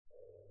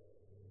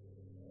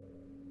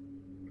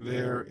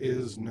There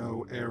is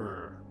no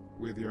error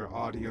with your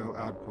audio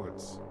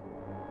outputs.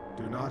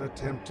 Do not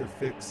attempt to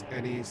fix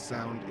any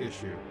sound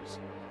issues.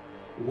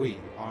 We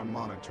are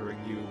monitoring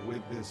you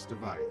with this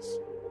device.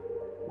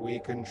 We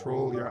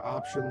control your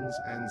options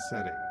and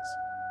settings.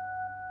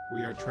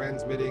 We are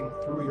transmitting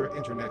through your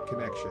internet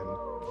connection,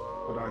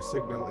 but our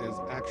signal is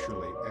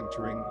actually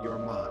entering your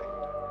mind,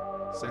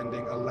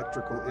 sending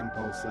electrical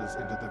impulses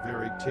into the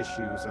very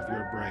tissues of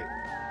your brain.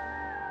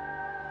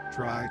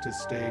 Try to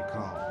stay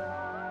calm.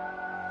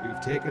 We've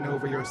taken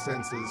over your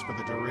senses for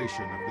the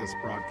duration of this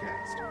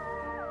broadcast.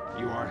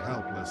 You are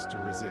helpless to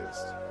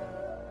resist.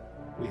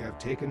 We have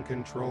taken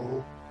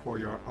control for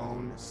your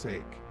own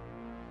sake.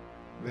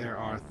 There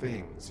are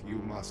things you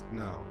must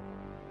know.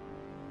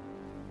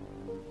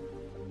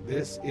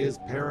 This is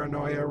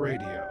Paranoia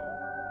Radio,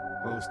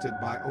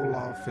 hosted by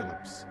Olav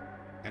Phillips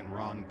and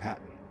Ron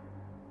Patton.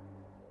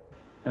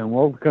 And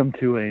welcome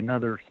to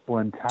another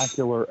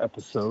splentacular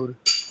episode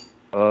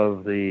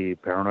of the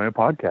Paranoia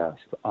Podcast.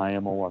 I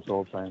am Olav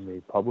Phillips. I am the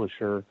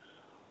publisher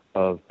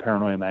of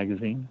Paranoia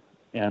Magazine.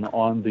 And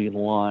on the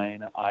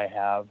line, I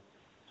have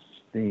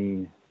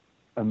the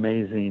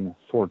amazing,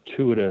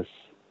 fortuitous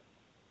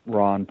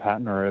Ron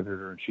Patton, our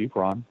editor-in-chief.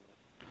 Ron.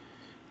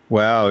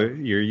 Wow,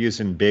 you're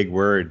using big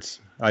words.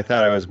 I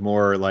thought I was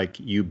more like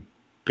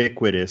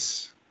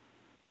ubiquitous,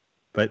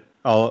 but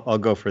I'll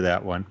go for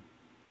that one.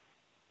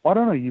 I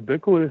don't know.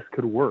 Ubiquitous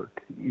could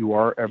work. You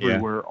are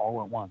everywhere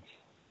all at once.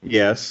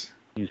 Yes.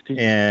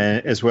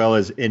 And as well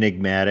as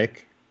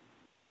enigmatic.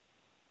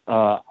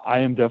 I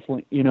am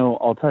definitely,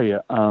 I'll tell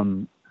you,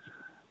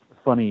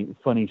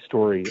 funny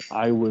story.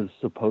 I was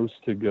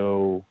supposed to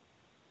go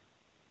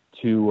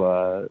to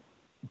a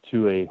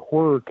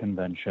horror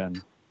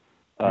convention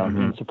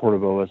in support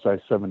of OSI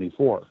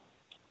 74.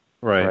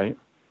 Right.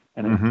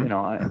 And,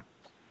 I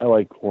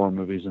like horror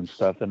movies and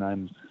stuff, and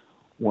I'm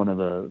one of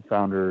the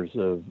founders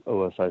of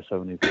OSI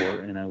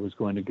 74, and I was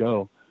going to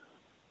go.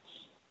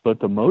 But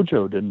the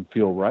mojo didn't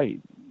feel right.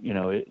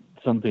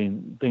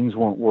 Things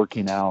weren't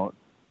working out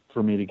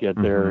for me to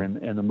get there, and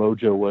the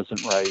mojo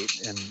wasn't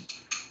right. And,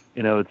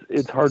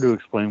 it's hard to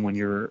explain when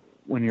you're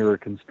a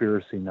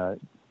conspiracy nut.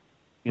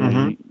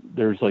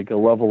 There's like a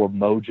level of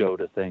mojo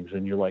to things,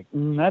 and you're like,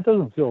 that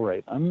doesn't feel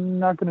right. I'm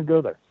not going to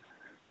go there.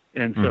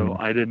 And so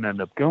I didn't end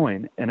up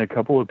going. And a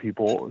couple of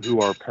people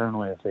who are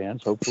Paranoia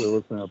fans, hopefully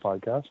listening to the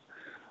podcast,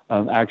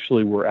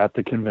 actually were at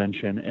the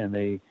convention, and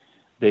they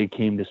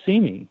came to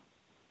see me,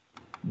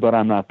 but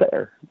I'm not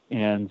there.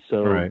 And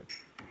so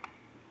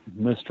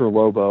Mr.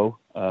 Lobo,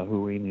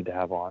 who we need to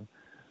have on,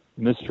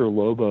 Mr.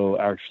 Lobo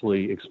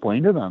actually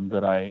explained to them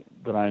that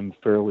I'm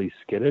fairly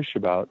skittish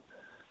about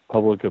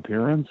public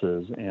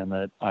appearances, and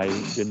that I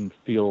didn't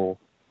feel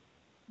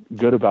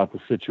good about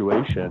the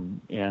situation,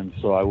 and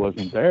so I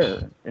wasn't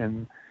there.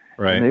 And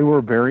they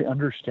were very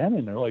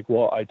understanding. They're like,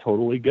 well, I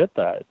totally get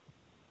that,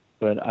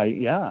 but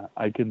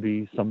I can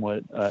be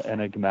somewhat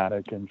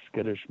enigmatic and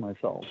skittish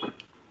myself.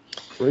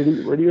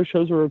 Radio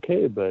shows are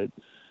okay, but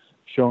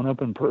showing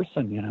up in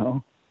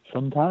person,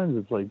 sometimes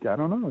it's like, I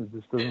don't know, it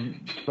just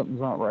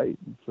something's not right.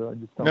 So I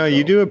just don't know.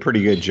 You do a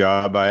pretty good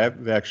job. I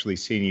have actually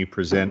seen you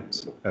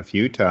present a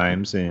few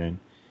times, and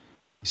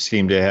you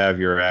seem to have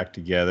your act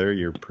together.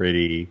 You're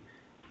pretty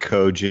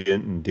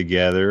cogent and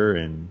together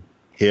and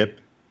hip.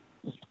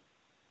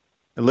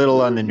 A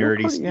little on the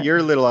nerdy. You're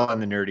a little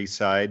on the nerdy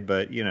side,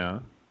 but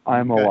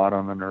I'm a lot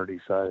on the nerdy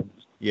side.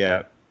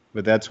 Yeah,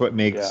 but that's what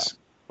makes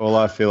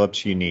Olav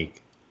Phillips unique.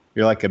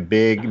 You're like a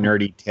big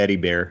nerdy teddy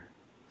bear.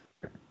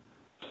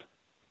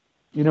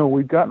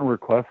 We've gotten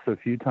requests a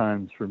few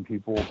times from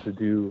people to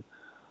do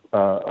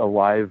a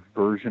live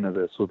version of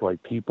this with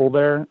like people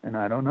there, and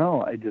I don't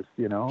know. I just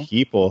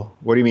People?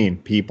 What do you mean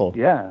people?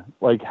 Yeah,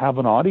 like have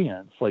an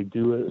audience, like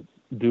do it.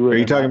 Are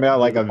you talking about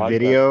like a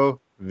video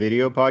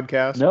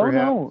podcast?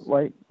 No,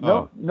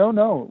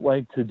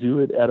 like to do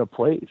it at a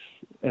place,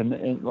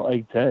 and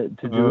like to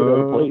do it at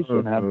a place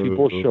and have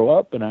people show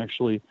up and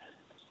actually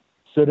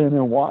sit in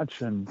and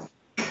watch. And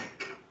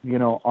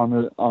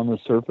on the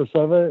surface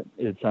of it,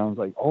 it sounds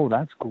like, oh,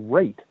 that's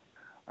great.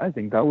 I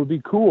think that would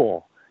be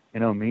cool.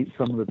 Meet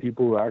some of the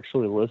people who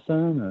actually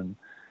listen. And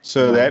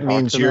so that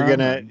means you're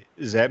gonna.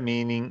 Does that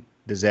mean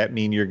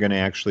you're gonna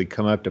actually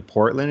come up to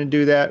Portland and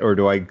do that, or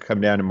do I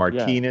come down to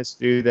Martinez to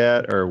do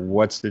that, or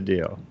what's the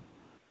deal?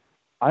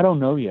 I don't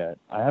know yet.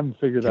 I haven't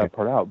figured that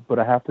part out. But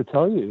I have to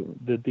tell you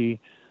that the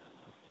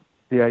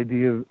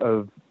idea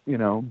of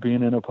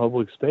being in a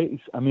public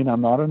space. I mean,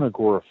 I'm not an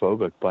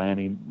agoraphobic by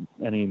any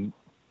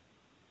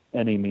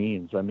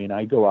means. I mean,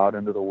 I go out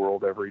into the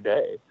world every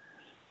day.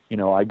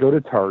 I go to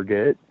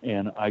Target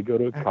and I go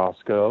to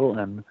Costco,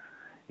 and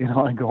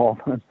I go all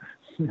the.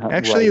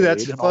 Actually,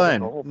 that's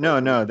fun.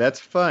 No, that's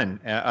fun.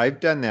 I've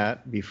done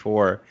that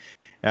before.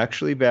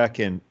 Actually,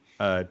 back in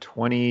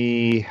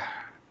 2012,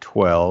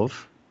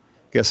 I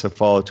guess the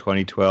fall of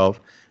 2012,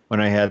 when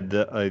I had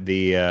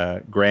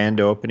the grand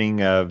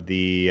opening of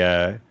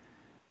the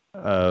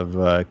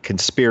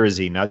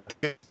conspiracy, not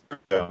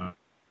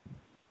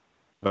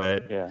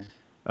but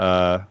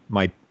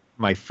my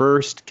my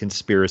first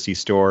conspiracy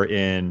store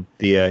in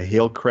the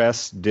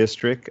Hillcrest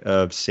district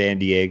of San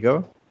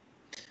Diego.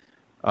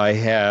 I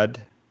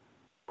had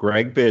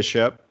Greg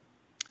Bishop,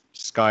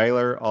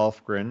 Skylar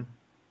Alfgren,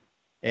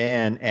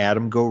 and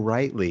Adam Go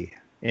Rightly,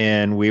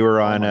 and we were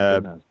on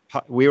a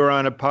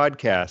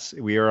podcast.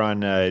 We were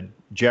on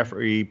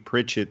Jeffrey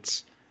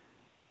Pritchett's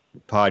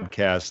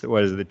podcast.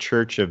 What is it, the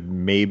Church of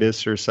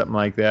Mabus or something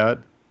like that?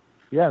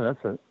 Yeah,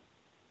 that's it.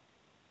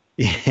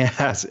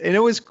 Yes, and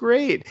it was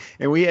great.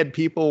 And we had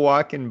people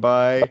walking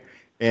by,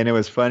 and it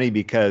was funny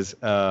because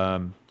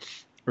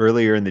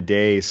earlier in the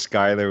day,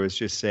 Skylar was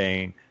just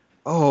saying,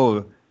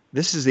 "Oh,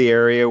 this is the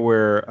area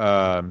where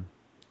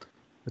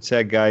what's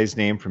that guy's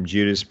name from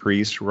Judas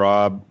Priest?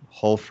 Rob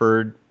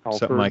Halford,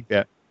 something like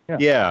that.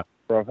 Yeah,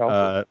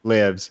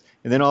 lives."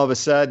 And then all of a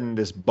sudden,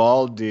 this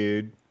bald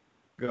dude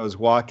goes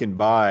walking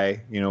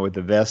by, with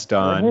the vest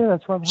on. Hey,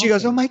 that's Rob. She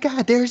goes, "Oh my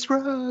God, there's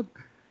Rob."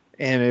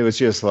 And it was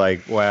just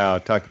like, wow,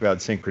 talk about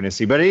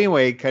synchronicity. But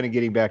anyway, kind of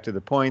getting back to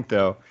the point,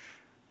 though,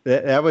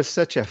 that was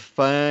such a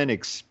fun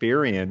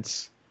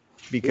experience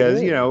because,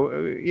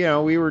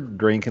 we were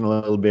drinking a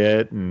little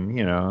bit and,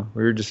 we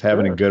were just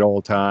having a good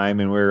old time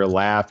and we were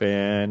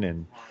laughing.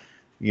 And,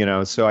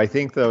 so I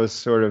think those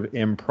sort of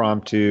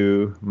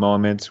impromptu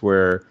moments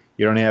where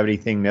you don't have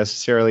anything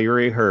necessarily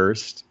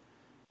rehearsed,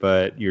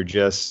 but you're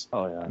just,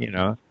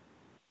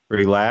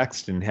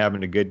 relaxed and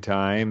having a good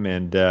time,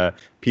 and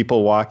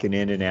people walking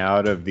in and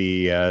out of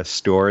the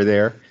store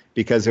there,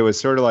 because it was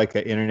sort of like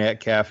an internet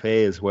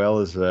cafe as well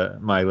as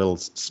my little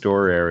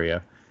store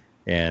area.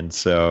 And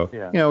so,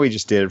 we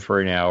just did it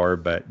for an hour,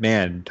 but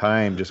man,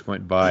 time just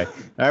went by.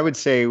 I would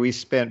say we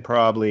spent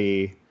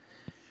probably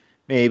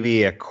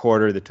maybe a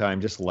quarter of the time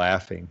just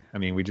laughing. I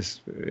mean,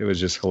 it was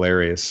just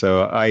hilarious.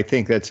 So I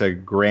think that's a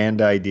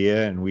grand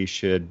idea, and we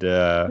should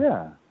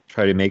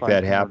try to make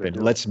that happen.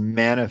 Let's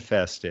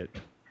manifest it.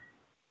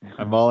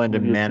 I'm all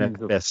into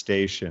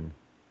manifestation.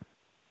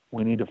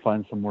 We need to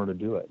find somewhere to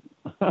do it.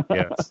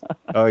 Yes.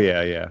 Oh,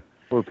 yeah.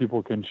 Where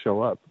people can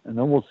show up. And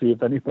then we'll see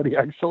if anybody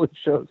actually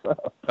shows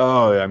up.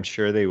 Oh, I'm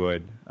sure they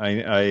would.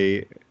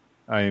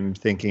 I'm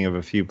thinking of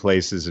a few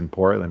places in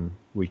Portland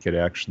we could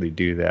actually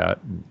do that.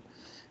 And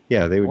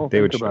yeah, they would.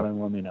 They would think about it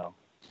and let me know.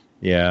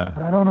 Yeah.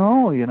 But I don't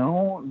know.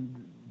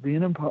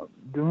 Doing it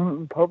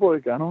in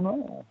public. I don't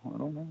know.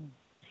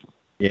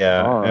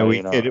 Yeah, and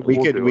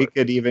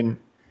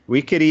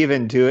we could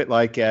even do it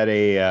like at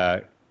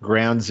a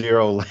Ground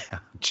Zero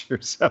lounge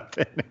or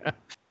something.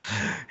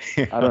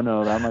 I don't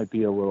know. That might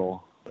be a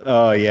little.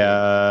 Oh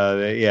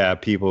yeah.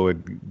 People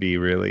would be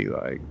really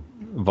like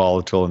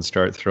volatile and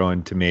start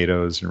throwing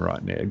tomatoes and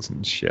rotten eggs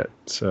and shit.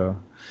 So,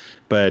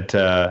 but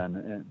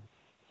and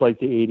it's like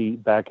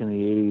back in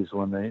the 80s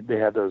when they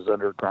had those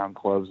underground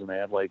clubs and they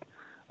had like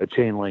a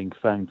chain link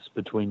fence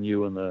between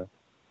you and the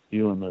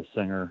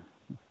singer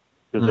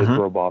because they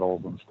throw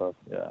bottles and stuff.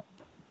 Yeah.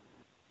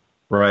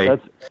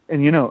 Right.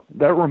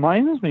 That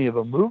reminds me of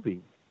a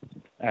movie,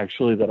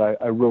 actually, that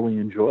I really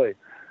enjoy,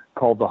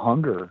 called The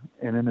Hunger.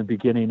 And in the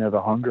beginning of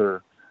The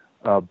Hunger,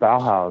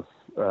 Bauhaus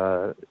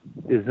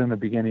is in the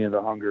beginning of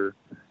The Hunger.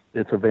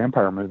 It's a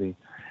vampire movie.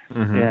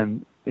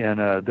 Mm-hmm.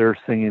 And they're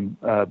singing,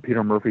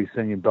 Peter Murphy's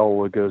singing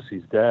Bela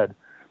Lugosi's Dead.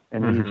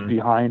 And he's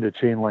behind a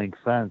chain link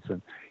fence.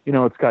 And,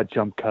 it's got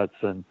jump cuts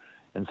and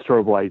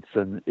strobe lights.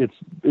 And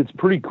it's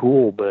pretty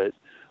cool. But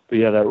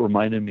yeah, that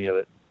reminded me of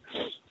it.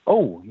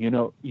 Oh, you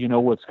know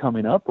what's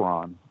coming up,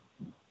 Ron?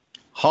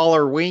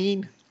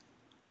 Halloween.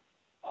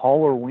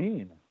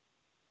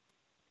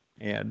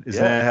 Yeah,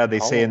 isn't that how they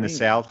say in the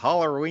South?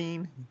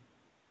 Halloween.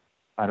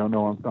 I don't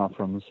know. I'm not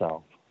from the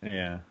South.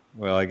 Yeah.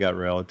 Well, I got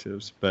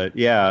relatives, but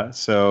yeah.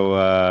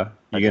 So,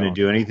 you gonna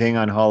do anything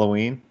on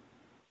Halloween?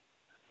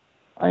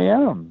 I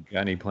am.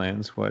 Got any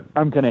plans? What?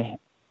 I'm gonna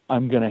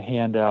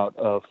hand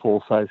out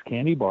full-size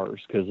candy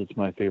bars because it's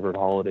my favorite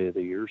holiday of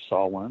the year,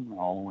 Samhain,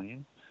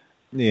 Halloween.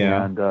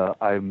 Yeah. And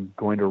I'm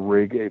going to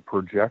rig a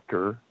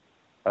projector.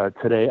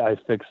 Today I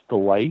fixed the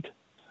light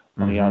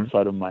on the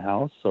outside of my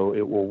house, so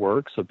it will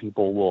work. So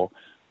people will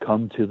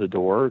come to the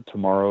door.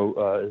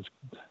 Tomorrow is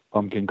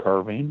pumpkin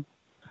carving.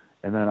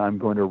 And then I'm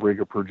going to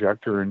rig a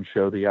projector and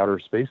show the outer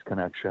space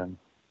connection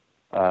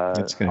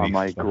on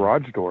my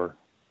garage door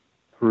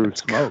through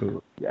smoke.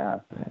 Cool.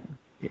 Yeah.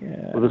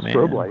 With a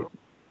strobe light.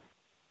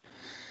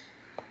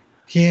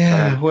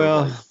 Yeah,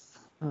 well...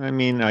 I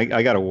mean,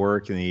 I got to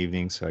work in the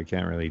evening, so I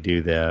can't really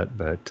do that.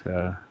 But,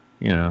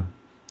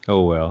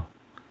 oh well.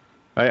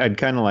 I'd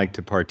kind of like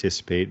to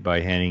participate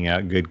by handing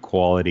out good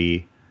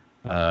quality,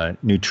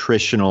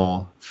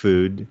 nutritional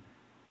food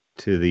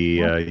to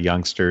the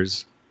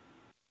youngsters.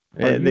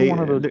 Are you one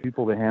of those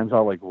people that hands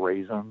out like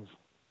raisins?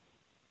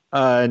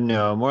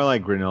 No, more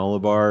like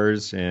granola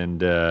bars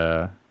and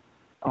I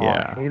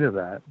hated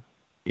that.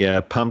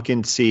 Yeah,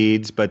 pumpkin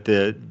seeds, but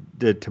the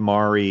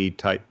tamari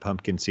type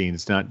pumpkin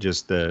seeds, not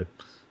just the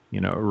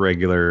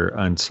regular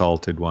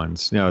unsalted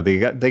ones. No, they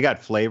got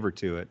flavor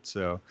to it.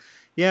 So,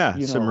 yeah,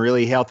 some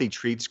really healthy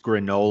treats.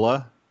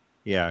 Granola,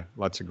 yeah,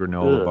 lots of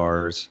granola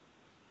bars.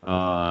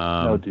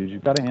 No, dude,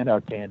 you've got to hand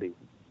out candy.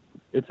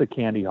 It's a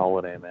candy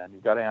holiday, man.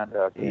 You got to hand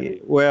out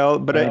candy. Well,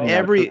 but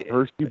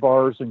Hershey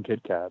bars and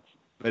Kit Kats.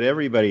 But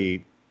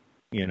everybody,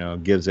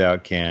 gives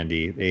out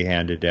candy. They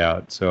hand it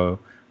out. So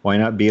why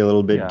not be a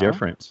little bit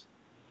different?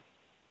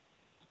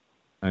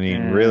 I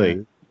mean,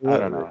 really. I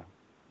don't know.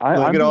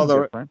 Look at all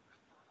the different.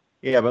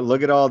 Yeah, but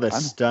look at all the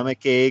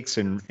stomach aches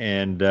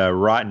and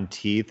rotten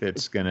teeth.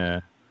 It's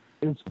gonna,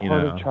 it's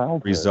part of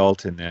childhood.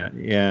 Result in that.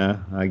 Yeah,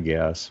 I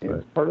guess.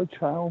 It's part of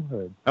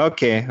childhood.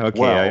 Okay.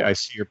 Well, I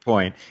see your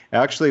point.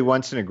 Actually,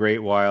 once in a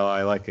great while,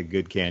 I like a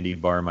good candy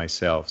bar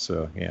myself.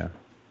 So yeah.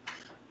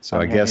 So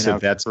I guess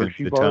if that's going to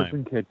be the time.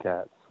 And Kit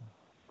Kats.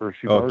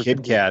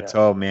 Kit Kats.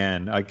 Oh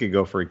man, I could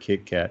go for a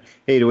Kit Kat.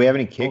 Hey, do we have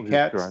any Kit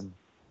Kats?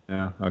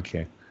 No.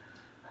 Okay.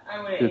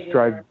 Just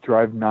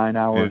drive 9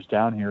 hours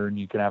down here and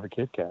you can have a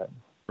Kit Kat.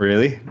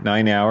 Really?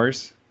 9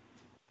 hours?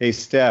 Hey,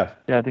 Steph.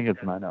 Yeah, I think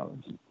it's 9 hours.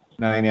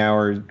 9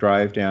 hours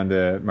drive down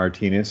to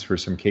Martinez for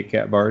some Kit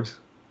Kat bars?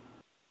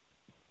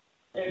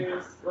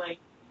 There's like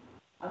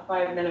a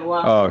 5-minute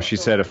walk. Oh, she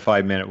said a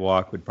 5-minute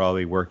walk would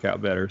probably work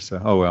out better. So,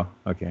 oh well,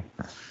 okay.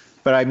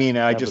 But I mean,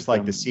 I just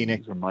like the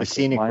scenic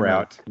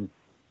route.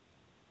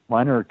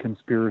 Mine are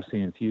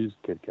conspiracy-infused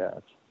Kit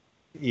Kats.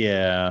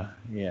 Yeah,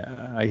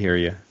 I hear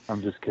you.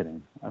 I'm just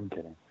kidding.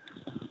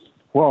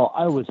 Well,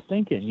 I was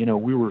thinking,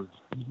 we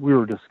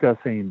were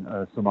discussing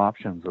some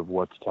options of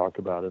what to talk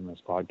about in this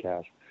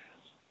podcast,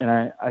 and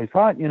I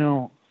thought,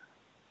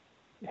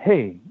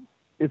 hey,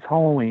 it's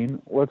Halloween.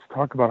 Let's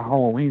talk about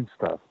Halloween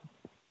stuff.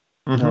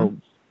 Mm-hmm.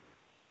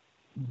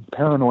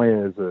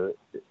 Paranoia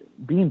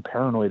being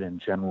paranoid in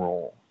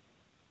general.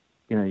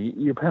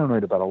 You're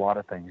paranoid about a lot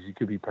of things. You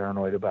could be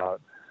paranoid about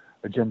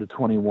Agenda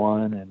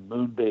 21 and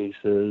moon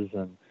bases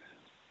and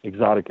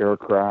exotic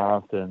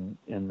aircraft and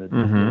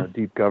the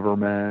deep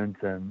government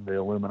and the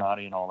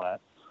Illuminati and all that.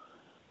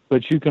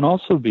 But you can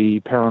also be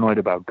paranoid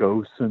about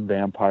ghosts and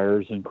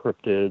vampires and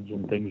cryptids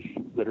and things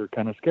that are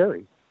kind of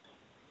scary.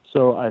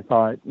 So I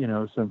thought,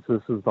 since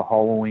this is the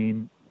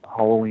Halloween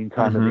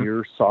time of the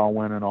year,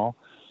 Samhain and all,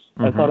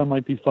 I thought it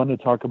might be fun to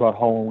talk about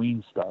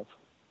Halloween stuff.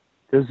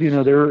 Because,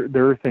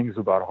 there are things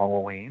about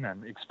Halloween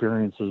and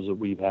experiences that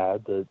we've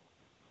had that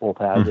both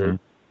had that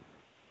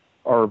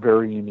are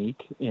very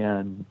unique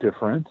and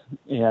different.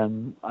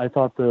 And I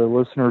thought the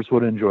listeners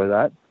would enjoy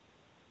that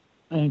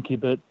and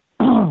keep it,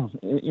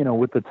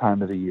 with the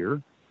time of the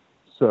year.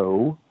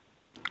 So.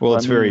 Well,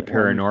 it's very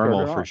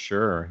paranormal for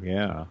sure.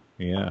 Yeah.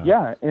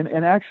 Yeah.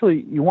 And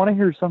actually, you want to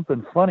hear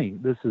something funny.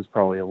 This is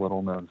probably a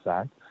little known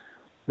fact.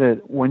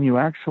 That when you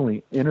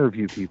actually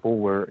interview people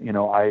where,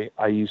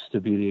 I used to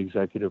be the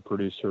executive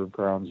producer of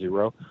Ground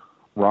Zero.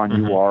 Ron,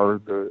 you are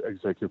the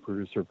executive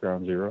producer of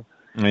Ground Zero.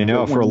 I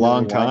know, for a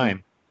long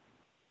time.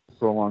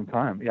 For a long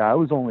time. Yeah, I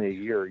was only a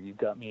year. You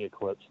got me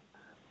eclipsed,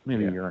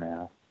 maybe a year and a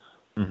half.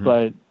 Mm-hmm.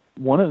 But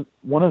one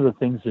of the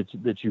things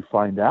that you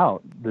find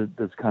out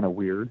that's kind of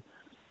weird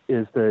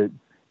is that,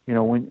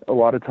 when a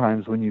lot of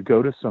times when you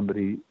go to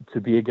somebody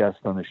to be a guest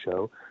on the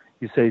show,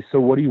 you say, so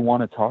what do you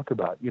want to talk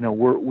about?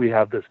 We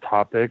have this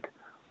topic,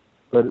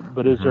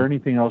 but is there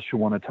anything else you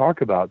want to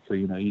talk about? So,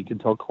 you can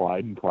tell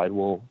Clyde, and Clyde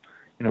will,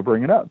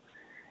 bring it up.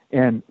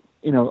 And,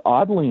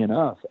 oddly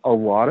enough, a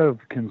lot of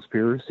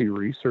conspiracy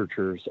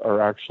researchers are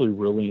actually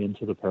really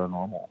into the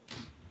paranormal.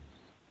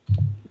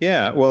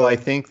 Yeah, well, I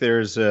think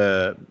there's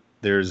a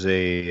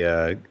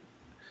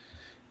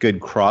good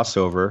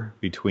crossover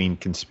between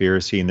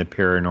conspiracy and the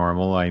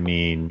paranormal. I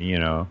mean,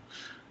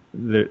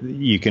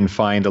 you can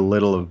find a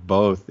little of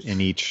both in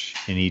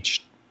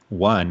each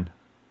one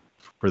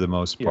for the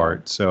most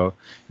part. So,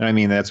 and I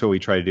mean, that's what we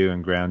try to do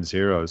in Ground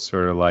Zero, is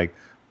sort of like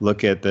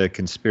look at the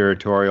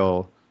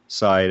conspiratorial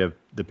side of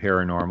the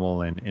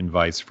paranormal and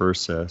vice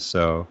versa.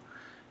 So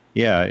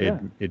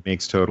it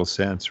makes total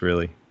sense,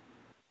 really.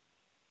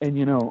 And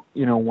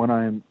when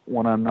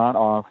I'm not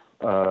off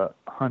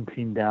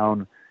hunting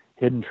down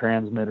hidden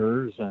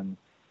transmitters and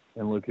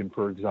looking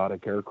for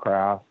exotic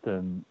aircraft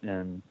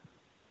and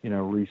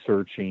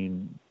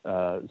researching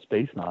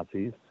space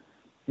Nazis,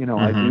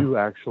 I do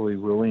actually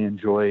really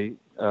enjoy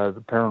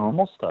the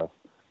paranormal stuff.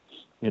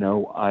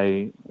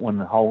 When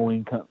the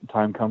Halloween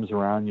time comes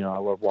around, I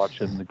love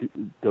watching the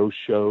ghost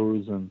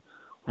shows and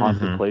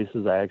haunted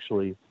places. I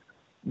actually,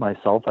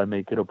 myself, I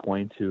make it a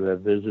point to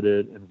have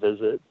visited and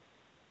visit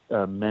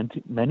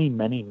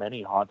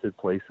many haunted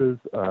places.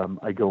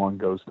 I go on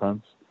ghost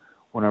hunts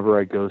whenever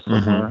I go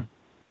somewhere.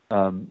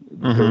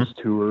 Ghost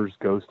tours,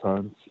 ghost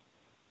hunts.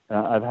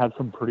 I've had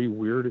some pretty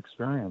weird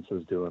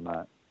experiences doing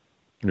that.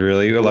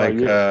 Really? Like,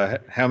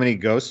 how many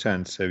ghost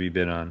hunts have you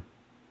been on?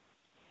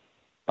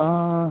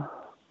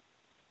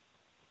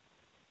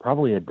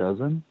 Probably a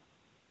dozen.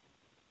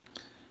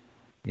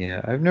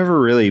 Yeah, I've never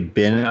really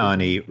been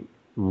on a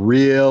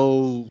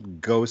real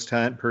ghost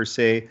hunt per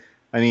se.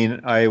 I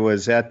mean, I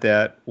was at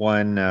that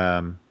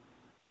one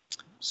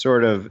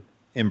sort of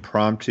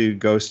impromptu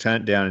ghost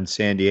hunt down in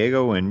San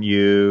Diego when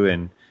you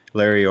and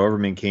Larry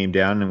Overman came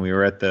down, and we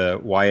were at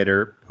the Wyatt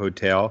Earp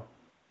Hotel,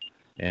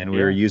 and we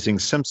were using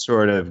some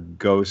sort of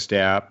ghost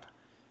app.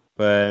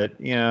 But,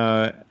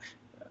 the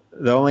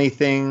only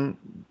thing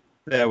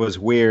that was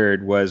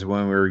weird was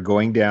when we were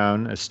going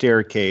down a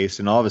staircase,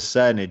 and all of a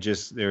sudden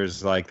there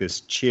was like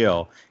this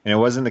chill, and it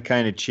wasn't the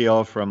kind of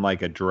chill from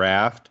like a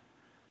draft,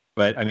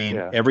 but I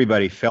mean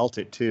everybody felt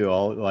it too.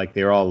 All like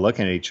they were all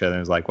looking at each other. And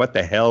it was like, what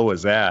the hell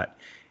was that?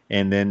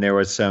 And then there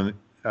was some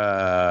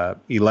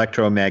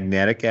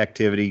electromagnetic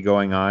activity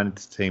going on at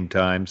the same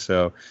time.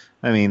 So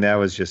I mean that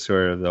was just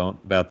sort of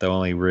about the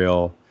only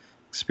real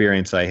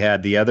experience I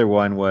had. The other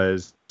one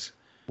was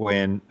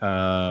when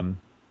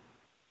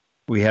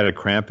we had a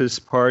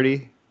Krampus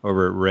party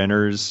over at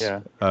Renner's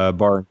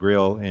Bar and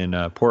Grill in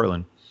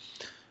Portland.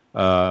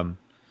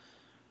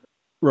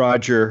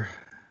 Roger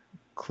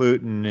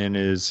Cluton and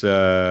his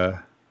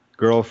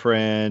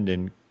girlfriend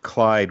and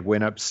Clyde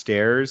went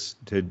upstairs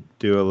to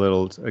do a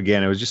little,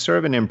 again, it was just sort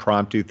of an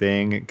impromptu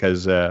thing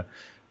because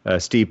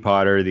Steve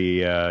Potter,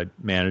 the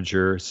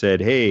manager,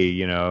 said, hey,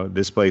 you know,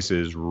 this place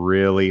is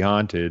really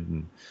haunted.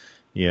 And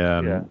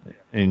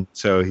and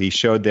so he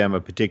showed them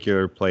a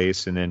particular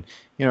place, and then,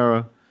 you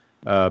know,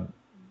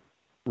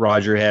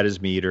 Roger had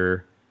his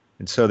meter,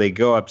 and so they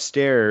go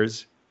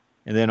upstairs,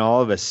 and then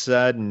all of a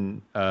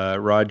sudden,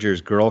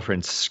 Roger's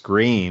girlfriend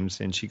screams,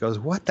 and she goes,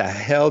 "What the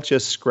hell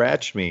just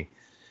scratched me?"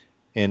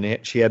 And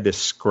she had this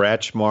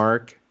scratch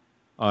mark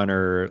on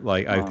her,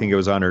 like I think it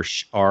was on her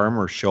arm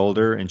or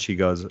shoulder, and she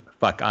goes,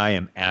 "Fuck, I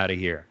am out of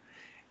here,"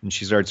 and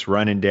she starts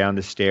running down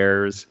the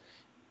stairs,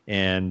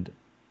 and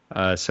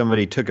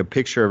somebody took a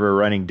picture of her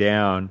running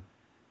down,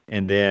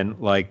 and then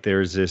like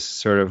there's this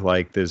sort of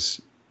like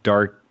this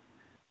dark,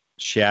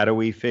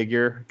 shadowy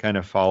figure kind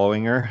of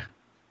following her.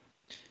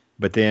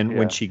 But then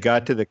when she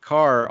got to the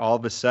car, all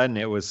of a sudden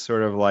it was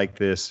sort of like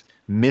this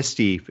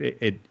misty,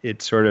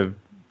 it sort of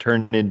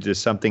turned into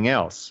something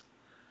else,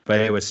 but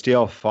it was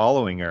still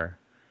following her.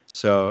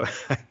 So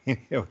it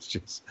was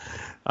just,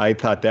 I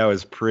thought that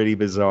was pretty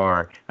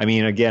bizarre. I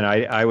mean, again,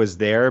 I was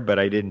there, but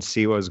I didn't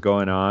see what was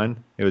going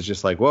on. It was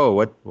just like, whoa,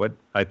 what?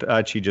 I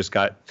thought she just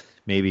got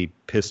maybe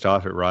pissed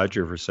off at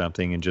Roger for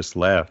something and just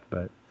left,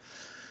 but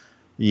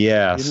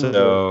yeah,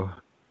 so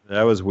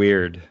that was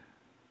weird.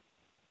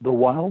 The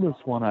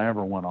wildest one I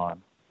ever went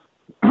on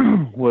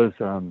was,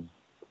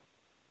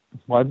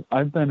 well,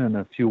 I've been in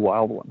a few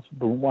wild ones.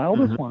 The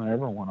wildest one I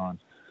ever went on,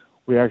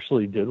 we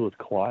actually did with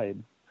Clyde,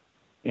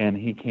 and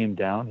he came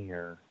down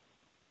here,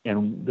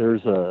 and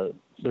there's a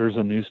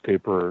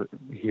newspaper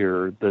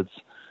here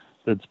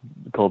that's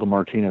called the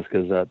Martinez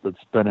Gazette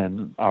that's been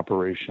in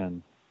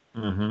operation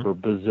for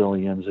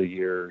bazillions of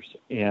years,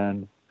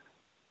 and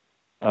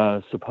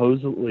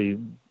supposedly,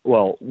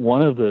 well,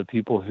 one of the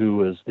people who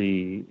was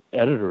the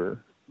editor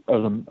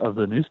of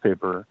the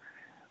newspaper,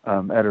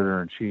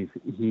 editor-in-chief,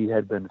 he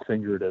had been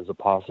fingered as a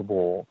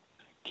possible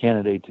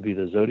candidate to be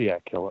the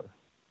Zodiac killer.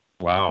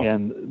 Wow.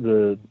 And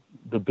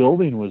the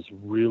building was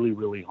really,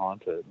 really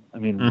haunted. I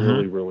mean,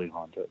 really, really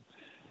haunted.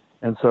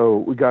 And so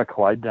we got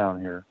Clyde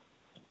down here,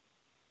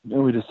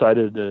 and we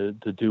decided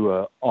to do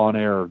a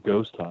on-air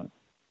ghost hunt.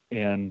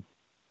 And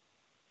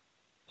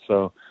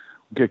so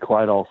get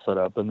Clyde all set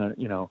up, and then,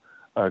 you know,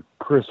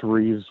 Chris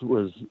Reeves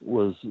was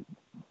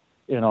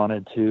in on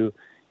it too.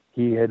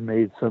 He had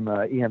made some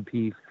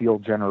EMP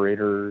field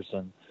generators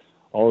and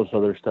all this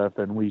other stuff,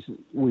 and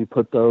we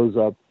put those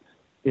up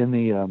in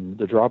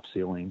the drop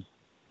ceiling.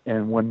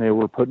 And when they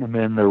were putting them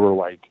in, there were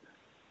like,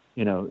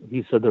 you know,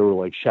 he said there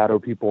were like shadow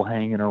people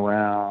hanging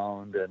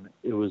around, and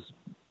it was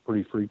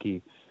pretty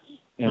freaky.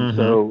 And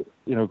so,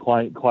 you know,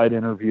 Clyde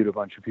interviewed a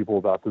bunch of people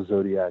about the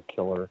Zodiac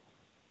killer,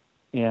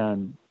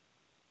 and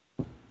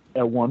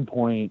at one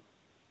point,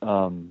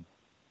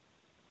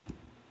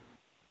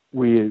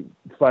 we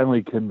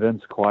finally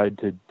convinced Clyde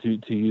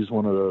to use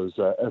one of those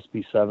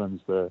SB7s,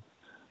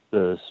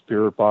 the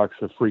spirit box,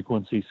 the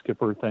frequency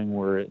skipper thing,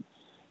 where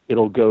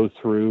it'll go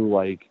through,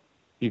 like,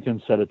 you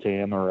can set it to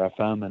AM or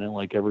FM, and it,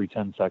 like, every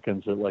 10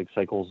 seconds it like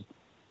cycles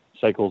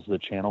the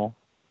channel.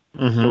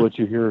 So what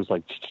you hear is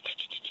like,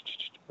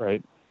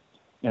 right?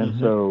 And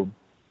so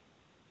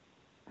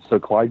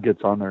Clyde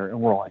gets on there,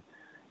 and we're like,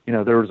 you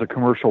know, there was a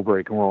commercial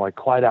break, and we're like,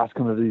 Clyde, ask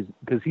him if these,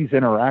 because he's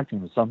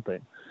interacting with something,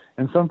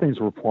 and some things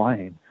were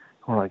playing.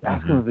 We're like,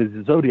 ask him if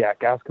he's a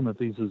Zodiac, ask him if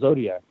he's a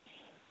Zodiac.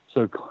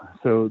 So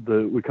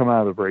we come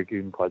out of the break,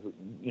 and Clyde's,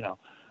 you know,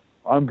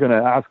 I'm going to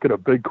ask it a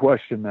big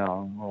question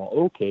now. And we're like,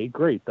 okay,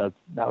 great.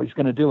 Now he's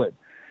going to do it.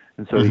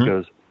 And so he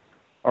goes,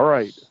 all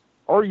right,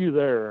 are you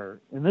there?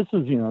 And this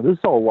is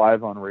all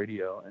live on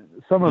radio. And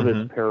some of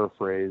it's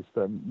paraphrased.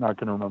 I'm not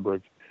going to remember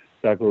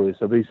exactly what he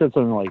said, but he said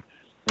something like,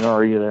 you know,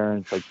 are you there?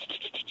 And it's like,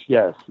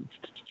 yes,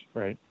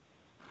 right?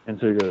 And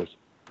so he goes,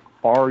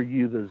 are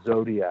you the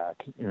Zodiac?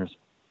 And he goes,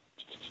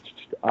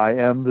 I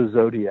am the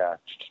Zodiac.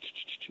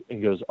 And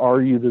he goes,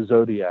 are you the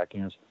Zodiac?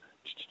 And he goes,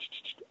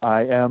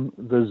 I am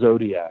the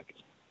Zodiac.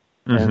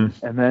 And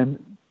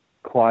then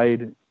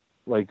Clyde,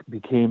 like,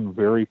 became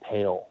very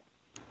pale.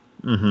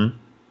 And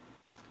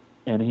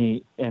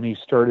he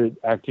started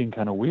acting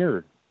kind of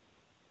weird.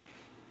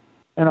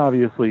 And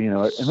obviously, you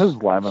know, and this is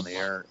live on the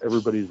air,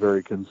 everybody's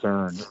very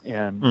concerned.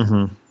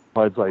 And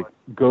Clyde's like,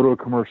 go to a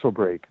commercial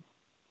break.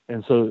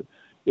 And so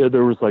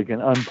there was like an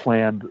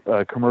unplanned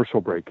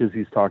commercial break, because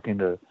he's talking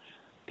to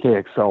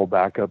KXL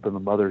back up in the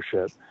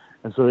mothership.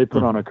 And so they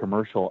put on a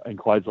commercial, and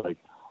Clyde's like,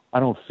 I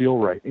don't feel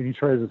right. And he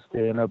tries to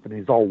stand up, and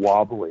he's all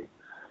wobbly.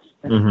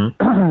 And,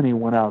 and he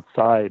went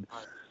outside,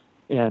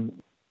 and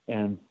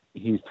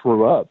he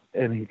threw up,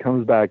 and he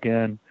comes back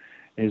in,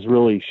 and he's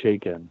really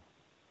shaken.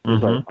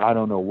 He's like, I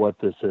don't know what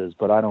this is,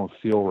 but I don't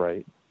feel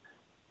right.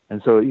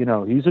 And so, you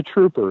know, he's a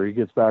trooper. He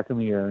gets back in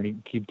the air, and he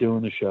keep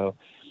doing the show.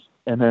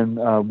 And then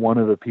one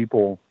of the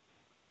people,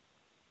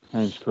 her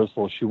name's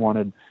Crystal, she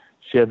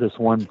had this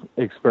one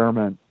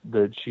experiment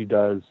that she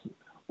does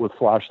with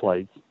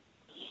flashlights.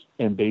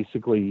 And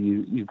basically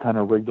you kind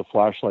of rig the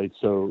flashlight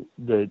so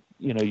that,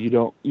 you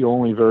know, you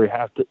only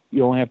have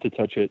to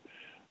touch it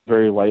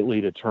very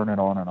lightly to turn it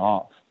on and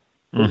off.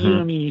 But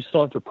you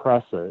still have to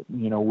press it.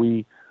 You know,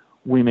 we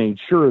made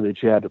sure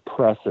that you had to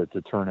press it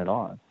to turn it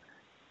on.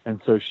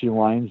 And so she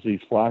lines these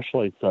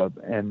flashlights up,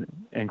 and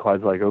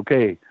Clyde's like,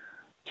 okay,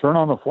 turn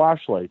on the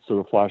flashlight. So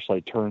the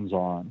flashlight turns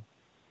on,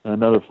 and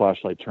another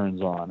flashlight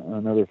turns on, and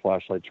another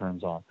flashlight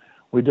turns on.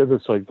 We did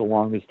this like the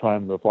longest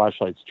time, the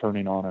flashlight's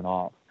turning on and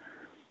off.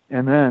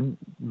 And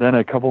then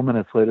a couple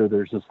minutes later,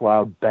 there's this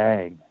loud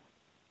bang.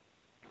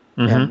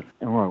 And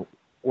we're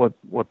like,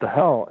 what the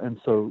hell? And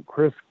so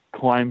Chris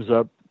climbs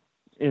up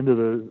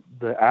into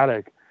the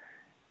attic,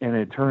 and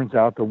it turns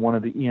out that one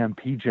of the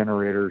EMP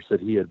generators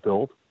that he had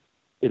built,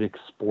 it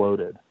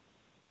exploded.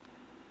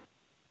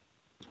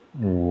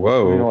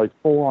 Whoa. You know, like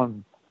full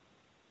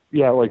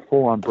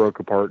on broke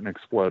apart and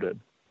exploded.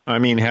 I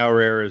mean, how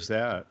rare is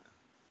that?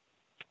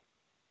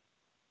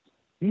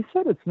 He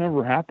said it's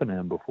never happened to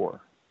him before.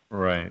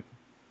 Right.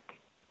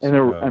 And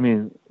there were, I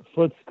mean,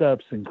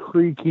 footsteps and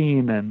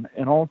creaking and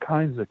all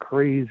kinds of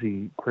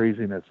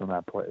craziness in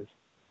that place.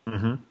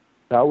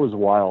 That was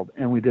wild.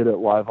 And we did it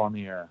live on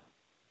the air.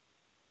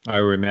 I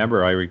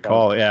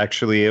recall.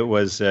 Actually, it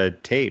was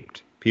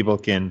taped. People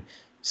can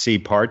see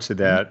parts of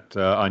that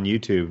on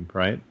YouTube,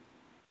 right?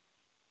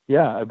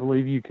 Yeah, I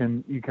believe you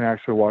can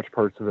actually watch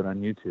parts of it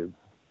on YouTube.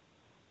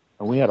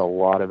 And we had a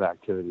lot of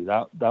activity.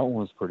 That one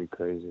was pretty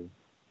crazy.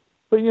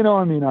 But you know,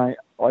 I mean,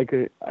 like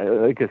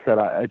I said,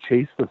 I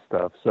chase this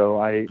stuff.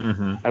 So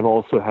I've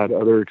also had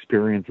other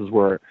experiences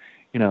where,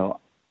 you know,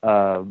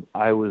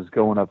 I was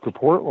going up to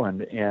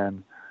Portland,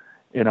 and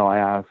you know, I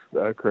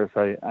asked Chris.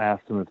 I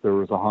asked him if there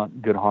was a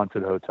good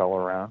haunted hotel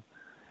around,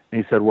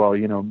 and he said, "Well,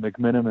 you know,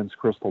 McMiniman's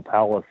Crystal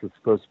Palace is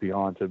supposed to be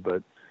haunted,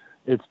 but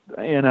it's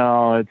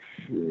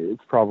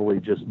probably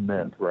just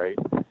myth, right?"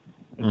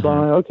 And so I'm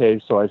like,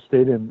 okay. So I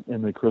stayed in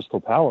the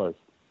Crystal Palace,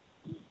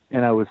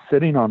 and I was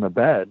sitting on the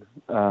bed.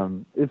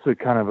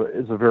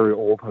 It's a very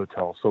old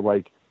hotel. So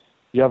like,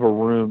 you have a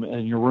room,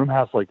 and your room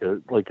has like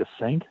a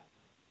sink,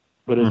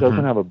 but it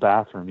doesn't have a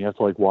bathroom. You have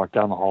to like walk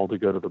down the hall to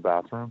go to the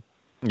bathroom.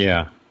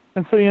 Yeah.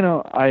 And so, you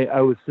know,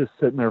 I was just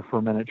sitting there for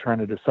a minute trying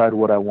to decide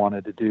what I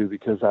wanted to do,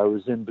 because I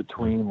was in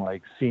between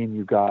like seeing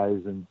you guys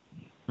and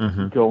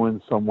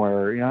going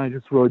somewhere. You know, I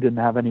just really didn't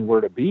have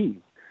anywhere to be.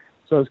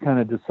 So I was kind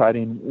of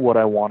deciding what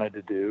I wanted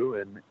to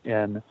do,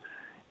 and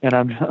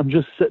I'm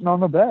just sitting on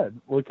the bed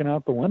looking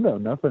out the window,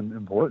 nothing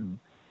important.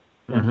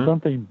 And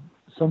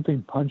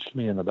something punched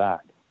me in the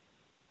back.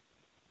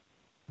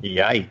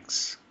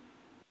 Yikes.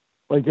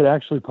 Like, it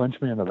actually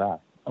punched me in the back.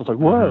 I was like,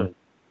 what?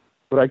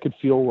 But I could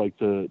feel like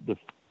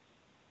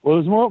well, it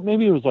was more,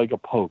 maybe it was like a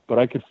poke, but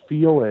I could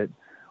feel it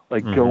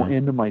like go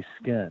into my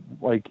skin,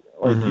 like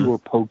you were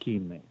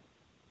poking me.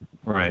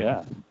 Right.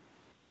 Yeah.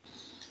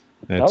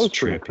 That was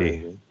trippy.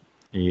 Crazy.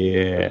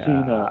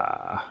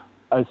 Yeah.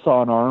 I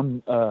saw an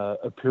arm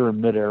appear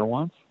in midair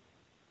once.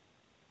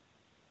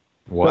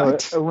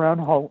 What? So around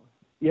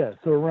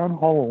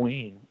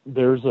Halloween,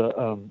 there's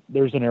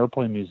an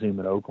airplane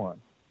museum in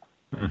Oakland.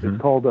 It's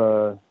called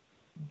I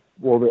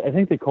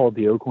think they call it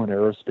the Oakland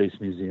Aerospace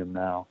Museum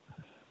now.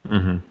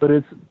 But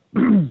it's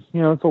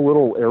it's a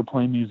little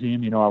airplane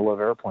museum. You know, I love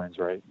airplanes,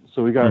 right?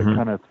 So we got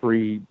kind of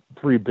three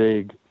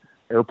big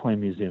airplane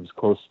museums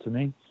close to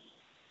me.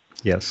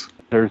 Yes.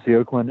 There's the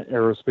Oakland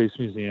Aerospace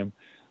Museum.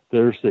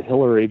 There's the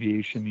Hiller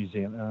Aviation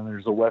Museum, and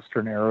there's the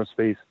Western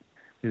Aerospace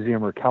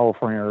Museum, or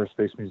California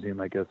Aerospace Museum,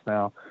 I guess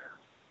now,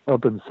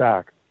 up in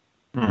Sac.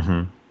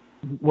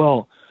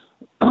 Well,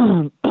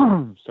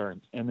 sorry.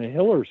 And the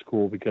Hiller's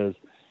cool because,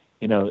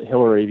 you know,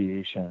 Hiller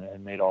Aviation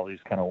and made all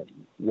these kind of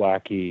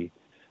wacky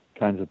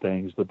kinds of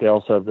things, but they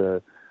also have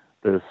the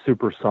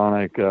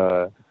supersonic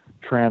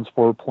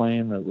transport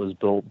plane that was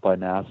built by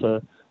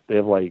NASA. They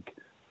have like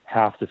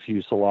half the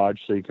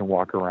fuselage, so you can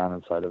walk around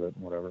inside of it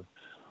and whatever.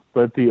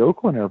 But the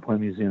Oakland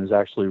Airplane Museum is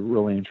actually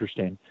really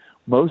interesting.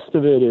 Most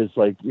of it is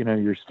like, you know,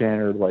 your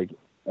standard, like,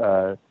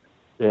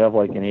 they have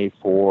like an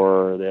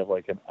A4, they have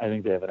like I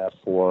think they have an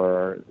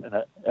F4,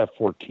 an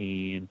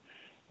F-14,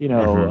 you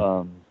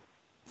know,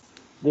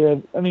 they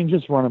have, I mean,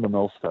 just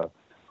run-of-the-mill stuff.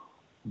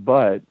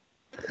 But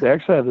they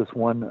actually have this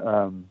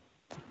one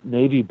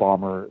Navy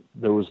bomber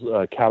that was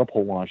a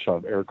catapult launch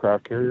of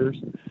aircraft carriers.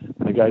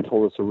 And the guy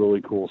told us a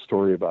really cool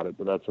story about it,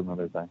 but that's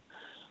another thing.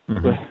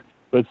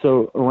 But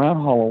so around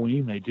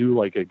Halloween, they do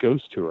like a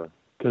ghost tour,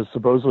 because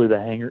supposedly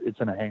it's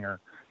in a hangar.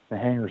 The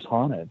hangar's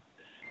haunted.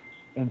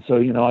 And so,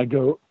 you know, I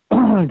go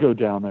go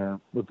down there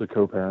with the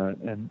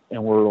co-parent,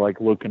 and we're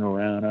like looking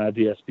around. I had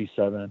the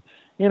SB7.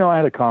 I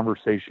had a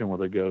conversation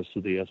with a ghost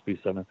of the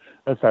SB7.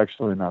 That's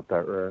actually not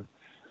that rare.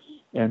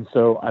 And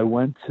so I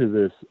went to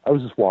this. I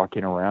was just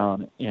walking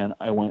around, and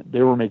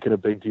they were making a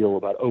big deal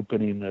about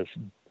opening this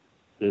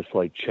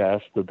like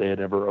chest that they had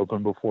never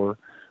opened before.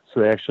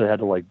 So they actually had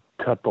to like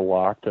cut the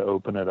lock to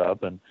open it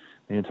up, and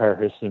the entire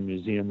history of the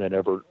museum, they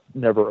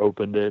never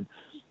opened it.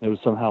 It was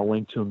somehow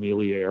linked to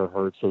Amelia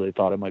Earhart, so they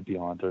thought it might be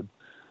haunted.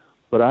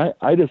 But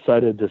I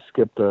decided to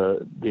skip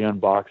the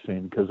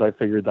unboxing because I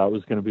figured that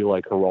was going to be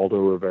like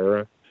Geraldo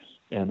Rivera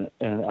and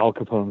Al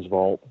Capone's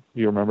vault.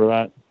 Do you remember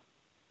that?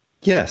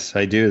 Yes,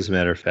 I do, as a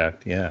matter of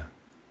fact. Yeah.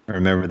 I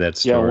remember that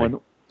story.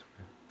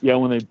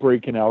 When they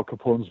break in Al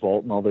Capone's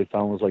vault and all they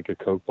found was like a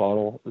Coke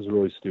bottle. It was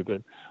really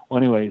stupid. Well,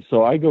 anyway,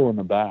 so I go in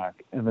the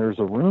back, and there's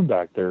a room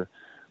back there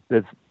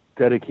that's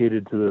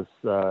dedicated to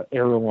this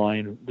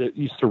airline that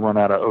used to run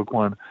out of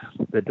Oakland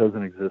that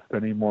doesn't exist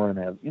anymore. And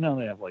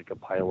they have like a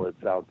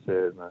pilot's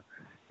outfit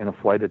and a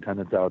flight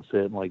attendant's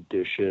outfit and like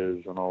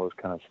dishes and all this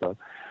kind of stuff.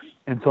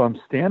 And so I'm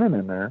standing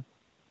in there,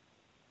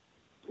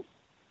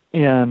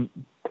 and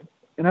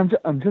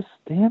I'm just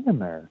standing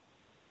there,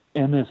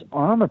 and this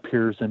arm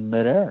appears in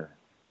midair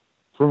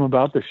from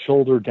about the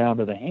shoulder down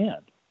to the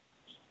hand,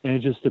 and it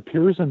just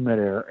appears in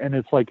midair, and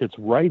it's like it's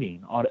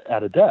writing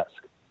at a desk.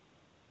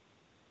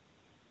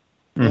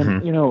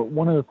 And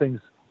one of the things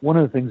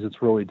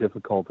that's really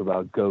difficult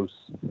about ghosts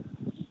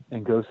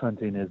and ghost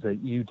hunting is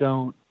that you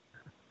don't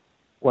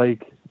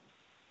watch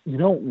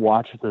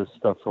this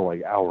stuff for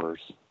like hours.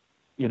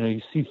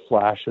 You see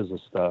flashes of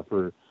stuff,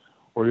 or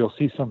you'll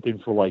see something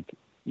for like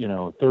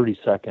 30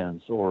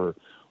 seconds,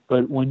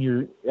 but when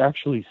you're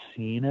actually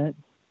seeing it,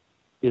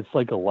 it's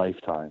like a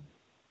lifetime.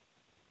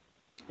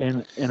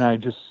 And I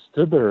just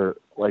stood there,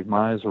 like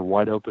my eyes are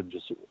wide open,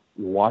 just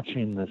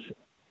watching this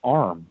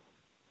arm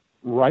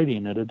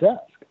writing at a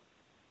desk.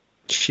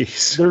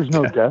 Jeez. There's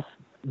no desk.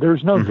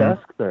 There's no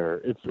desk there.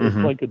 It's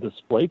like a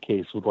display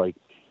case with like,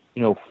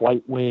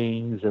 flight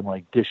wings and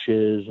like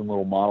dishes and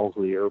little models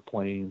of the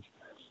airplanes.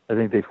 I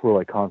think they flew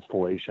like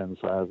Constellation,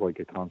 so it has like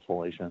a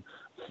Constellation,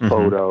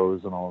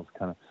 photos and all this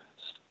kind of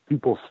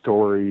people's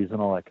stories and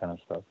all that kind of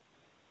stuff.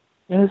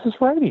 And it's just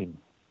writing.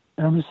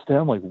 And I'm just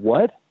standing like,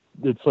 what?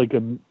 It's like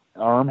an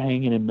arm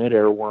hanging in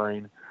midair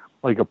wearing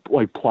like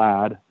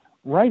plaid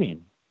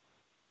writing.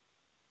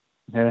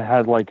 And it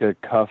had like a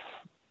cuff,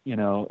 it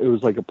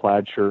was like a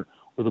plaid shirt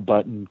with a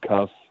button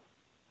cuff.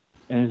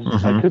 And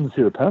I couldn't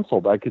see the pencil,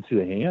 but I could see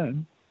the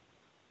hand.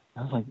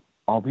 I was like,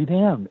 I'll be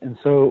damned. And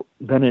so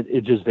then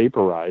it just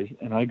vaporized.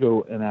 And I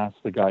go and ask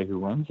the guy who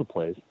runs the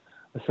place,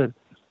 I said,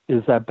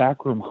 is that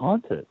back room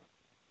haunted?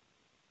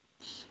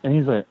 And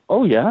he's like,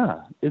 oh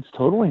yeah, it's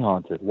totally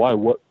haunted. Why?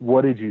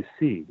 What did you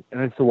see? And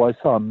I said, well, I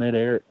saw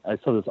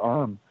this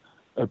arm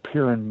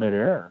appear in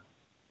midair,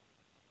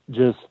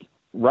 just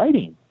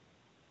writing.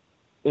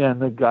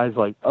 And the guy's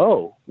like,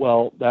 oh,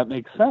 well, that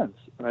makes sense.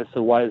 And I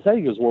said, why is that?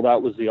 He goes, well,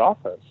 that was the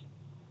office.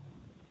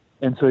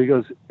 And so he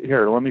goes,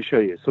 here, let me show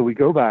you. So we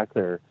go back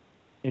there.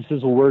 He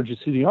says, well, where'd you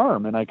see the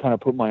arm? And I kind of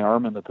put my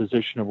arm in the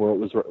position of where it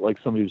was like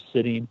somebody was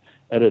sitting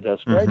at a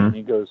desk writing. And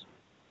he goes,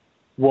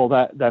 well,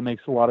 that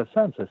makes a lot of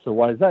sense. I said,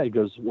 why is that? He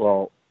goes,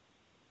 well,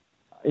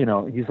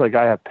 he's like,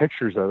 I have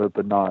pictures of it,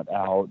 but not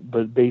out.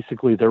 But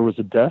basically there was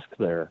a desk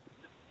there.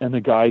 And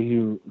the guy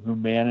who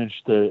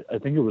managed I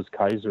think it was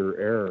Kaiser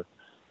Air,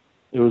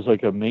 it was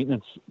like a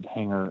maintenance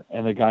hangar,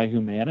 and the guy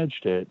who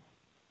managed it,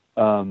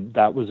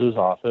 that was his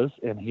office,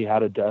 and he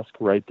had a desk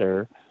right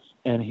there,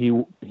 and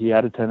he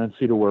had a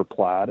tendency to wear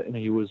plaid, and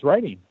he was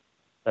writing.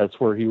 That's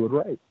where he would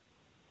write.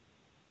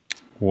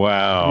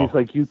 Wow. And he's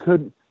like,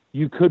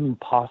 you couldn't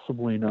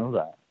possibly know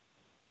that.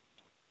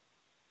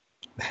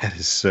 That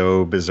is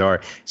so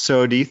bizarre.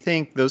 So do you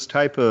think those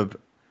type of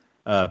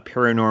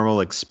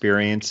paranormal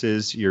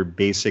experiences, you're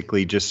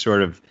basically just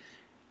sort of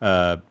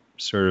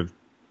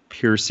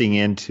piercing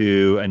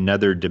into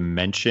another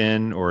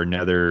dimension or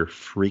another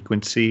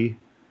frequency?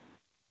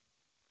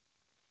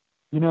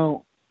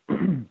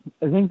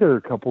 I think there are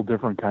a couple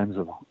different kinds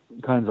of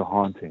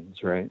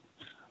hauntings, right?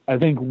 I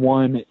think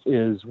one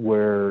is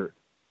where,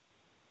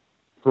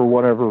 for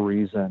whatever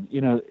reason,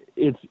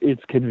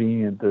 it's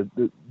convenient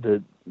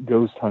that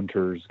ghost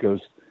hunters,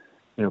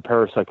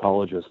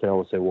 parapsychologists, they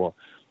always say, well,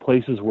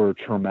 places where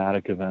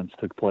traumatic events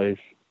took place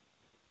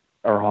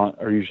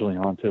are usually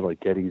haunted, like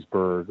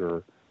Gettysburg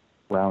or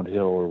Round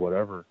Hill or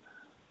whatever.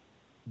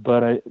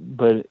 But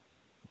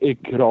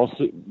it could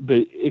also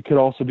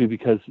be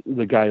because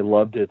the guy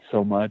loved it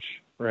so much,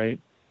 right?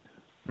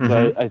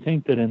 But I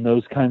think that in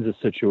those kinds of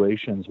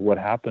situations, what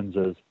happens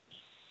is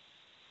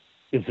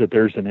that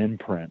there's an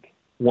imprint.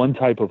 One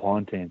type of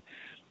haunting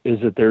is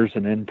that there's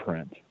an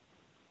imprint,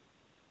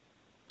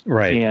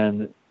 right?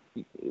 And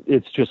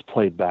it's just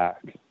played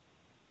back.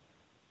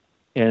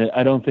 And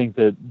I don't think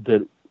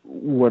that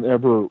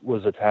whatever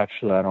was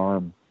attached to that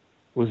arm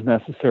was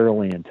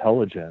necessarily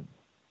intelligent,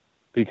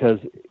 because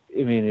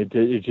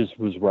it just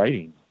was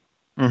writing.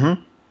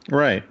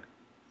 Right.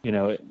 You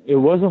know, it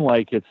wasn't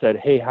like it said,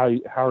 "Hey, how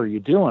are you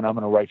doing? I'm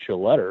going to write you a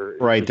letter."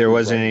 Right. There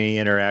wasn't any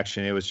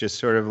interaction. It was just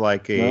sort of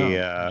like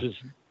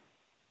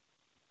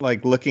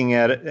like looking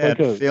at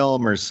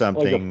film or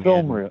something. Like a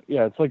film reel.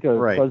 Yeah, it's like a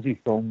fuzzy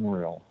film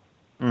reel.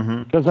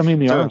 Because, I mean,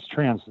 the art's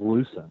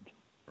translucent.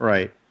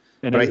 Right.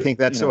 But I think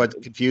that's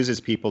what confuses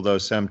people, though,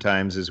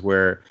 sometimes, is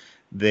where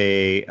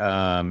they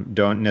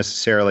don't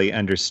necessarily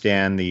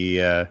understand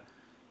the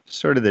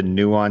sort of the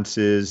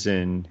nuances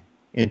and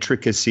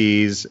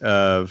intricacies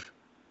of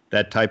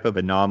that type of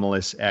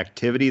anomalous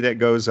activity that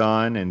goes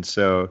on. And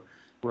so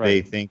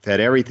they think that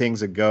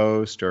everything's a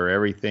ghost or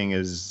everything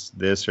is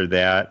this or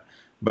that.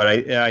 But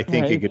I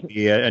think it could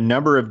be a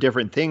number of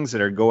different things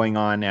that are going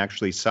on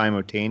actually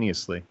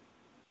simultaneously.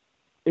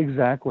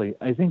 Exactly.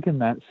 I think in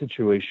that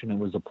situation, it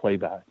was a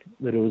playback,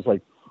 that it was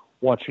like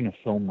watching a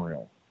film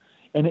reel.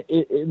 And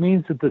it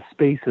means that the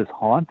space is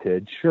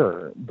haunted,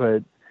 sure,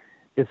 but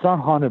it's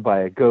not haunted by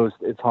a ghost.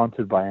 It's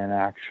haunted by an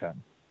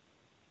action.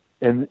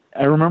 And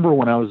I remember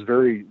when I was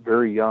very,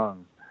 very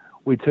young,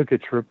 we took a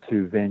trip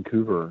to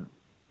Vancouver,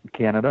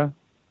 Canada.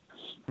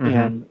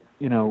 And,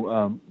 you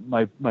know,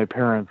 my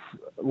parents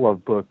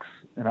love books,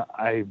 and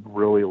I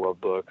really love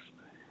books.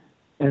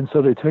 And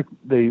so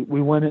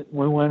we went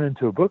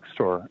into a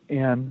bookstore,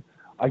 and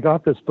I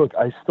got this book.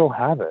 I still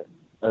have it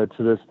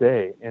to this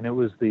day. And it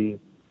was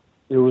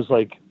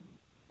like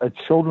a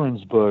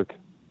children's book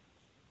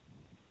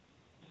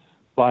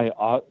by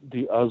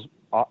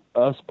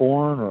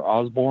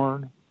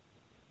Osborne,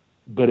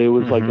 but it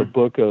was like a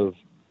book of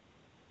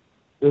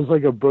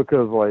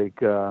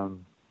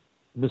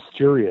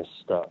mysterious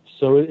stuff.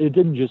 So it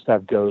didn't just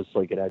have ghosts,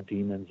 like it had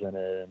demons in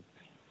it, and,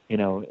 you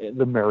know,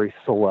 the Mary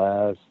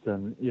Celeste,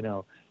 and, you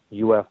know,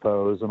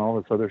 UFOs and all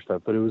this other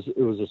stuff. But it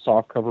was a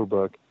soft cover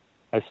book.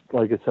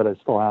 Like I said, I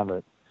still have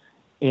it.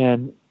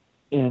 And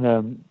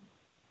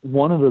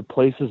one of the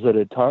places that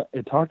it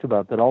talked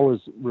about that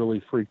always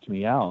really freaked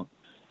me out,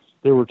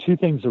 there were two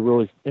things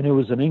that and it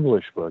was an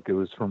English book. It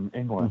was from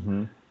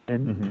England.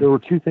 And there were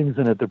two things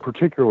in it that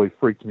particularly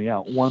freaked me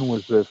out. One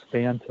was this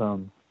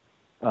phantom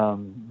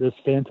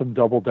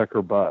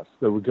double-decker bus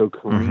that would go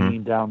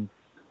careening down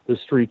the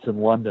streets in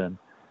London.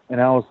 And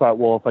I always thought,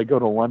 well, if I go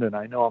to London,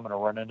 I know I'm going to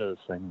run into this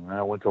thing. And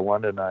I went to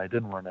London, and I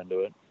didn't run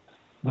into it.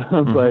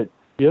 But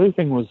the other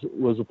thing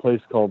was a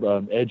place called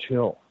Edge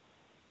Hill.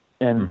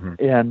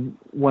 And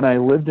when I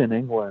lived in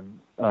England,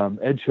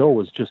 Edge Hill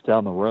was just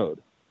down the road.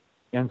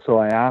 And so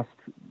I asked,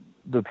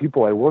 the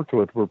people I worked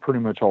with were pretty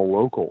much all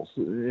locals.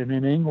 And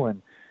in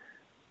England,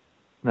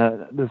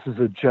 this is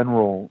a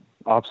general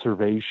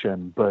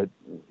observation, but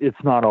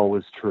it's not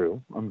always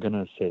true. I'm going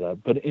to say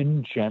that. But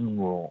in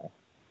general,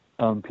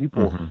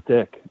 people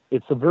stick.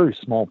 It's a very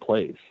small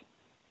place,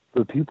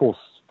 but people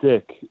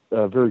stick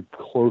very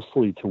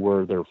closely to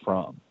where they're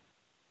from.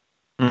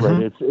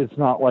 Right? It's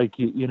not like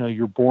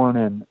you're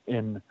born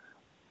in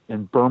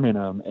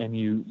Birmingham and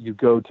you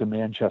go to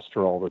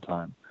Manchester all the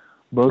time.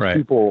 Most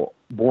people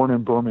born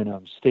in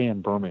Birmingham stay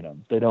in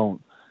Birmingham.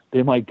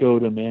 They might go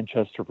to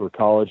Manchester for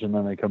college and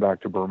then they come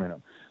back to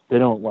Birmingham. They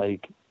don't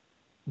like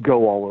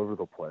go all over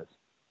the place.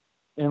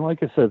 And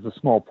like I said, it's a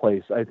small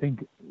place. I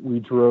think we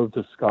drove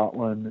to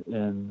Scotland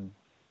in,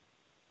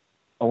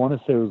 I want to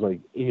say it was like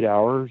 8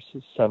 hours,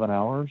 7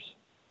 hours.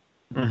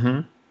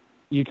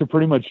 You could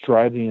pretty much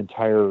drive the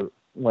entire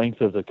length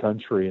of the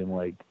country in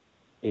like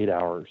 8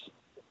 hours,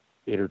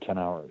 8 or 10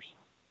 hours.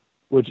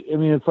 Which, I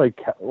mean, it's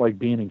like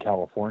being in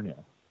California,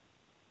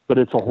 but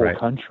it's a whole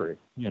country,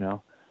 you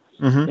know?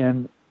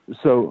 And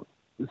so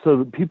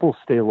people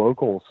stay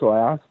local. So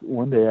I asked,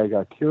 one day I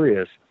got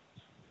curious.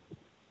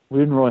 We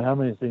didn't really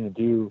have anything to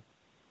do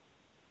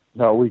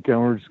that weekend.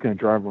 We were just going to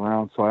drive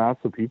around. So I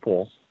asked the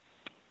people,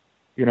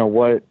 you know,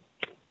 what,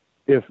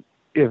 if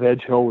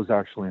Edge Hill was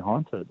actually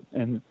haunted?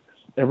 And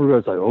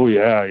everybody's like, oh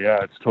yeah,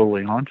 it's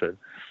totally haunted.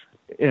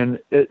 And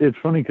it's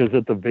funny because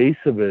at the base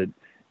of it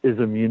is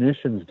a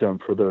munitions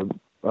dump for the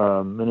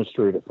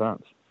Ministry of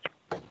Defense.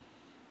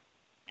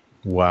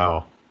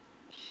 Wow.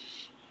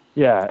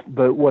 Yeah,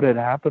 but what had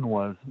happened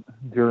was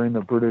during the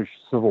British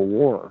Civil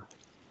War,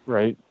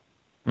 right?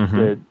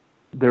 That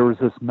there was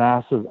this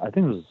massive, I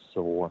think it was the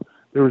Civil War,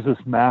 there was this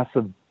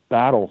massive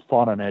battle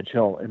fought on Edge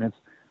Hill, and it's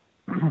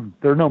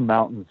there are no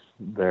mountains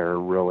there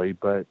really,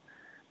 but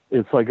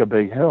it's like a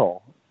big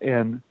hill,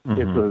 and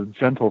it's a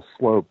gentle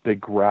slope, big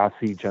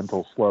grassy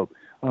gentle slope.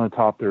 On the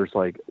top there's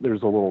a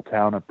little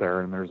town up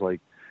there, and there's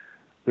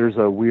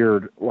a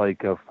weird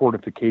a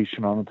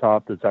fortification on the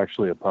top that's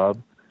actually a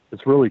pub.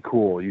 It's really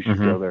cool. You should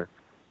go there.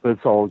 But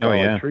it's all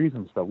got trees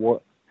and stuff.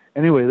 Well,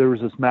 anyway, there was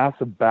this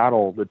massive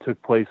battle that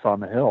took place on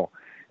the hill,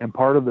 and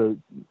part of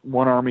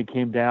one army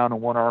came down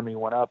and one army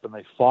went up, and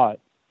they fought,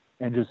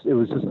 and it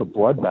was just a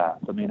bloodbath.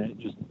 I mean, it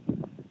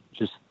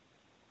just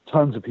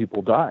tons of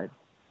people died.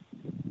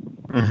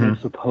 And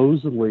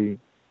supposedly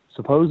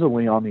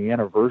on the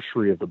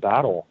anniversary of the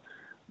battle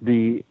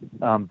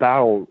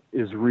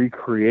is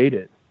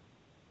recreated.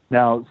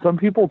 Now, some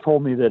people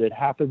told me that it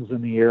happens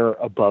in the air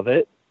above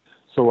it.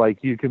 So,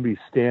 like, you can be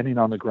standing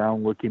on the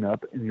ground looking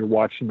up and you're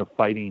watching the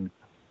fighting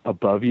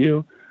above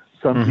you.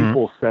 some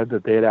people said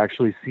that they had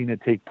actually seen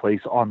it take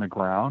place on the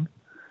ground.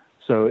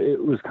 So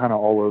it was kind of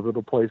all over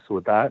the place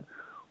with that.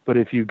 But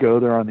if you go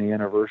there on the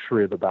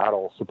anniversary of the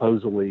battle,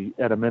 supposedly,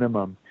 at a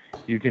minimum,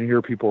 you can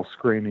hear people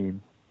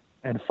screaming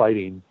and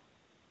fighting.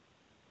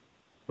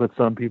 But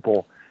some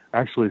people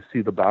actually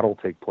see the battle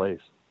take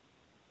place.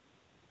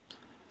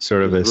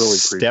 Sort of a really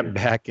step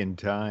back in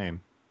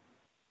time.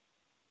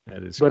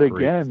 That is but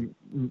crazy.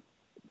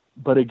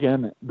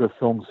 again, the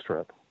film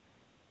strip.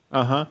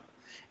 Uh-huh.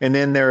 And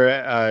then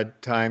there are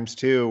times,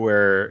 too,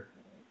 where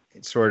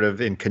sort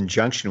of in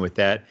conjunction with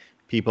that,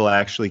 people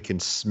actually can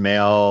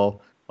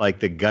smell like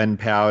the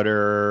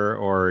gunpowder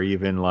or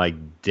even like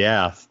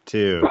death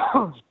too.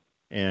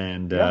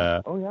 And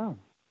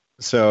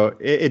so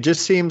it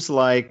just seems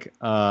like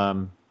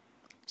some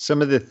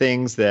of the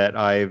things that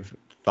I've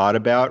thought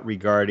about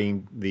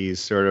regarding these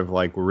sort of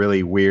like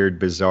really weird,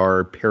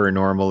 bizarre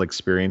paranormal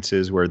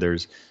experiences where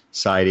there's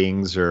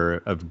sightings or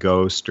of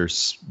ghosts or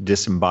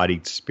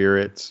disembodied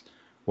spirits,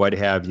 what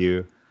have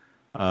you.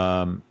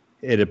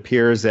 It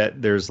appears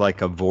that there's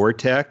like a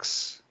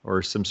vortex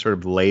or some sort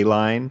of ley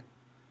line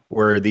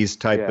where these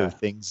type of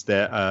things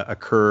that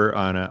occur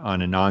on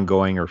an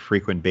ongoing or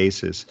frequent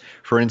basis.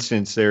 For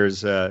instance,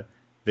 there's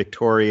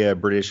Victoria,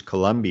 British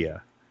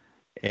Columbia,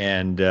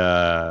 and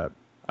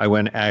I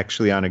went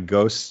actually on a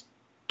ghost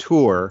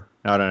tour,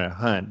 not on a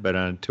hunt, but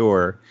on a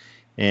tour,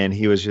 and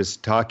he was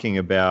just talking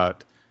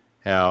about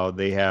how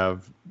they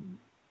have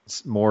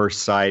more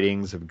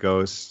sightings of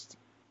ghosts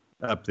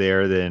up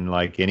there than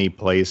like any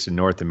place in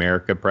North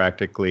America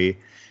practically.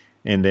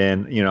 And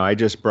then, I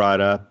just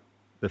brought up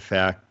the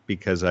fact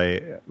because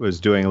I was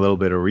doing a little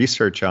bit of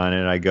research on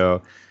it. I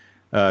go,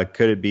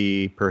 could it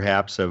be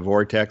perhaps a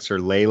vortex or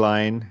ley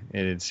line?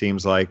 And it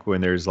seems like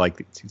when there's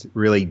like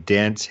really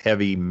dense,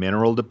 heavy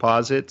mineral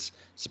deposits,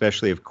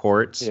 especially of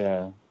quartz,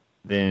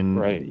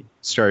 then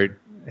start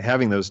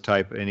having those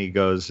type. And he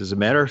goes, as a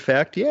matter of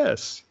fact,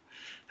 yes.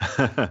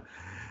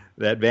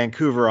 That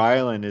Vancouver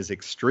Island is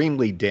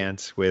extremely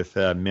dense with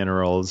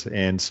minerals.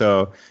 And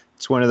so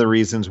it's one of the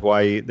reasons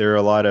why there are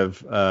a lot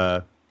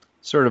of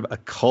sort of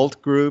occult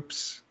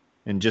groups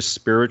and just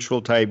spiritual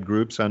type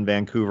groups on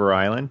Vancouver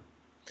Island.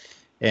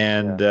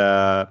 And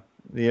there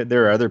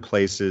are other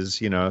places,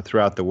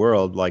 throughout the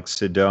world, like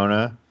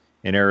Sedona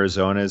in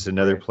Arizona is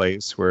another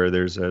place where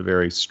there's a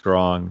very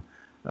strong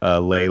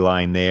ley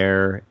line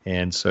there.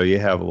 And so you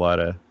have a lot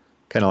of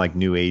kind of like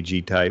new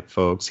agey type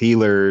folks,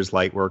 healers,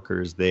 light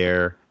workers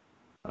there.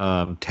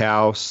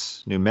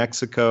 Taos, New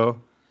Mexico,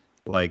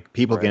 like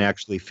people can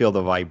actually feel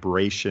the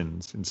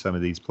vibrations in some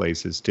of these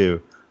places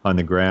too on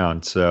the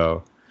ground.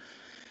 So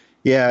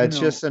it's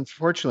just,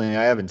 unfortunately,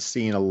 I haven't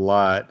seen a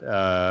lot,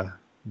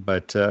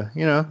 but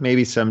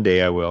maybe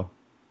someday I will.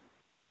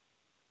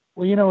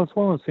 Well, it's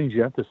one of those things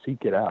you have to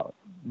seek it out.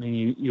 I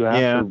mean, you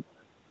have to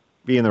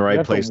be in the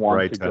right place at the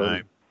right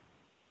time.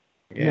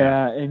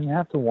 And you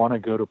have to want to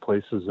go to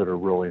places that are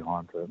really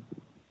haunted.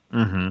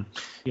 Mm-hmm.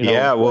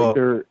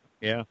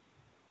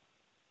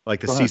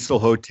 Like the Cecil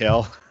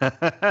Hotel.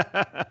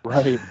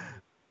 Right.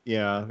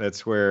 Yeah,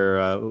 that's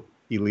where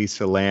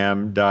Elisa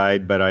Lam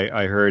died. But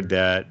I heard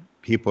that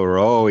people are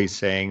always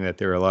saying that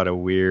there are a lot of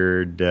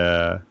weird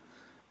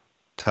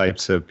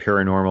types of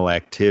paranormal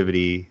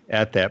activity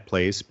at that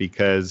place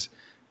because,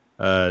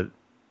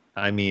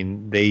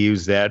 they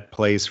use that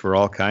place for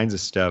all kinds of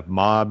stuff,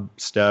 mob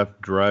stuff,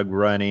 drug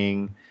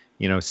running,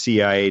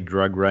 CIA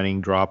drug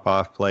running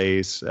drop-off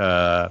place.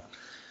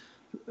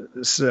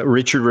 So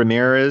Richard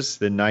Ramirez,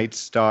 the Night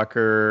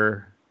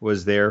Stalker,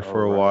 was there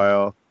for a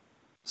while.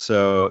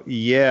 So,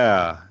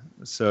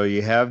 so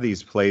you have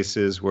these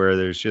places where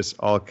there's just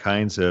all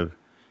kinds of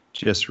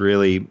just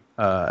really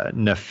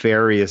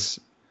nefarious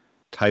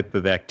type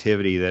of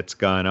activity that's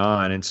gone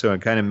on. And so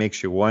it kind of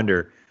makes you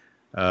wonder,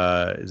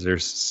 is there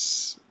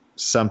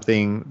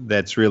something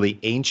that's really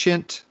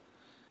ancient,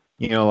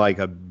 like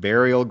a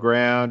burial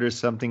ground or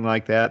something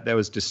like that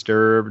was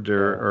disturbed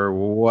or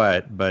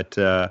what? But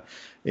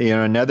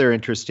another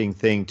interesting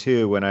thing,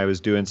 too, when I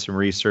was doing some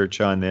research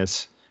on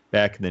this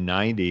back in the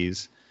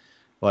 90s,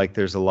 like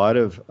there's a lot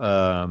of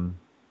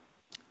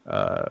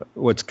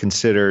what's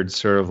considered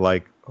sort of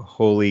like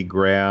holy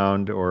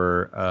ground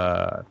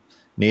or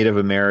Native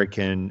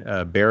American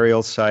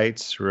burial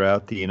sites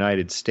throughout the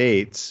United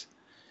States.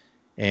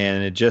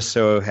 And it just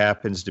so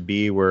happens to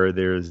be where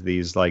there's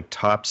these like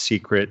top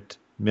secret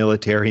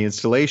military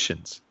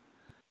installations.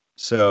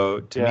 So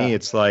to me,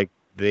 it's like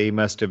they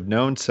must have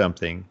known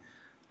something.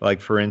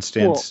 Like, for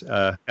instance,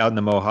 out in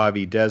the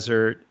Mojave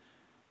Desert,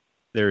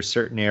 there are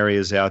certain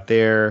areas out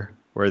there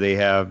where they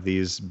have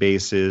these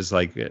bases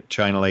like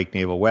China Lake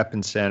Naval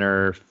Weapons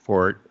Center,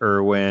 Fort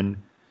Irwin.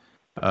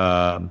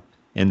 And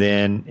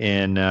then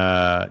in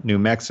New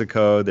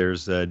Mexico,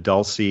 there's a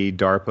Dulce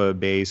DARPA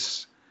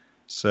base.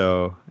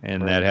 So,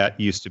 and that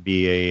used to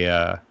be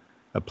a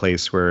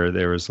place where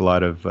there was a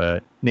lot of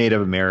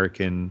Native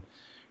American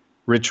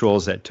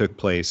rituals that took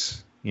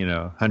place,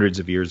 hundreds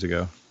of years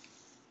ago.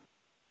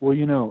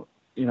 Well,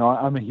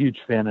 I'm a huge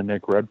fan of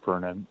Nick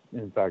Redfern, and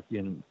in fact,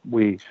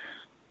 we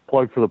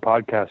plug for the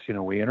podcast,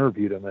 we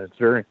interviewed him, and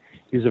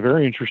he's a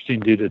very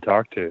interesting dude to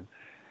talk to.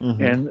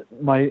 Mm-hmm. And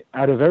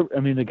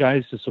the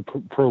guy's just a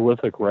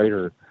prolific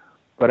writer,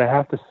 but I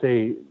have to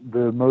say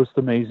the most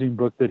amazing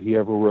book that he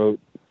ever wrote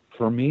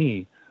for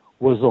me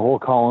was the whole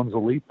Collins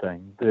Elite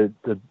thing,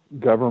 the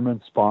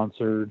government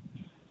sponsored,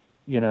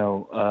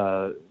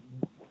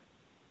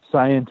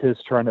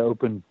 scientists trying to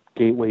open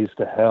gateways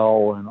to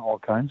hell and all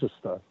kinds of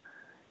stuff,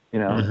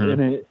 mm-hmm.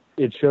 and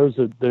it shows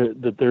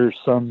that there's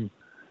some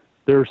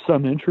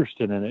interest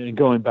in it. And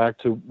going back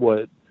to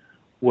what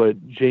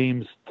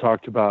James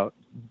talked about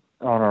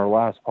on our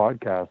last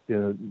podcast,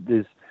 doing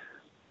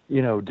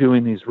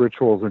these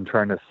rituals and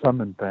trying to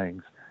summon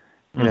things,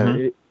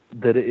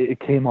 it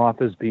came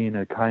off as being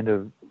a kind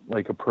of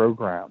like a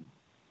program.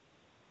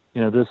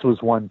 This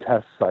was one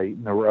test site,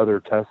 and there were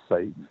other test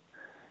sites,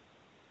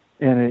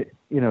 and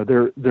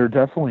there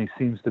definitely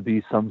seems to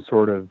be some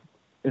sort of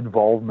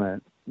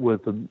involvement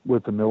with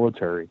the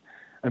military.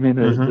 I mean,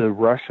 the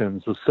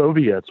Russians, the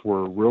Soviets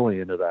were really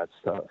into that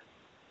stuff.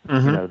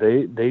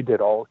 Mm-hmm. They did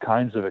all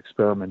kinds of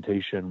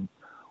experimentation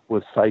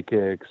with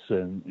psychics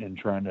and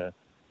trying to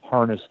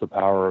harness the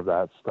power of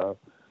that stuff.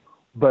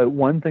 But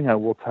one thing I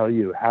will tell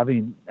you,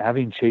 having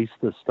chased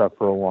this stuff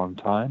for a long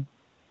time,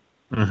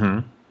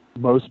 mm-hmm.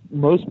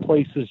 most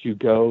places you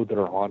go that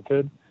are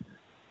haunted,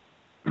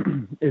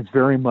 it's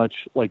very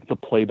much like the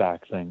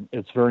playback thing.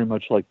 It's very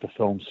much like the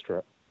film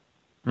strip.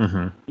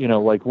 Mm-hmm.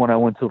 Like when I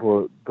went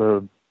to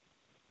the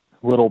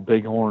Little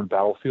Bighorn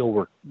battlefield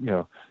where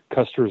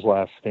Custer's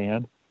Last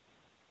Stand.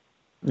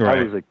 Right.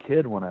 I was a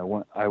kid when I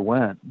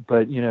went,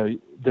 but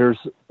it's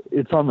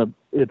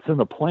in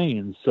the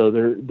plains, so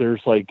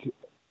there's like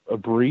a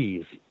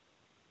breeze.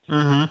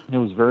 Mm-hmm. It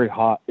was very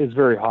hot. It's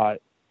very hot,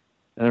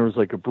 and there was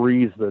like a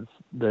breeze that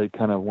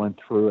kind of went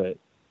through it.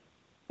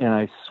 And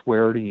I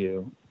swear to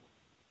you,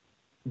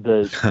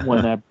 that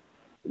when that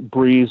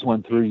breeze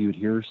went through, you'd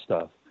hear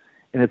stuff.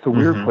 And it's a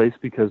weird mm-hmm. place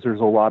because there's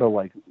a lot of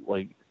like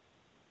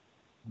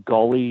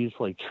gullies,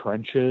 like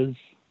trenches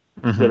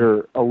mm-hmm. that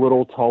are a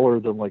little taller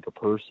than like a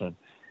person.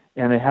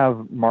 And they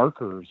have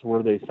markers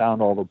where they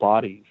found all the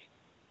bodies.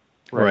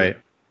 Right.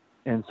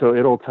 And so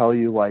it'll tell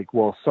you like,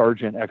 well,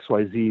 Sergeant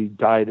XYZ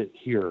died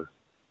here.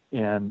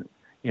 And,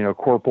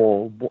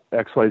 Corporal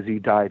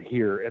XYZ died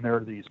here. And there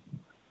are these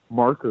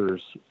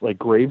markers, like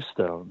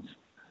gravestones,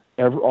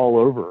 all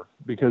over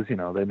because,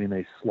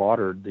 they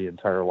slaughtered the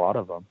entire lot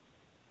of them.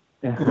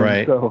 And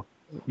right. So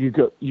you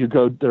go,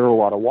 there are a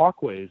lot of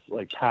walkways,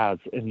 like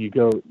paths, and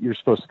you're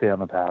supposed to stay on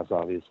the paths,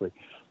 obviously.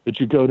 But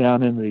you go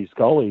down into these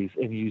gullies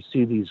and you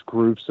see these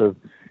groups of,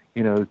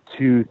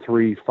 2,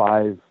 3,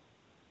 5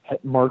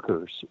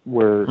 markers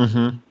where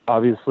mm-hmm.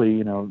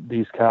 obviously,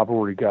 these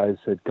cavalry guys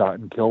had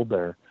gotten killed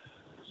there.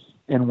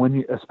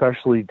 And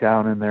especially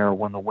down in there,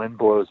 when the wind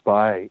blows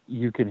by,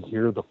 you can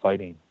hear the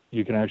fighting.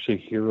 You can actually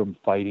hear them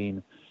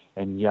fighting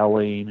and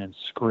yelling and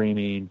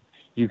screaming.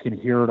 You can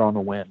hear it on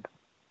the wind.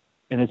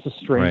 And it's the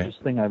strangest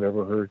right. thing I've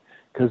ever heard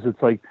because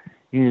it's like,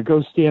 you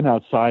go stand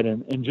outside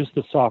and just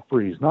a soft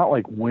breeze, not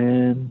like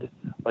wind,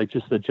 like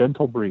just a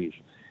gentle breeze.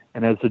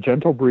 And as the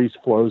gentle breeze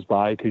flows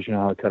by, because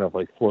how it kind of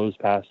like flows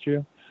past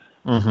you,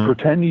 mm-hmm.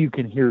 pretend you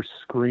can hear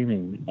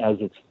screaming as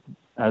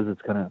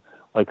it's kind of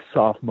like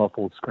soft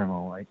muffled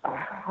screaming, like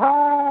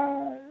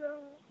ah,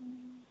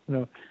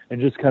 and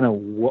just kind of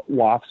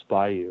wafts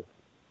by you.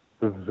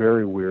 It's a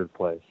very weird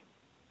place.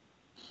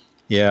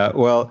 Yeah,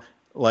 well,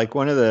 like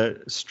one of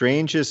the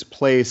strangest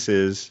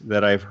places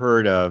that I've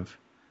heard of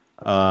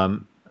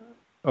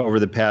over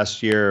the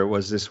past year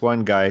was this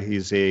one guy.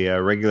 He's a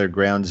regular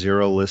Ground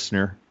Zero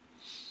listener,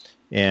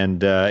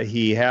 and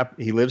he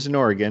lives in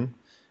Oregon,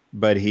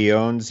 but he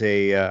owns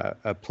a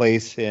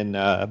place in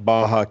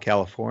Baja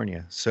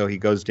California. So he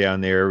goes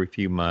down there every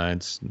few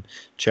months and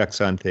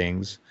checks on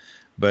things.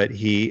 But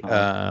he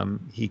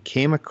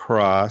came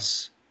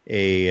across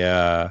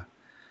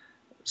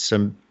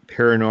some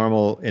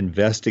paranormal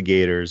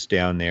investigators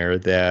down there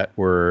that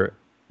were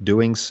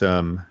doing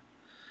some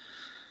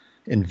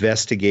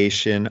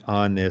investigation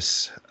on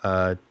this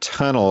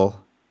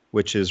tunnel,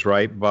 which is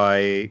right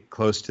by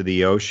close to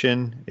the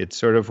ocean. It's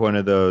sort of one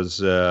of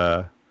those,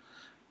 I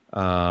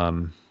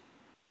don't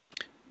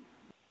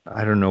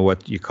know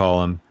what you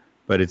call them,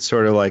 but it's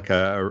sort of like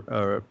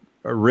a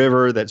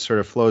river that sort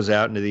of flows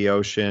out into the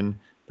ocean,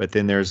 but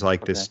then there's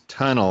like this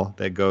tunnel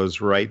that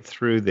goes right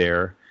through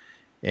there.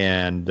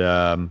 And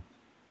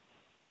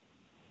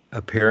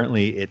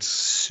apparently it's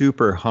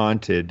super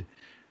haunted,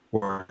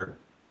 or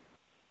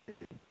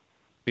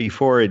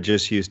before it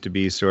just used to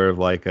be sort of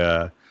like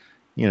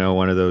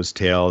one of those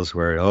tales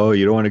where, oh,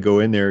 you don't want to go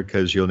in there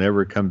because you'll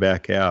never come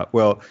back out.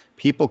 Well,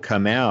 people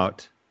come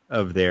out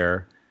of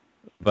there,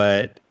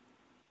 but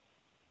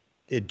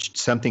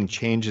something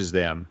changes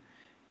them.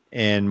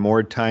 And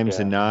more times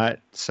than not,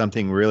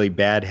 something really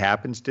bad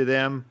happens to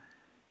them.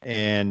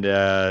 And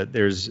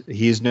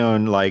he's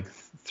known like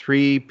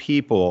 3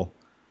 people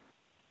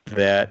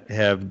that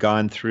have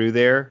gone through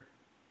there,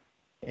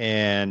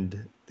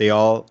 and they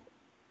all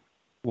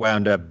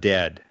wound up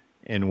dead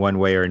in one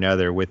way or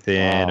another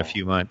within a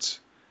few months.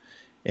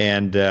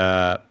 And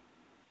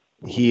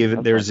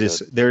there's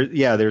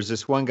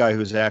this one guy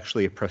who's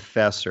actually a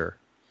professor.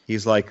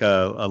 He's like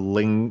a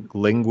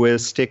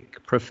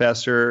linguistic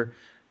professor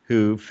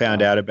who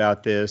found out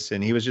about this,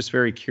 and he was just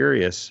very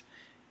curious.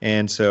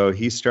 And so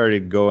he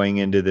started going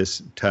into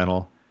this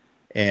tunnel,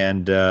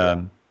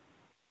 and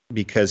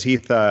because he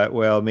thought,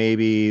 well,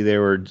 maybe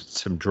there were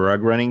some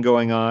drug running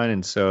going on,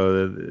 and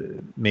so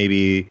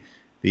maybe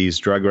these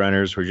drug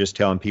runners were just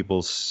telling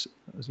people,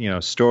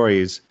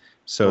 stories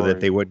so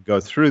that they would go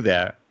through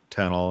that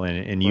tunnel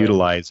and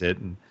utilize it.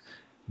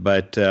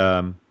 But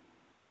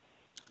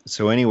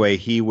so anyway,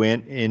 he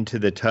went into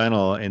the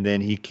tunnel, and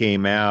then he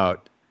came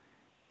out,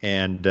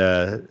 and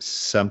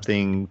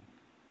something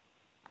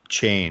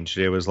changed.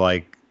 It was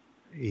like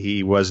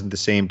he wasn't the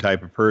same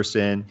type of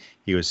person.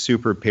 He was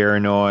super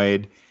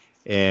paranoid,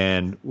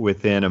 and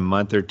within a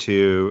month or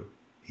two,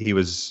 he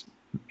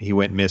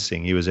went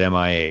missing. He was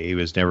MIA. He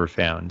was never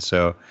found.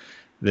 So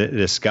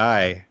this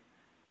guy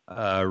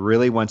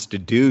really wants to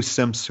do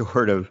some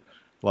sort of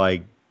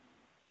like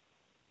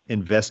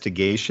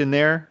investigation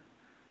there,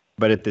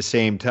 but at the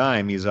same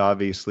time, he's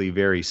obviously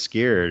very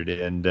scared.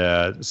 And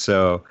I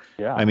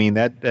mean,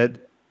 that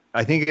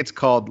I think it's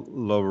called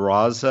La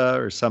Raza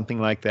or something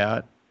like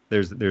that.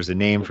 There's a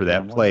name for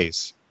that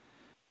place.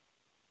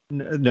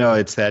 No,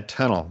 it's that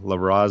tunnel, La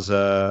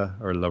Raza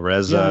or La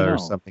Reza or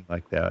something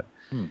like that.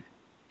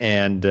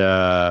 And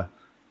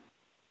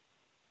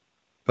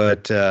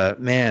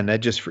man, that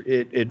just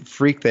it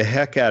freaked the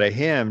heck out of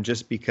him,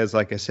 just because,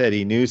 like I said,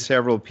 he knew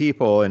several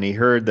people and he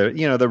heard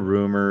the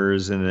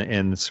rumors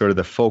and sort of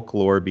the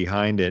folklore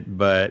behind it.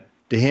 But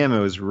to him, it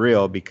was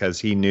real because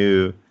he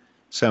knew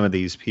some of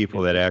these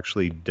people that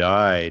actually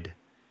died,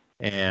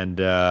 and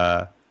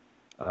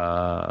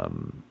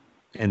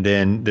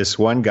then this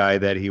one guy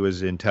that he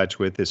was in touch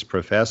with, this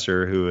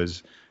professor who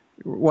was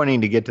wanting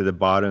to get to the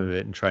bottom of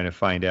it and trying to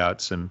find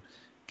out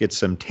get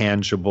some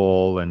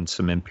tangible and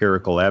some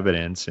empirical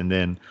evidence. And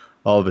then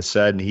all of a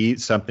sudden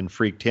something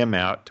freaked him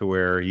out to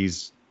where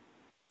he's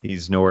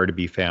nowhere to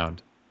be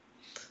found.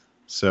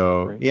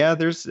 So yeah,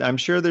 I'm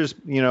sure there's,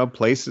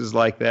 places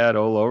like that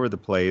all over the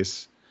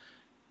place.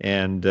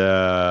 And,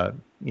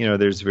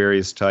 there's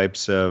various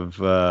types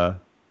of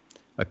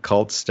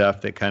occult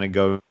stuff that kind of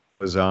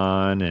goes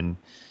on. And,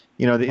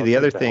 the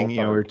other thing,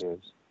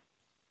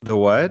 the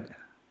what?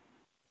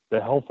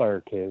 The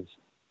Hellfire Caves.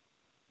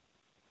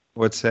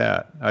 What's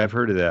that? I've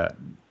heard of that.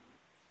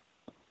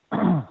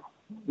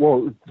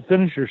 Well,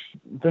 finish your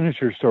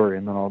story,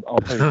 and then I'll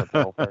tell you about the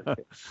Hellfire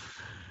Caves.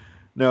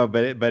 No,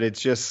 but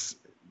it's just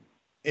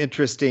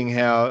interesting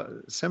how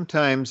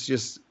sometimes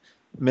just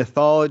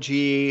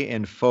mythology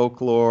and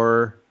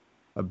folklore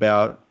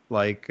about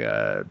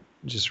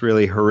just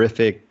really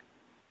horrific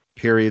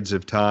periods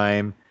of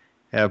time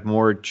have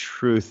more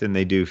truth than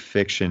they do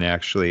fiction.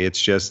 Actually,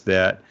 it's just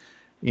that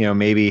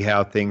maybe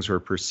how things were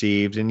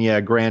perceived. And yeah,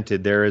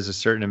 granted, there is a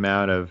certain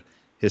amount of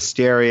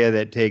hysteria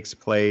that takes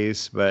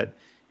place, but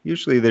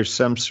usually there's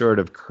some sort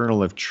of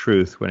kernel of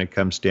truth when it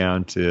comes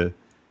down to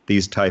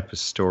these type of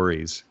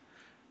stories.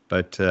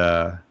 But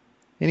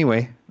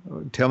anyway,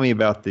 tell me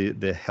about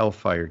the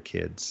Hellfire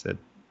Kids. That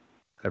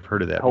I've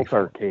heard of that.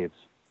 Hellfire before. Caves.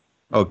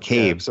 Oh,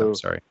 caves. I'm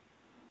sorry.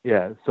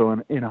 Yeah.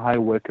 So in High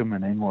Wycombe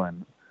in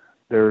England,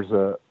 there's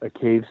a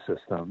cave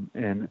system,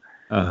 and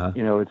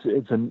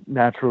it's a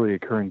naturally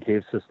occurring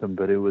cave system,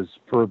 but it was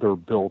further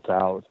built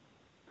out,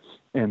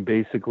 and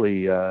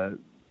basically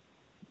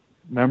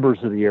members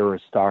of the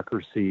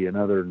aristocracy and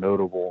other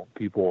notable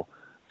people,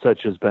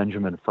 such as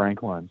Benjamin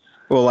Franklin.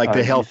 Well, like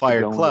the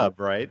Hellfire Club,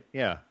 right?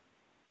 Yeah.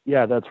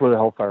 Yeah, that's where the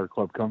Hellfire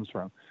Club comes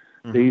from.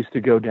 Mm-hmm. They used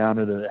to go down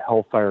into the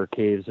Hellfire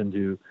Caves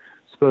and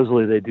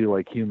supposedly they do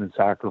like human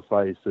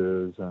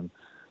sacrifices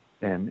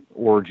and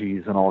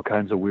orgies and all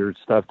kinds of weird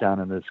stuff down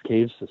in this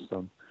cave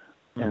system.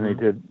 Mm-hmm. And they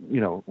did,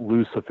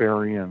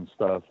 Luciferian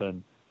stuff.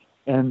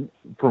 And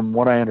from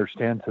what I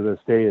understand to this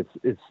day,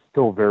 it's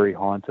still very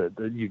haunted.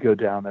 You go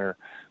down there,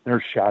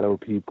 there's shadow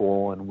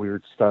people and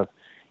weird stuff.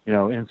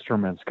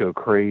 Instruments go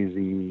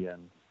crazy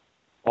and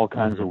all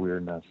kinds of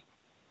weirdness.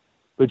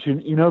 But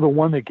the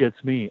one that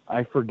gets me,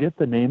 I forget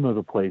the name of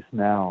the place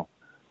now,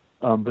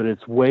 but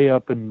it's way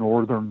up in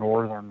northern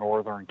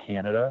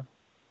Canada.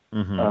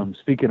 Mm-hmm.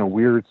 Speaking of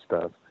weird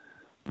stuff,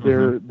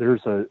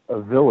 there's a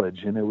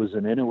village, and it was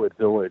an Inuit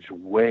village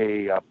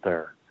way up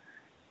there.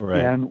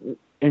 Right. And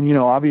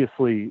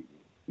obviously,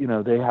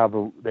 they have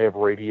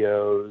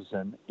radios,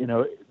 and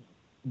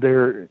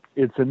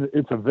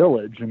it's a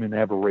village. I mean, they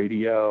have a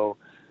radio,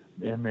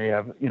 and they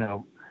have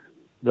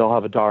they'll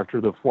have a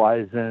doctor that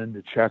flies in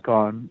to check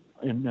on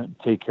and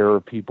take care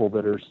of people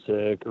that are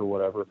sick or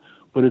whatever.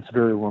 But it's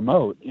very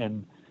remote,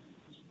 and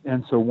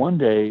so one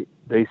day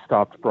they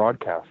stopped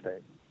broadcasting.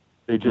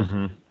 They just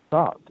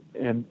stopped,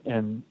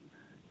 and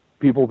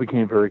people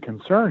became very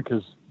concerned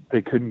because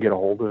they couldn't get a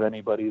hold of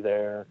anybody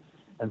there,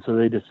 and so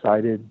they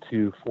decided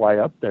to fly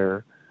up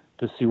there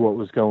to see what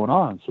was going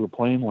on. So the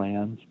plane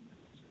lands,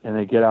 and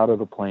they get out of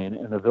the plane,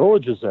 and the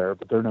village is there,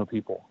 but there are no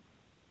people.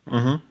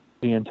 Mm-hmm.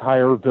 The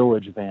entire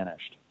village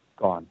vanished,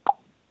 gone.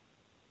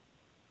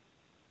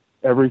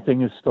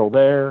 everything is still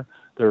there.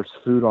 There's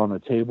food on the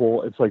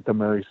table. It's like the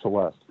Mary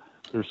Celeste.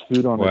 There's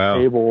food on the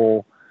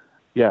table.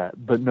 Yeah,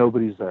 but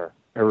nobody's there.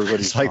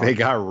 Everybody's It's like gone. they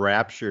got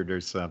raptured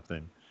or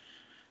something.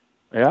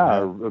 Yeah,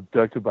 or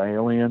abducted by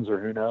aliens or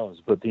who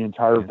knows. But the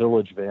entire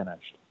village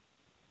vanished.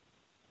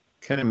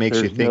 Kind of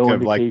makes you think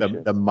of like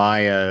the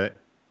Maya,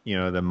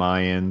 the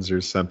Mayans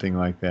or something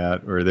like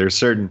that. Or there's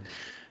certain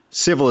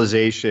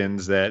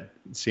civilizations that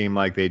seem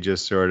like they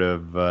just sort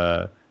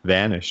of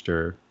vanished,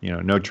 or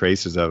no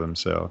traces of them.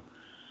 So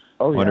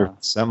I wonder if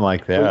something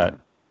like that.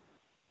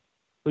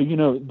 But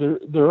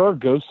there are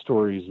ghost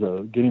stories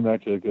though. Getting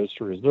back to the ghost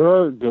stories, there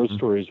are ghost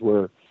stories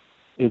where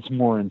it's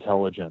more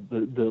intelligent.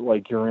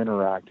 Like you're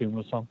interacting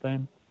with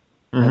something.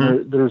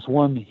 And there's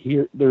one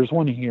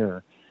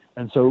here.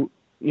 And so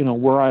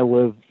where I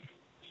live,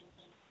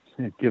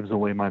 it gives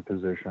away my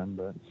position.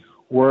 But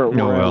where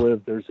I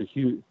live, there's a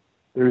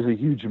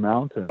huge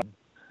mountain.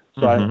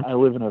 So I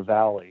live in a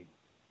valley,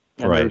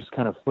 and there's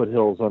kind of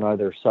foothills on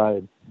either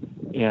side,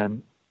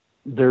 and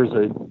there's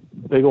a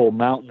big old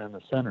mountain in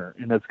the center,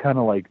 and it's kind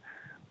of like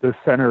the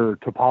center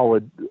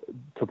topology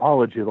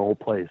of the whole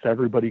place.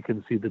 Everybody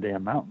can see the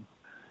damn mountain,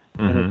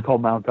 and it's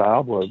called Mount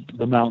Diablo,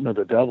 the mountain of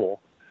the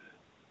devil.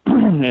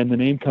 And the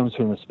name comes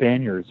from the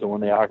Spaniards. So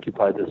when they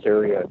occupied this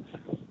area,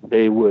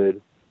 they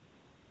would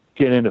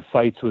get into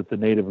fights with the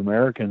Native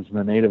Americans, and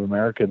the Native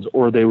Americans,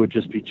 or they would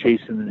just be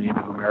chasing the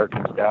Native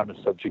Americans down to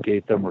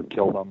subjugate them or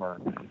kill them or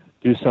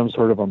do some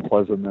sort of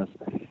unpleasantness.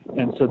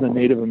 And so the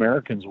Native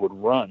Americans would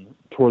run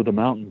toward the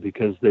mountain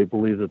because they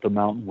believed that the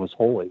mountain was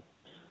holy,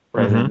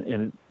 right?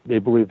 And they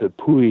believed that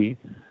Pui,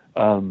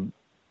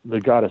 the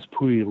goddess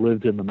Pui,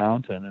 lived in the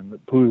mountain, and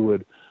that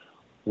Pui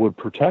would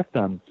protect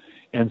them.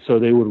 And so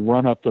they would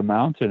run up the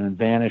mountain and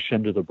vanish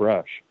into the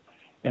brush.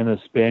 And the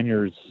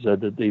Spaniards said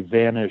that they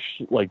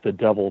vanished like the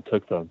devil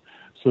took them.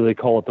 So they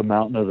call it the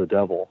Mountain of the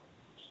Devil.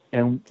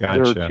 And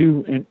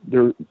Gotcha.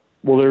 there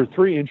are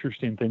three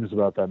interesting things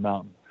about that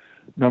mountain.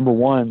 Number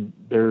one,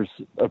 there's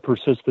a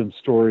persistent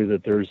story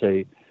that there's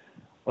a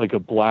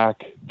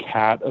black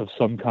cat of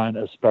some kind,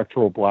 a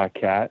spectral black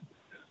cat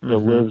that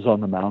lives on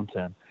the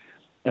mountain.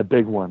 A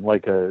big one,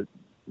 like a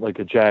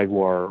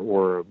jaguar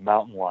or a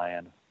mountain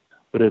lion.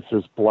 But it's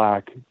this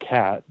black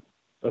cat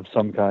of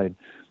some kind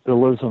that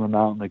lives on the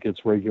mountain that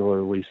gets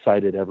regularly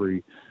sighted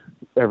every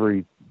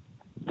 10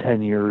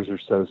 years or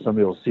so.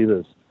 Somebody will see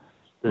this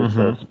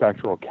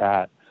spectral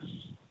cat.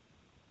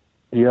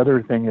 The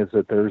other thing is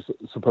that there's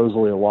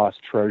supposedly a lost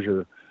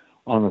treasure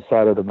on the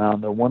side of the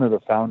mountain. That one of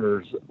the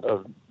founders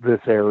of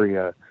this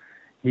area,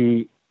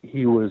 he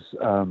was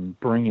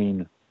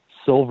bringing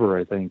silver,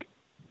 I think,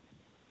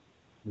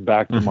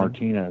 back to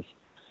Martinez.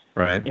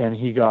 Right. And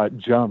he got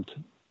jumped.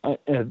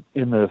 In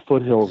the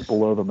foothills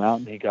below the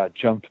mountain, he got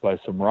jumped by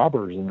some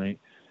robbers, and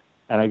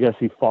I guess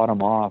he fought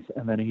them off,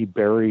 and then he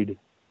buried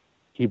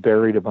he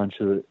buried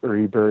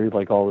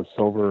like all the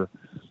silver,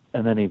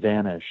 and then he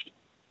vanished.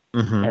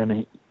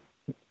 And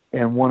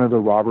one of the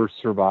robbers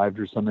survived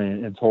or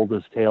something and told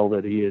this tale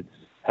that he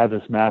had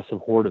this massive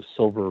hoard of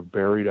silver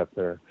buried up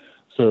there.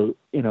 So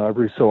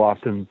every so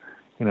often,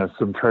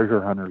 some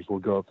treasure hunters will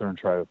go up there and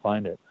try to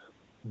find it.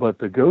 But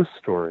the ghost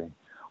story,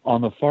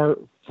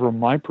 from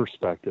my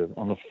perspective,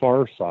 on the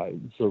far side,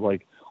 so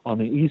like on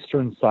the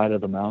eastern side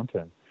of the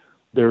mountain,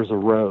 there's a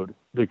road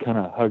that kind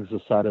of hugs the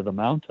side of the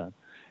mountain.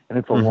 And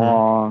it's a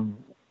long,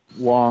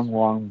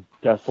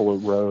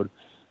 desolate road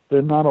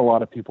that not a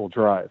lot of people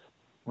drive,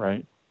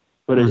 right?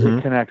 But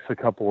it connects a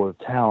couple of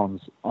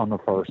towns on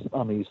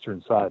the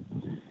eastern side.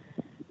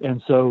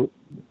 And so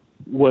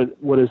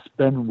what has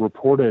been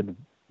reported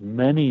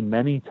many,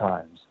 many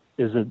times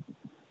is that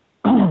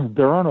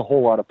there aren't a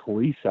whole lot of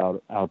police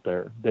out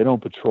there. They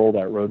don't patrol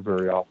that road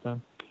very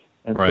often.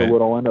 And so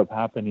what will end up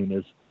happening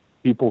is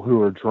people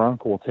who are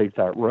drunk will take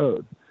that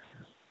road.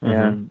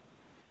 And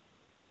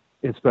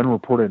it's been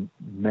reported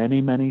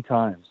many, many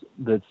times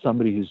that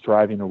somebody who's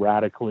driving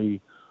erratically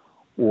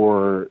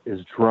or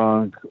is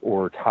drunk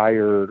or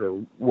tired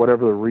or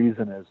whatever the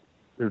reason is,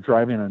 they're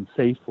driving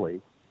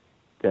unsafely.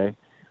 Okay.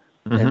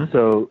 And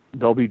so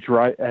they'll be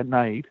at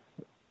night.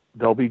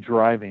 They'll be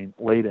driving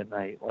late at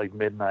night, like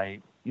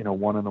midnight,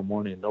 1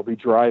 a.m. They'll be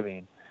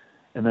driving,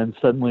 and then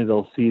suddenly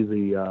they'll see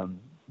the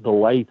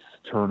lights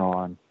turn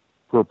on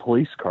for a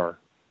police car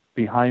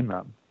behind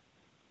them.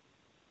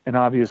 And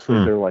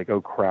obviously they're like,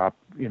 oh crap,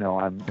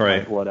 my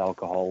blood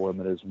alcohol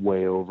limit is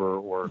way over,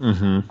 or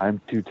I'm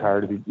too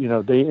tired to be,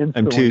 they instantly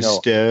I'm too know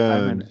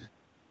stoned.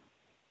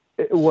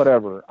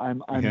 Whatever.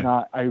 I'm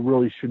not, I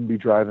really shouldn't be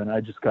driving.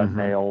 I just got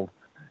nailed,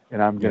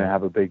 and I'm going to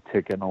have a big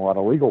ticket and a lot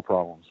of legal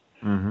problems.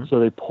 So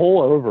they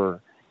pull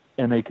over,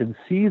 and they can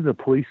see the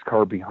police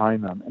car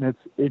behind them. And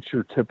it's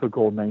your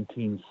typical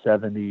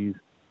 1970s,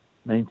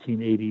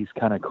 1980s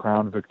kind of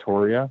Crown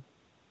Victoria,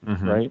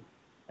 right?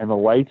 And the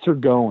lights are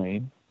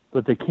going,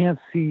 but they can't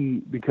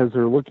see because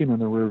they're looking in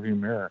the rearview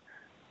mirror.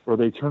 Or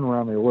they turn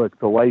around, they look,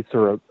 the lights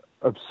are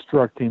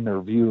obstructing their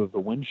view of the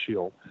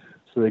windshield.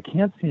 So they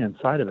can't see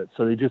inside of it.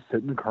 So they just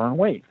sit in the car and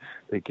wait.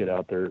 They get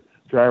out their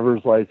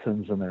driver's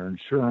license and their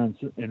insurance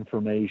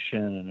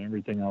information and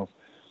everything else.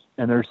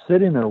 And they're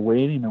sitting there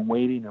waiting and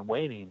waiting and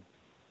waiting,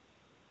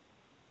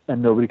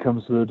 and nobody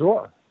comes to the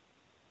door.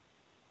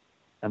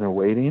 And they're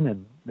waiting,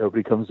 and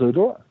nobody comes to the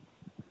door.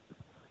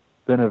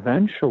 Then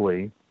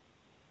eventually,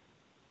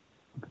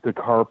 the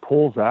car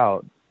pulls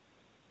out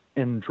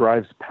and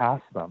drives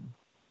past them.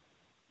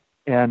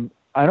 And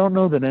I don't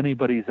know that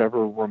anybody's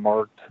ever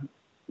remarked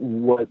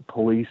what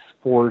police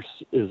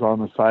force is on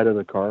the side of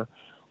the car,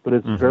 but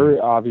it's very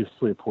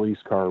obviously a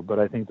police car. But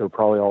I think they're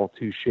probably all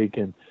too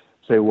shaken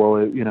to say, well,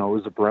 it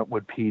was a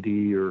Brentwood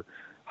PD or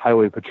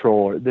Highway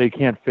Patrol. They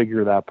can't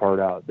figure that part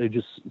out. They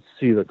just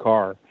see the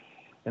car.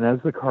 And as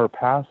the car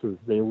passes,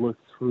 they look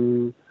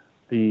through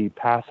the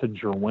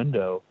passenger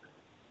window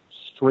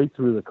straight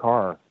through the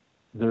car.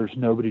 There's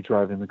nobody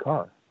driving the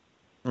car.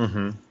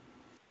 And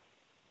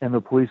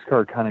the police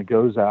car kind of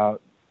goes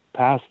out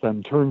past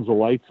them, turns the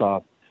lights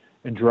off,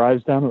 and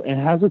drives down. And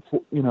has it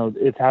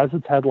has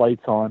its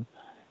headlights on,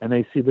 and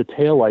they see the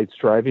taillights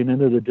driving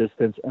into the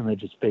distance, and it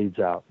just fades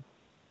out.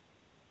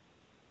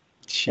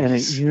 Jeez. And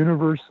it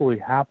universally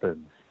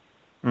happens.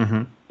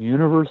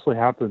 Universally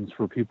happens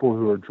for people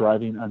who are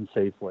driving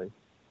unsafely.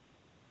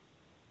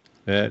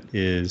 That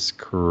is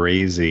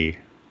crazy.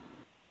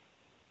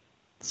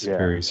 It's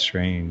very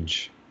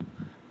strange.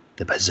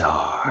 The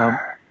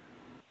bizarre.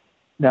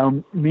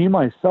 Now, me,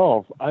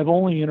 myself, I've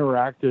only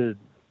interacted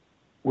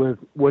with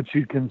what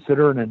you'd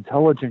consider an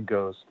intelligent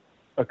ghost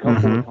a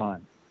couple of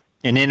times.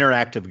 An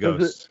interactive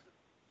ghost.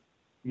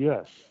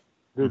 Yes.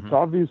 It's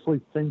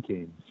obviously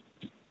thinking.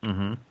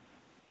 It's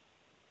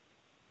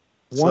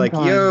like,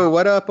 yo,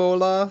 what up,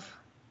 Olav?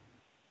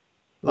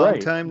 Long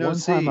time no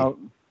see.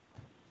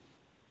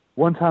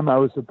 One time I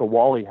was at the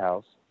Wally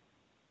House,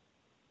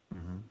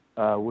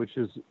 which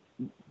is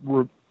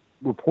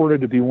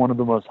reported to be one of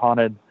the most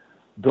haunted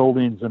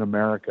buildings in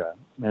America.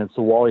 And it's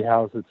the Wally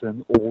House. It's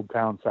in Old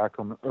Town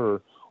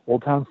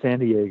San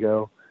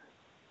Diego.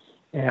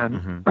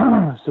 And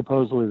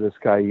supposedly this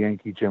guy,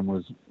 Yankee Jim,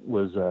 was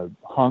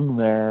hung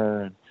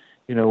there. And,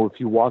 if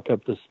you walk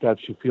up the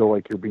steps, you feel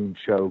like you're being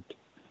choked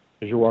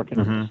as you're walking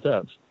up the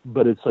steps.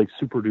 But it's like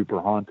super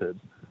duper haunted,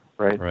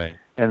 right? Right.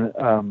 And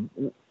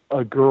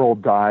a girl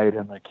died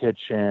in the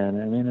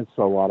kitchen. I mean, it's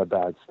a lot of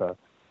bad stuff.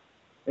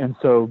 And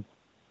so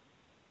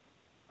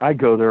I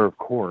go there, of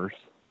course.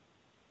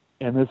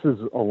 And this is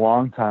a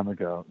long time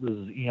ago. This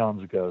is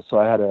eons ago. So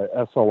I had a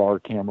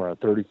SLR camera, a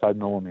 35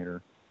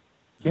 millimeter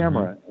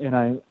camera, and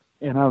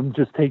I'm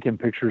just taking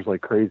pictures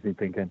like crazy,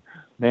 thinking,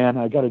 man,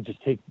 I got to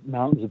just take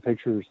mountains of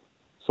pictures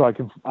so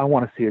I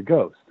want to see a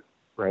ghost,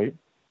 right?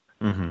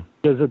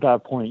 Because at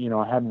that point,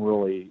 I hadn't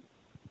really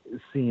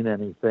seen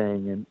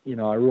anything,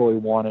 and I really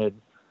wanted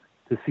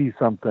to see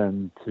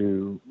something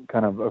to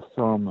kind of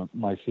affirm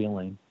my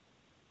feeling.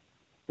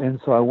 And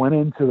so I went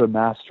into the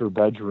master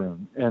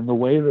bedroom, and the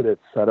way that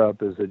it's set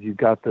up is that you've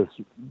got this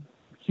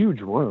huge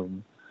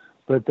room,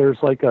 but there's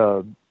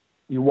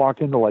you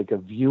walk into like a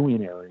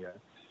viewing area,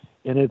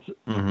 and it's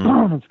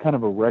it's kind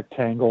of a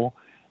rectangle,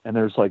 and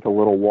there's like a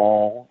little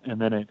wall,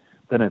 and then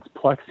it's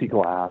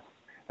plexiglass,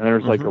 and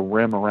there's like a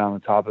rim around the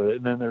top of it,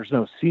 and then there's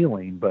no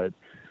ceiling, but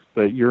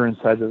you're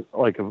inside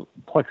like a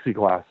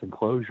plexiglass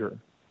enclosure.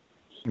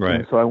 Right.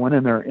 And so I went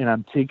in there, and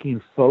I'm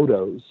taking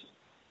photos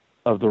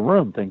of the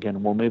room,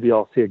 thinking, well, maybe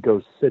I'll see a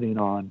ghost sitting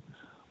on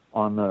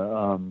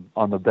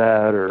the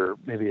bed, or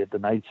maybe at the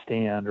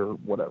nightstand, or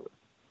whatever.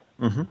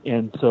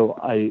 And so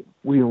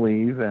we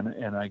leave,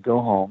 and I go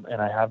home,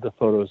 and I have the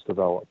photos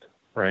developed,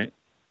 right?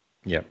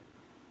 Yep.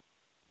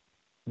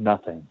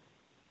 Nothing.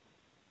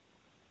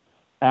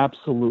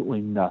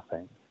 Absolutely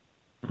nothing.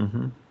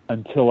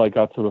 Until I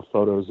got to the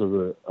photos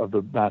of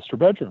the master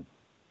bedroom.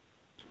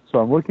 So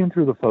I'm looking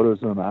through the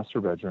photos of the master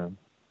bedroom,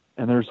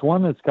 and there's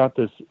one that's got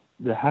that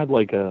had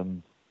like a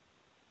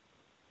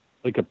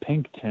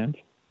pink tint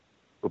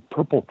or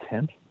purple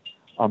tint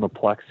on the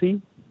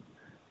plexi.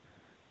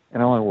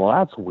 And I'm like, well,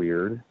 that's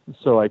weird.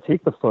 So I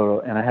take the photo,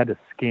 and I had to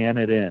scan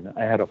it in.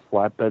 I had a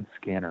flatbed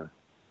scanner.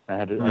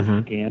 I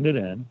scanned it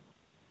in,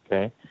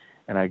 okay,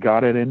 and I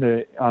got it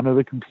onto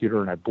the computer,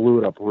 and I blew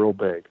it up real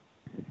big.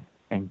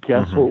 And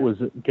guess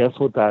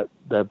what that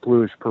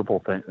bluish purple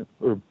thing,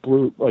 or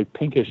blue, like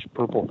pinkish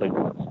purple thing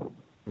was?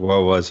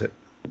 What was it?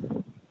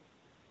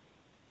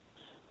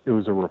 It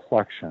was a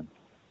reflection.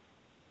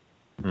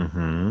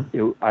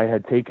 I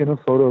had taken a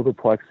photo of the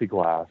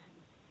plexiglass,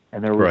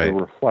 and there was a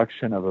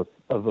reflection of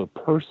a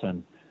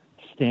person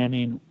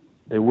standing.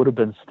 They would have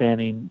been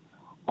standing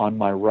on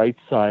my right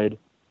side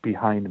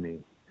behind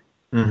me.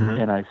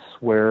 And I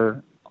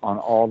swear on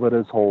all that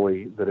is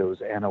holy that it was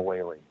Anna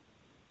Whaley,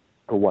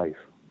 the wife.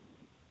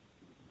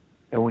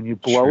 And when you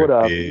blow it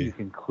up, you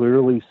can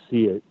clearly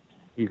see it.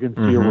 You can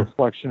see a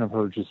reflection of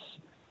her just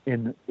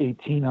in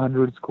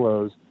 1800s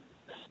clothes,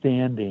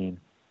 standing,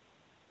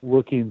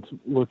 looking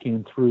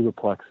through the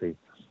plexi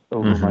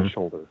over my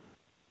shoulder.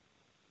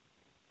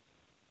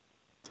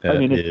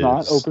 It's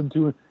not open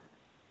to.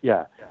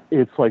 Yeah,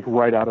 it's like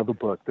right out of the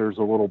book. There's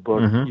a little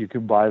book you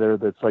can buy there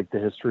that's like the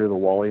history of the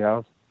Whaley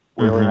House,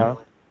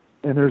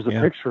 and there's a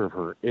picture of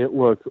her. It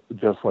looked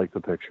just like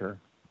the picture,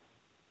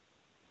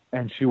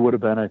 and she would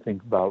have been, I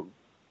think, about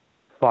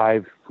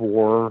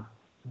 5'4"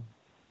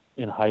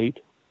 in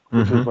height,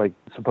 which was like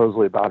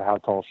supposedly about how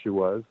tall she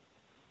was.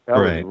 That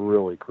was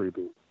really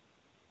creepy.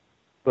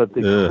 But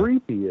the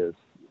creepiest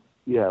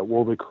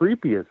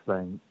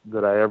thing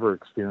that I ever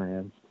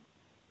experienced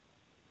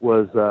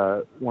was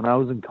when I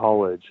was in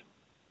college.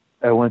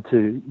 I went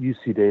to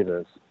UC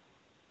Davis,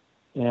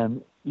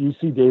 and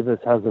UC Davis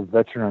has a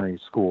veterinary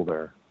school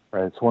there,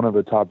 right? It's one of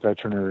the top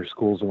veterinary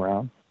schools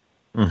around.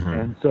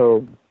 And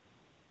so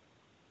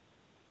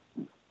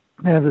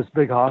they have this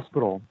big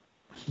hospital,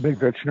 big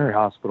veterinary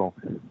hospital.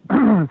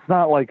 It's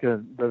not like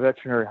the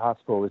veterinary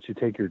hospital that you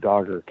take your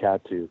dog or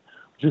cat to,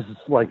 just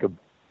like a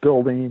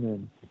building,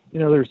 and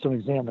there's some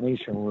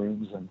examination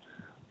rooms, and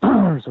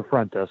there's a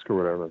front desk or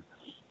whatever.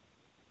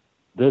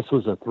 This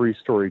was a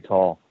 3-story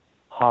tall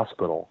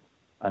hospital.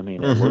 I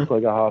mean, it looked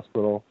like a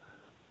hospital.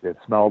 It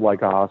smelled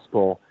like a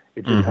hospital.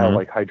 It just had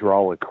like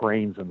hydraulic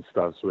cranes and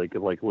stuff, so they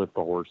could like lift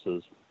the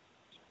horses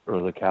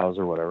or the cows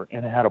or whatever.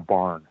 And it had a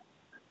barn.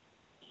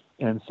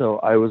 And so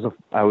I was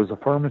a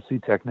pharmacy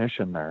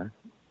technician there,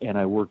 and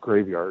I worked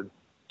graveyard.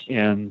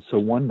 And so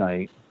one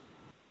night,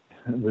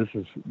 this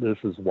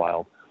is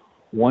wild.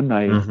 One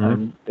night,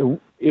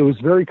 it was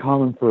very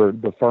common for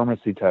the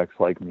pharmacy techs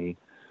like me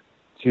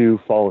to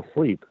fall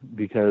asleep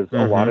because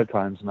a lot of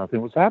times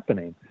nothing was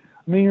happening.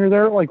 I mean, you're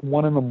there at like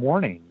 1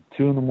 a.m,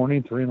 2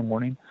 a.m, 3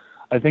 a.m.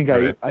 I think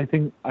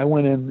I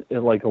went in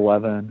at like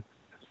 11,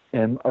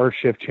 and our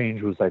shift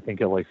change was I think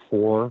at like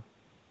 4.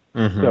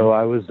 So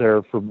I was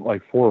there for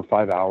like 4 or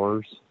 5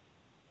 hours,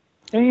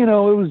 and it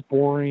was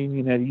boring.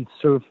 You'd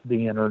surf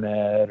the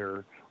internet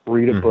or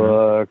read a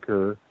book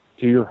or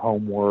do your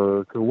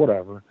homework or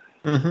whatever.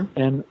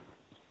 And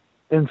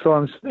so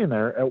I'm sitting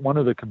there at one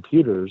of the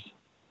computers,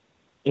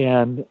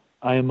 and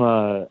I'm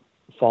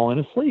falling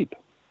asleep.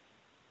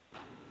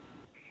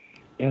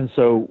 And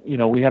so,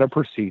 we had a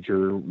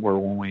procedure where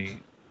when we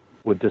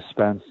would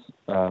dispense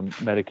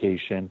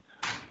medication,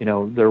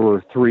 there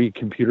were 3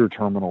 computer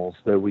terminals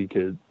that we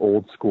could,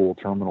 old school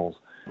terminals.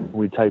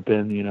 We type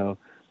in,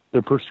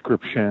 the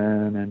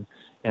prescription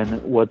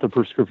and what the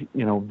prescription,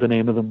 the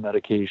name of the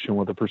medication,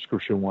 what the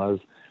prescription was,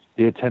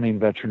 the attending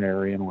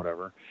veterinarian,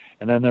 whatever.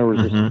 And then there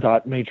was this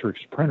dot matrix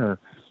printer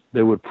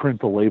that would print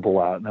the label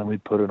out, and then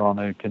we'd put it on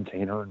a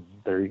container, and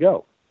there you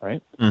go,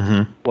 right?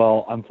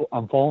 Well,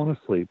 I'm falling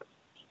asleep.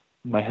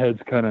 My head's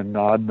kind of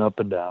nodding up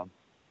and down.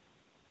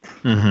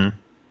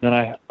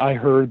 Then I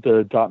heard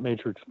the dot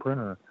matrix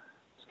printer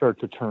start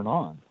to turn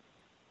on.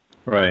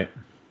 Right.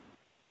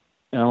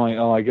 And I'm like,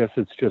 oh, I guess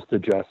it's just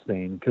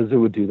adjusting, because it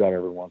would do that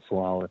every once in a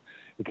while.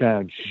 It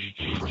kind of,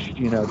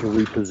 to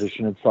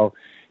reposition itself.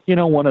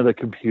 One of the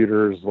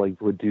computers like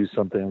would do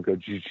something and go,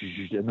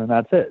 and then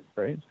that's it,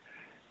 right?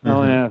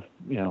 No,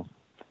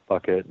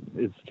 fuck it.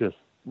 It's just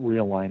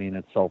realigning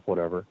itself,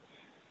 whatever.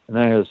 And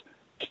then it goes,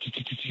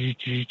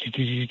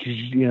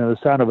 the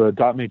sound of a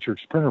dot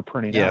matrix printer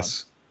printing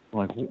out. I'm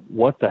like,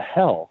 what the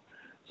hell?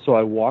 So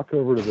I walk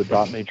over to the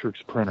dot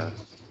matrix printer,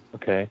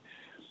 okay?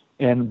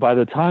 And by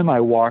the time I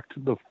walked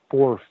the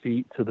 4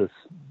 feet to this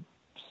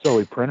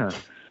silly printer,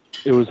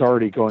 it was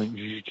already going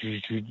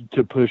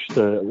to push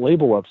the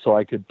label up so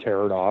I could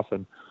tear it off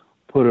and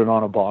put it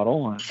on a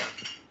bottle and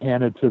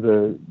hand it to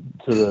the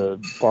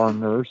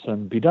barn nurse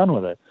and be done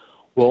with it.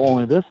 Well,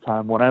 only this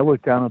time, when I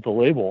looked down at the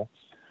label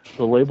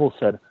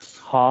said,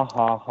 ha,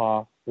 ha,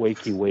 ha,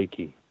 wakey,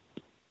 wakey.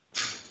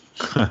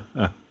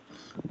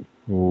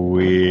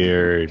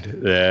 Weird.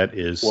 That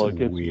is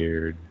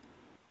weird.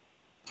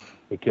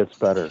 It gets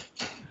better.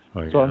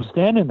 So I'm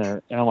standing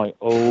there, and I'm like,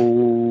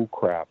 oh,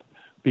 crap.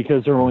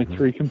 Because there are only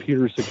 3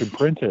 computers that can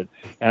print it,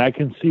 and I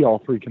can see all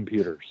 3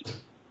 computers.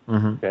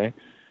 Okay?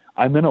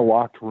 I'm in a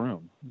locked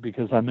room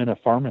because I'm in a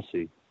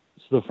pharmacy.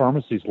 So the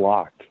pharmacy's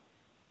locked.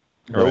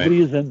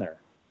 Nobody is in there.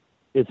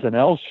 It's an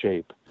L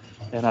shape.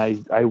 And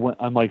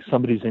I'm like,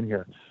 somebody's in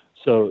here.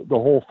 So the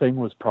whole thing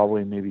was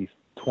probably maybe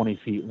 20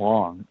 feet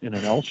long in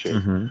an L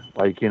shape.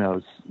 Like,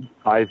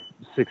 5,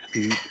 6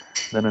 feet,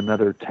 then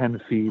another 10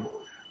 feet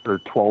or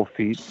 12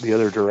 feet the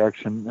other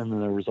direction. And then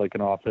there was like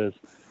an office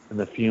and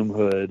the fume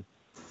hood,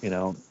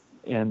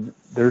 and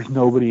there's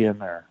nobody in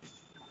there.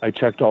 I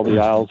checked all the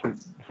aisles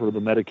for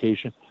the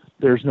medication.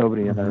 There's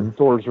nobody in there. The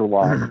doors are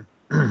locked.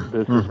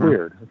 This is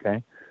weird.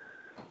 Okay.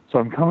 So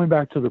I'm coming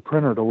back to the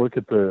printer to look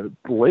at the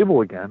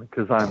label again,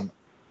 because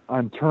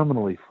I'm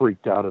terminally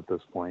freaked out at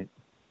this point.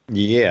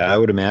 Yeah, I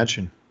would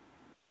imagine.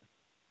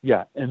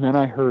 Yeah, and then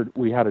I heard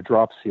we had a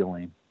drop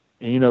ceiling,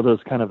 and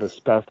those kind of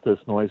asbestos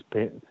noise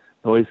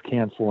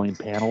canceling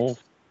panels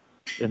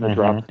in the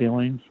drop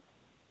ceilings.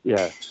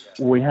 Yeah,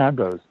 we had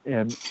those,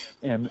 and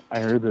I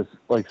heard this,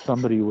 like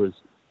somebody was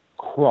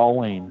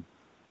crawling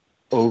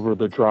over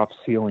the drop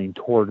ceiling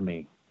toward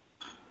me.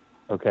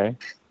 Okay.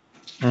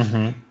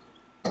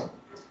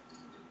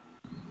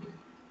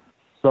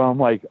 So I'm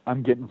like,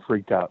 I'm getting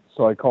freaked out.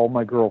 So I called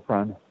my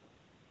girlfriend.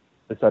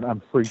 I said,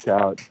 I'm freaked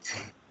out.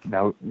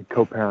 Now,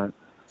 co-parent,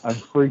 I'm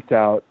freaked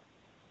out.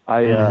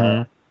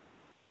 I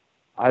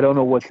don't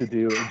know what to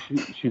do. And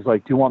she's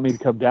like, do you want me to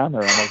come down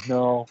there? I'm like,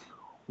 no.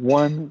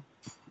 One,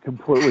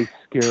 completely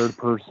scared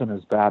person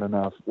is bad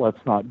enough.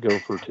 Let's not go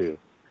for 2.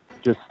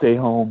 Just stay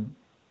home.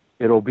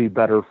 It'll be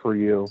better for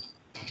you.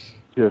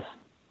 Just,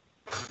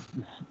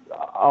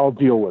 I'll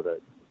deal with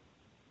it.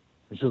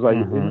 And she's like,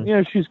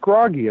 she's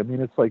groggy. I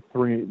mean, it's like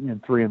 3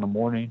 in the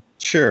morning.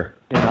 Sure.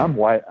 And I'm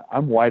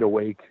wide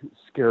awake,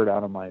 scared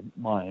out of my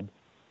mind.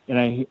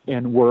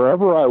 And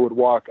wherever I would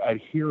walk, I'd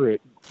hear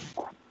it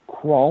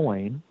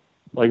crawling,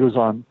 like it was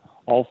on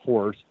all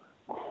fours,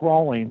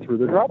 crawling through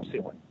the drop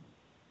ceiling.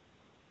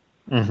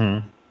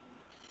 Mm-hmm.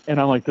 And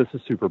I'm like, this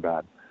is super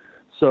bad.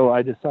 So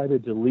I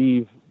decided to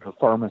leave the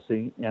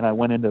pharmacy, and I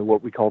went into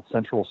what we called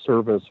central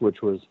service,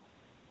 which was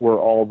where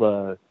all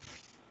the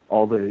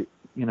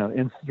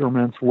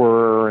instruments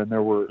were, and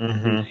there were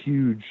these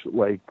huge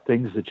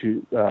things that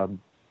you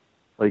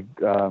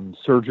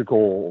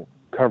surgical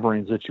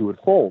coverings that you would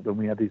fold, and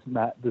we had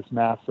this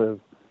massive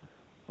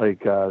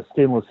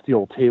stainless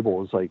steel table.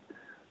 It was like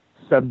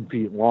 7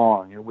 feet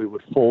long, and we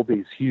would fold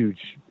these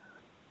huge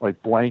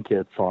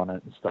blankets on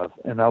it and stuff,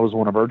 and that was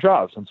one of our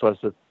jobs. And so I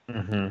said,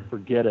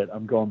 forget it,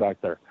 I'm going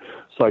back there.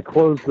 So I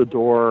closed the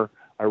door,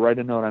 I write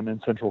a note, I'm in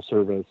central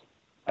service,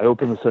 I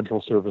open the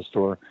central service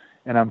door,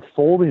 and I'm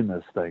folding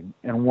this thing.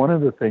 And one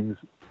of the things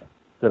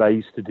that I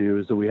used to do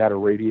is that we had a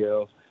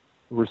radio.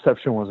 The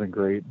reception wasn't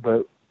great,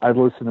 but I'd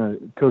listen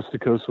to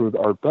Coast with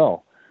Art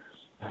Bell.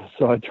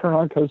 So I turn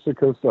on Coast to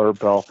Coast with Art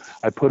Bell,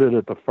 I put it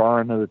at the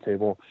far end of the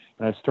table,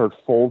 and I start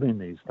folding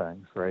these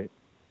things, right?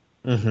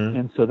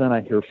 And so then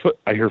I hear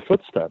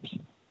footsteps.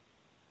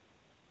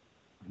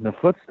 And the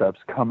footsteps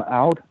come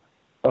out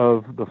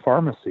of the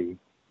pharmacy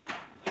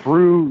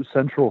through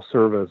central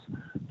service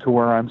to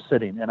where I'm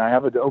sitting, and I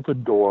have an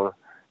open door,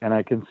 and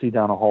I can see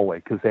down a hallway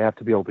because they have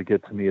to be able to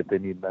get to me if they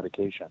need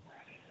medication.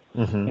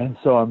 And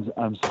so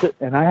I'm sitting,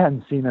 and I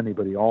hadn't seen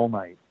anybody all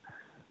night.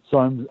 So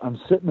I'm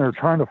sitting there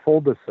trying to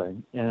fold this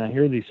thing, and I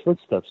hear these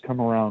footsteps come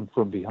around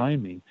from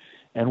behind me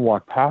and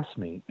walk past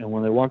me. And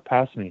when they walk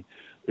past me,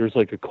 there's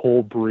like a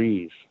cold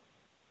breeze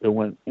that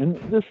went, and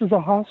this is a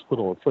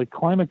hospital. It's like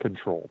climate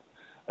controlled.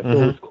 I feel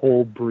this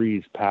cold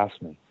breeze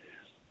past me,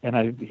 and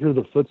I hear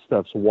the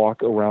footsteps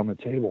walk around the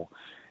table.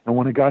 And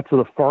when it got to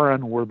the far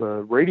end where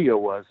the radio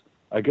was,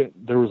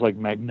 there was like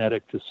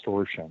magnetic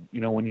distortion.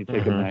 You know, when you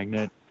take a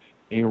magnet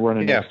and you run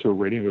it next to a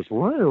radio, it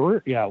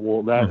goes, yeah,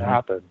 well, that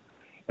happened.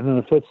 And then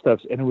the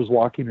footsteps, and it was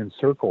walking in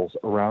circles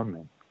around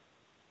me.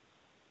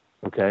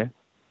 Okay?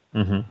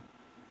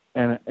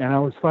 And I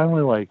was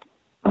finally like,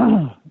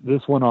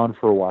 this went on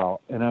for a while,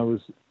 and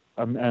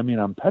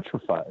I'm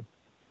petrified.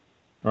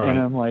 Right. And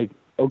I'm like,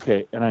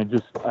 okay, and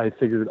I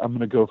figured I'm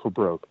going to go for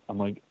broke. I'm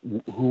like,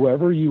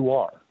 whoever you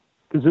are,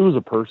 because it was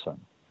a person,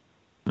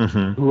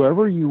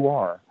 whoever you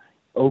are,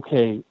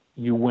 okay,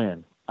 you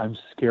win. I'm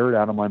scared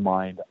out of my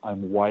mind.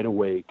 I'm wide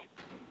awake.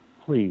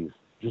 Please,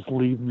 just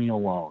leave me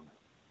alone.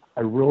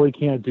 I really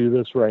can't do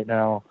this right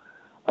now.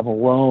 I'm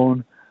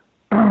alone.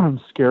 I'm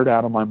scared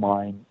out of my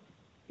mind.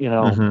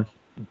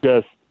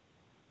 Just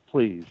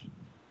please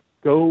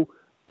go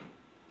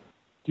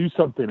do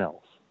something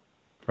else.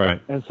 Right.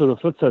 And so the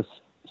footsteps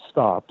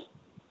stopped.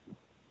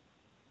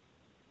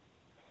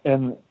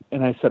 And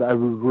I said, I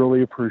would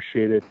really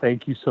appreciate it.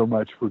 Thank you so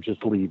much for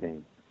just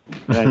leaving.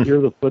 And I hear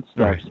the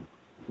footsteps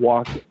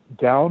walk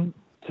down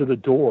to the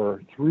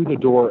door, through the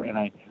door, and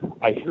I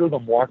hear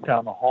them walk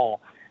down the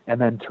hall and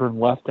then turn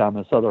left down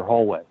this other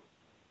hallway.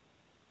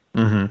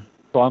 So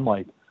I'm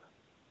like,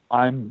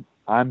 I'm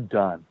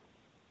done.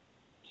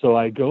 So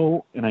I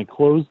go and I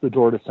close the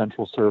door to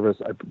central service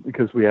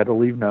because we had to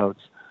leave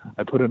notes.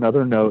 I put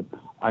another note.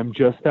 I'm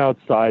just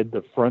outside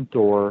the front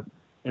door,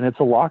 and it's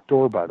a locked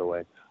door, by the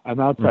way. I'm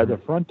outside the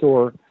front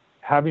door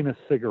having a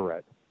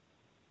cigarette.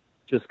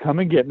 Just come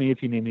and get me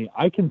if you need me.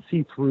 I can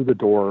see through the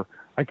door.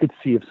 I could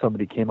see if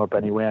somebody came up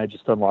anyway. I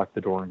just unlock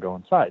the door and go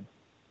inside.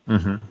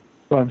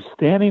 So I'm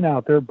standing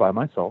out there by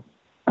myself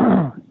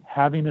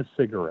having a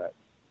cigarette.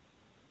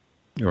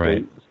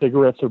 Right.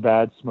 Cigarettes are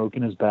bad.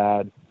 Smoking is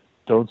bad.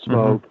 Don't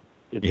smoke.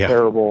 It's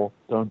terrible.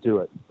 Don't do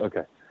it.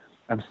 Okay.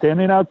 I'm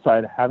standing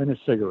outside having a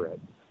cigarette.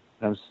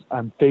 And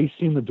I'm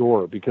facing the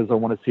door because I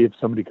want to see if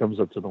somebody comes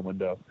up to the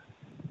window.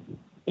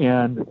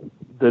 And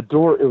the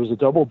door, it was a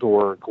double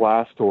door,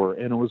 glass door,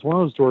 and it was one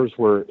of those doors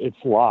where it's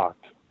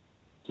locked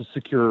to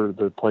secure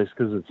the place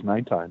because it's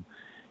nighttime.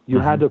 You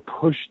had to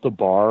push the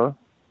bar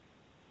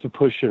to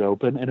push it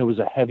open, and it was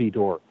a heavy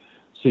door.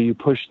 So you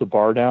push the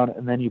bar down,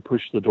 and then you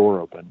push the door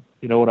open.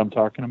 You know what I'm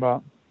talking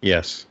about?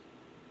 Yes,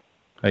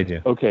 I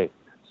do. Okay,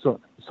 so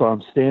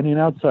I'm standing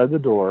outside the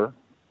door,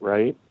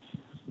 right?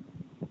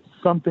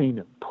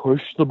 Something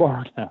pushed the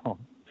bar down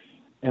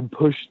and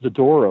pushed the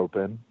door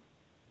open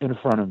in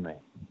front of me.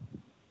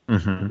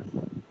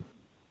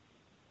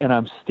 And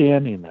I'm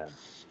standing there.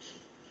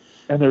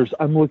 And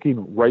I'm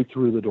looking right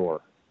through the door.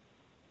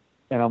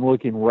 And I'm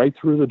looking right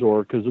through the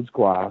door because it's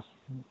glass,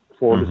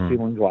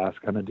 floor-to-ceiling glass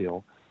kind of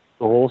deal.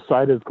 The whole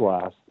side is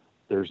glass.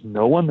 There's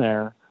no one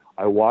there.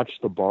 I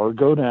watched the bar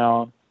go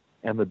down,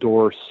 and the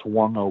door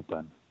swung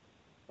open,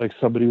 like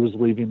somebody was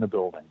leaving the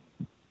building.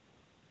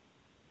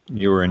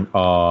 You were in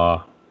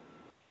awe.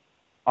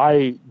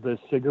 the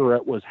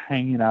cigarette was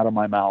hanging out of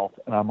my mouth,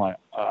 and I'm like,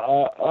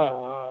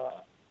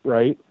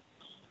 right?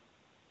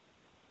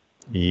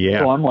 Yeah.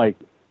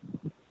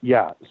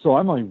 So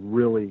I'm like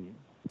really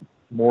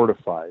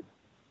mortified.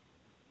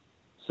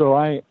 So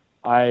I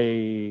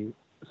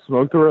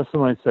smoked the rest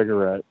of my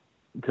cigarette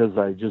because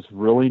I just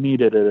really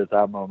needed it at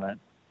that moment.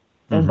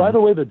 And by the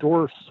way, the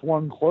door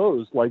swung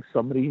closed like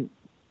somebody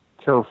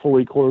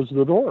carefully closed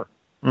the door.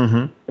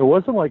 It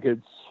wasn't like it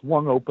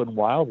swung open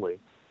wildly.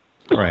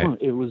 Right.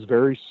 It was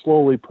very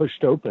slowly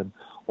pushed open,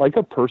 like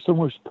a person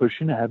was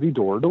pushing a heavy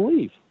door to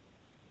leave.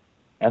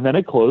 And then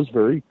it closed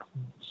very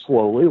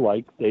slowly,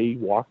 like they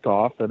walked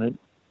off, and it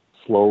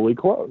slowly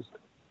closed.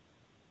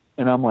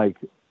 And I'm like,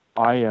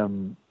 I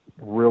am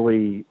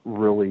really,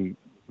 really,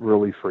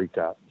 really freaked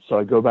out. So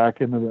I go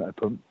back into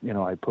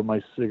I put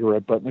my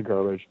cigarette butt in the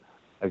garbage.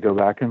 I go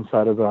back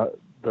inside of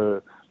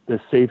the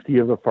safety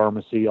of the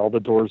pharmacy. All the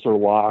doors are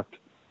locked.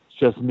 It's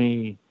just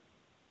me.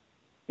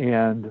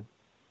 And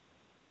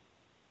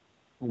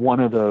one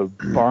of the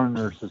barn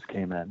nurses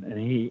came in, and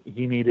he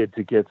needed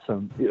to get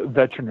some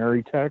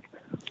veterinary tech,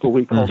 what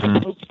we call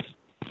them.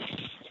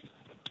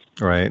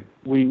 Right.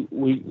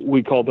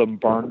 We call them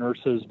barn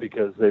nurses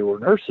because they were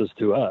nurses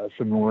to us,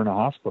 and we're in a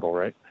hospital,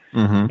 right?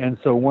 And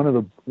so one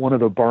of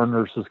the barn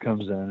nurses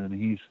comes in,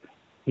 and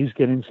he's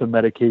getting some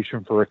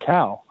medication for a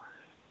cow.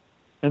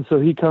 And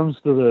so he comes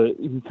to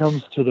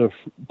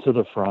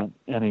the front,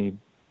 and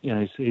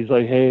he's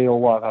like, "Hey,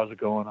 Olav, how's it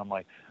going?" I'm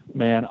like,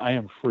 "Man, I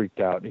am freaked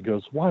out." And he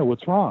goes, "Why?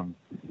 What's wrong?"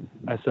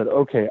 I said,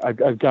 "Okay,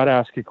 I've got to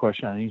ask you a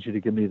question. I need you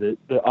to give me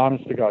the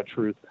honest to God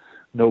truth,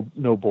 no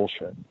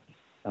bullshit."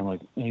 I'm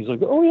like, and he's like,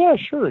 "Oh yeah,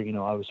 sure."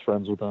 I was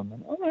friends with him.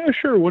 And, "Oh yeah,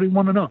 sure. What do you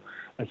want to know?"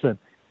 I said,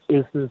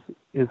 "Is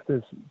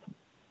this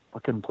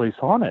fucking place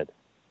haunted?"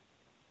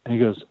 And he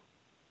goes,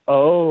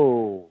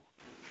 "Oh,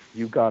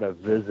 you got a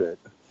visit."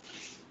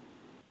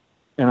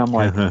 And I'm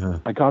like,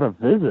 "I got a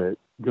visit?"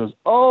 He goes,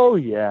 "Oh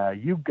yeah,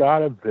 you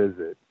got a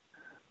visit."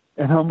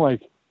 And I'm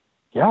like,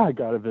 "Yeah, I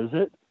got a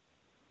visit."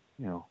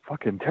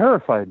 Fucking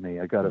terrified me.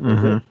 I got a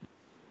visit.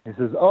 He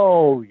says,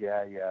 "Oh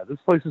yeah, this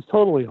place is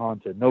totally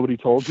haunted. Nobody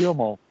told you?" I'm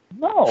all,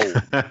 "No."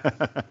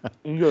 And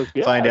he goes,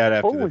 "Yeah, Find out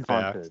after totally the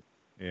fact. haunted."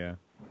 Yeah.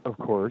 Of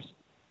course.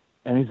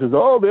 And he says,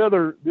 "Oh, the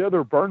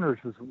other burners,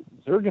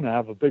 they're going to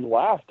have a big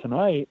laugh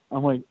tonight."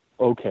 I'm like,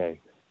 "Okay,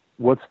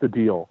 what's the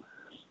deal?"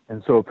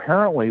 And so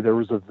apparently there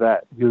was a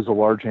vet. He was a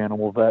large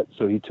animal vet,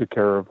 so he took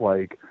care of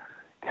like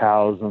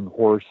cows and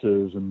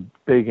horses and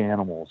big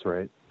animals,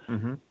 right?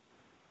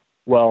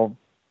 Well,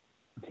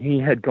 he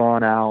had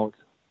gone out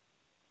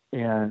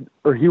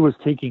or he was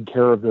taking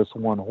care of this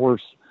one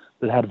horse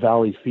that had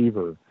valley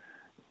fever.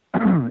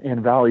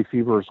 And valley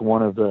fever is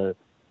one of the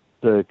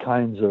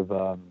kinds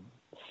of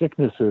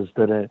sicknesses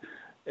that a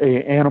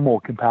animal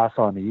can pass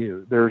on to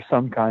you. There are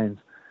some kinds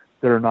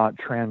that are not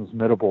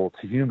transmittable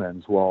to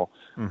humans. Well,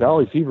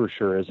 valley fever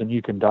sure is, and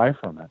you can die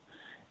from it.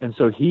 And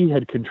so he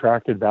had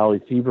contracted valley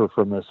fever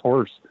from this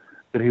horse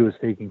that he was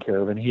taking care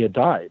of, and he had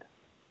died.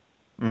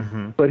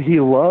 But he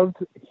loved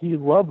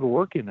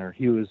working there.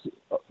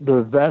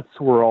 The vets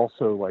were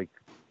also like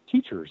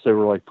teachers. They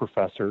were like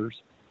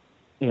professors,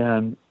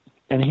 and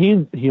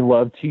he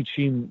loved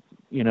teaching,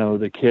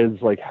 the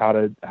kids like how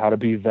to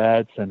be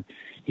vets, and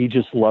he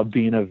just loved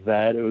being a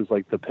vet. It was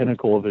like the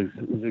pinnacle of his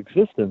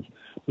existence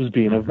was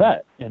being a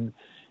vet. And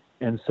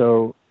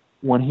so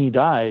when he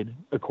died,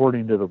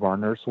 according to the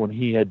barn nurse, when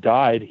he had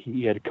died,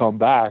 he had come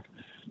back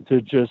to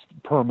just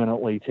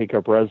permanently take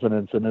up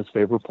residence in his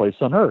favorite place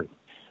on earth.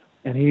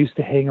 And he used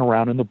to hang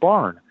around in the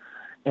barn.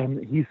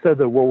 And he said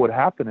that what would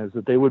happen is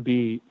that they would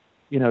be,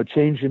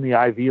 changing the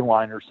IV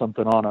line or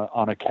something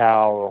on a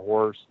cow or a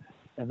horse,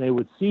 and they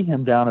would see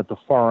him down at the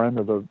far end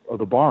of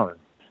the barn,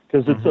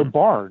 because it's a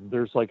barn.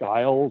 There's like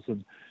aisles,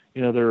 and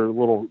there are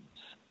little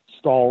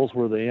stalls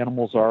where the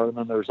animals are, and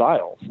then there's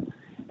aisles.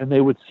 And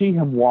they would see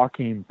him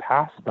walking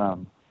past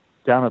them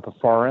down at the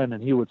far end,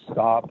 and he would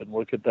stop and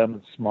look at them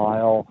and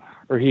smile,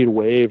 or he'd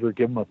wave or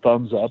give them a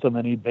thumbs up, and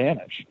then he'd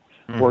vanish.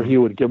 Or he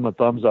would give them a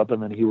thumbs up,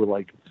 and then he would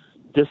like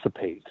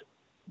dissipate.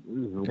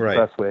 The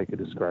best way I could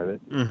describe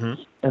it.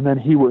 And then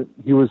he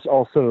was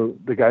also,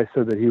 the guy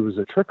said that he was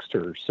a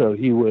trickster. So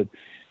he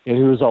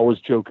was always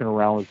joking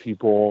around with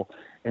people,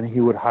 and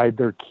he would hide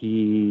their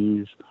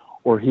keys,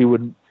 or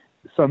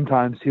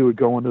sometimes he would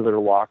go into their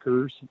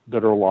lockers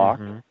that are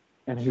locked,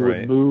 and he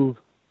would move,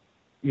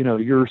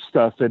 your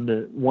stuff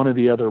into one of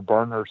the other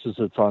barn nurses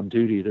that's on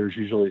duty. There's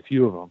usually a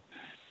few of them.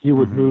 He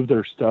would move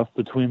their stuff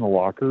between the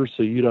lockers.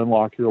 So you'd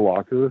unlock your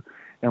locker,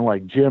 and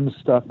like Jim's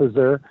stuff is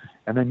there.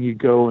 And then you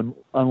go and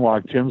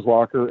unlock Jim's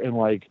locker, and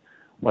like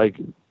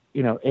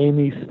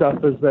Amy's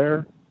stuff is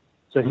there.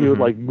 So he would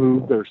like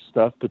move their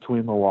stuff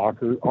between the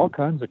lockers, all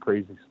kinds of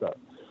crazy stuff.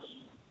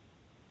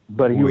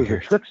 But he was a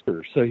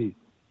trickster.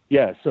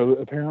 So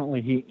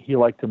apparently he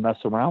liked to mess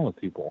around with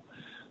people.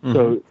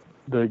 So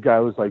the guy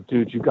was like,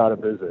 "Dude, you got to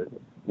visit."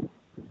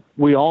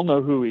 We all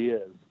know who he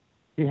is.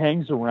 He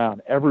hangs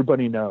around.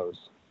 Everybody knows.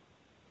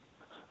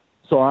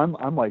 So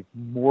I'm like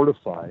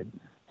mortified,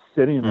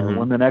 sitting there.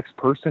 When the next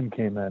person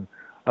came in,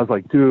 I was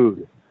like,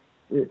 "Dude,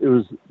 it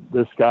was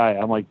this guy.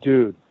 I'm like,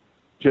 dude,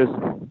 just,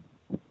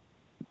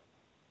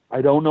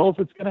 I don't know if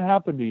it's going to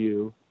happen to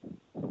you,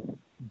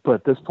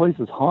 but this place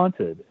is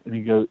haunted. And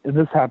he goes, and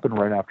this happened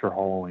right after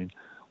Halloween.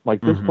 I'm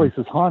like, this place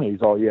is haunted.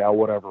 He's all, yeah,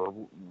 whatever.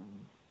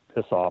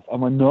 Piss off.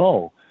 I'm like,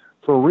 no,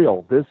 for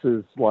real. This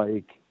is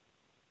like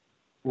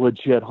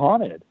legit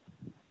haunted.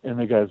 And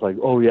the guy's like,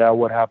 oh yeah,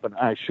 what happened?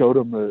 I showed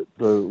him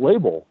the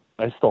label.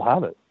 I still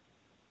have it.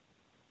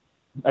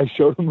 I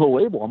showed him the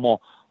label. I'm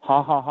all,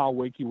 ha ha ha,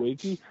 wakey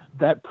wakey.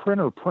 That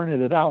printer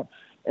printed it out,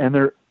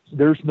 and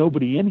there's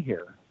nobody in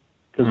here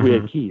because we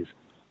had keys.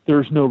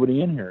 There's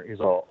nobody in here. He's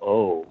all,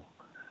 oh,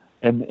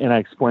 and I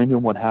explained to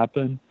him what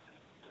happened,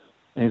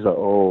 and he's like,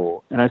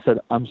 oh, and I said,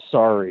 I'm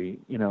sorry.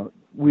 You know,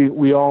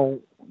 we all,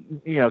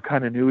 you know,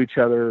 kind of knew each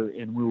other,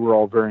 and we were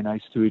all very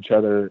nice to each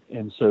other,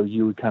 and so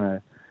you would kind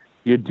of,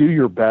 you do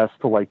your best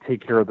to like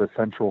take care of the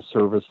central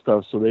service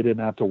stuff so they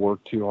didn't have to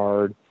work too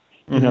hard,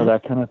 you know,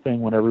 that kind of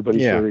thing when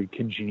everybody's very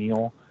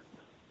congenial.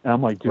 And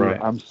I'm like, dude,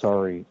 I'm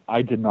sorry.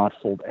 I did not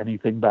fold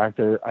anything back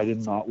there. I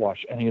did not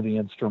wash any of the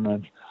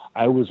instruments.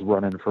 I was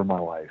running for my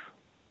life.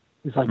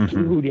 He's like,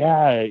 dude,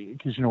 yeah,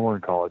 because, you know, we're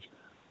in college.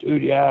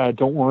 Dude, yeah,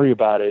 don't worry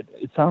about it.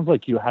 It sounds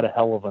like you had a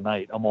hell of a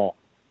night. I'm all,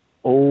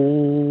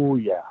 oh,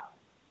 yeah.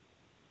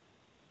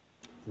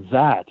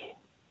 That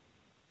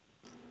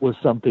was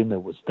something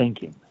that was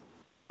thinking.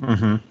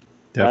 That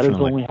has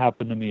only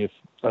happened to me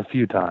a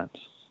few times.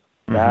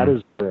 That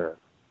is rare.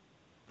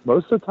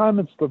 Most of the time,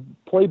 it's the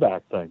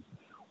playback thing.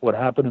 What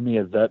happened to me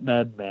at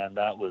VetMed, man,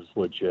 that was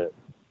legit.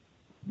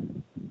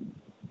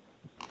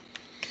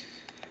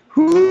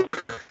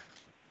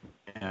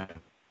 Yeah.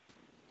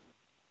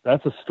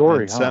 That's a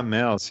story, That's something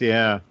else,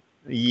 yeah.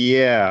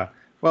 Yeah.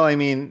 Well, I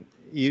mean,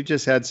 you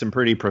just had some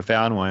pretty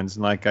profound ones.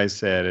 And like I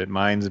said,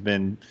 mine's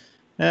been,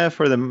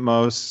 for the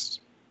most,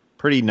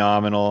 pretty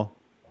nominal.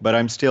 But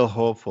I'm still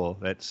hopeful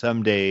that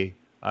someday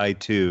I,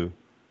 too,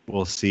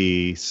 will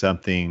see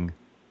something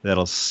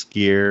that'll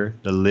scare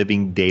the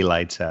living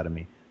daylights out of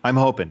me. I'm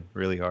hoping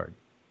really hard.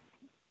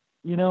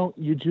 You know,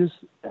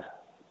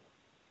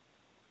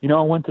 I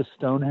went to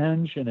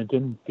Stonehenge, and it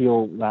didn't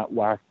feel that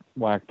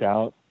whacked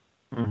out.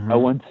 I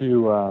went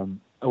to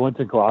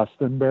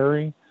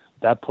Glastonbury.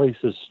 That place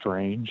is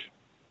strange.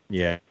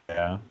 Yeah.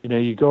 You know,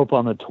 you go up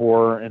on the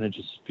tour, and it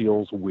just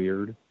feels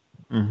weird.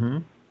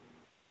 You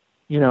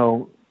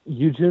know,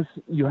 you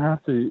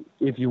have to,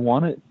 if you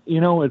want to,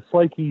 you know, it's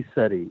like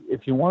ESETI.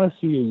 If you want to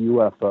see a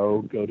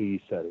UFO, go to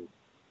ESETI.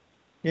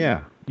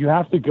 Yeah. You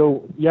have to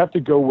go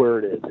where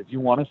it is. If you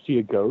want to see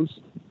a ghost,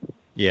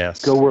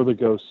 go where the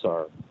ghosts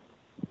are.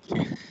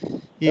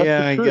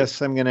 Yeah, I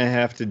guess I'm going to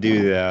have to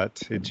do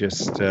that. It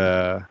just,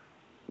 I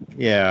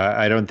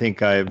don't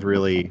think I've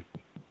really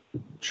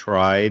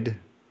tried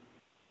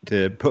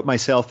to put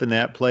myself in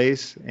that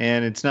place.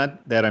 And it's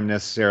not that I'm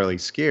necessarily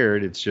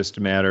scared. It's just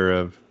a matter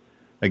of,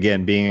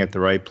 again, being at the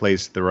right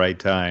place at the right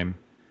time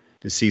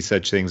to see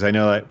such things. I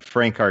know that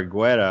Frank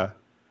Argueta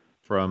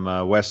from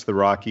West of the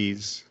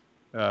Rockies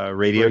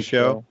radio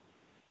show.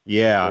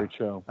 Yeah. Great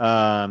show.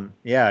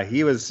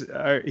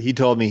 He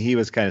told me he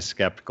was kind of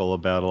skeptical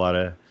about a lot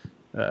of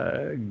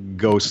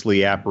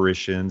ghostly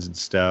apparitions and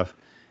stuff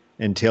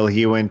until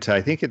he went to,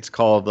 I think it's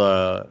called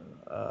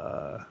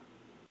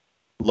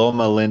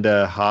Loma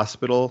Linda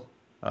Hospital.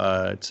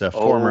 It's a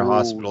former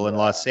hospital in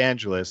Los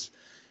Angeles.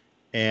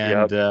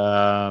 And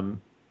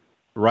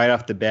right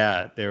off the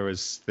bat, there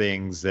was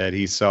things that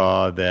he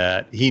saw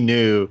that he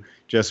knew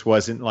just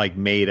wasn't like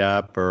made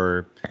up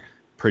or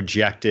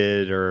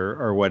projected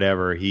or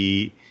whatever.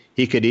 He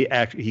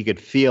could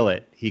feel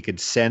it. He could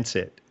sense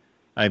it.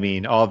 I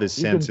mean, all of his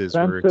senses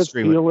were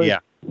extremely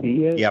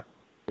see it. Yep.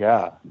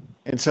 Yeah.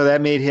 And so that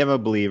made him a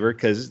believer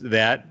because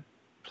that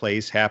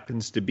place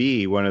happens to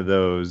be one of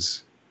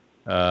those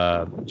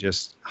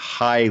just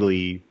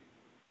highly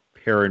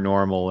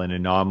paranormal and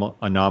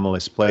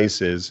anomalous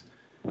places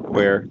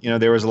where, you know,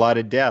 there was a lot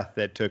of death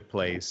that took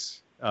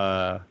place.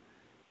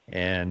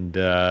 And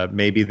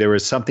maybe there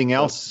was something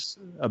else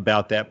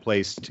about that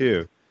place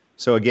too.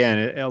 So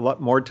again, a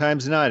lot more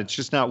times than not, it's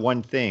just not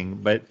one thing,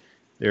 but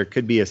there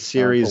could be a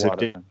series of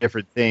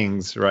different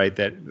things, right?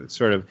 That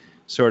sort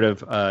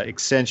of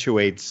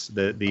accentuates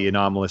the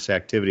anomalous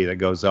activity that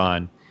goes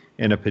on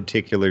in a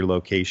particular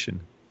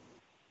location.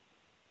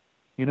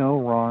 You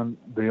know, Ron,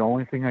 the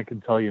only thing I can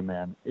tell you,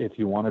 man, if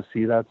you want to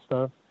see that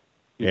stuff,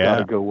 you got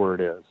to go where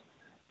it is.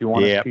 You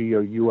want to see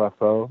a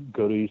UFO?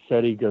 Go to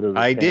ESETI. Go to the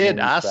I did.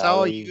 I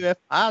saw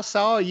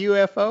a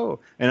UFO,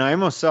 and I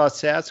almost saw a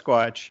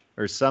Sasquatch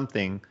or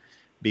something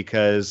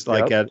because,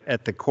 like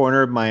at the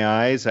corner of my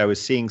eyes, I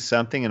was seeing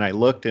something, and I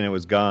looked, and it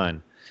was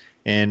gone.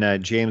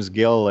 And James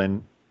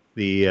Gilliland,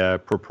 the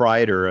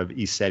proprietor of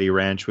ESETI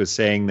Ranch, was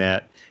saying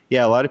that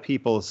a lot of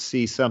people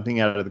see something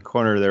out of the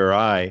corner of their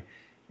eye,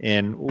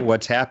 and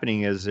what's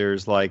happening is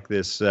there's like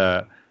this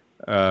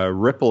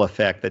ripple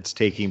effect that's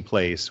taking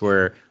place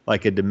where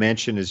like a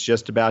dimension is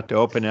just about to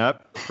open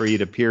up for you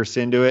to pierce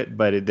into it,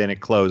 but then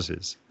it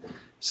closes.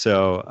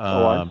 So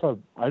I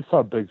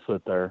saw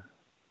Bigfoot there.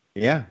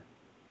 Yeah.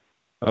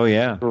 Oh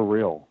yeah. For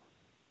real.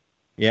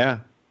 Yeah.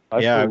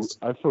 I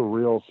for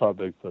real saw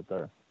Bigfoot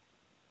there.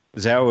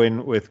 Is that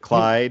when with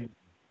Clyde?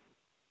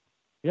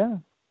 Yeah.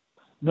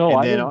 No,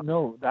 I didn't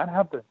know. That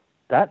happened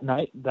that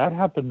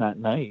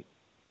night.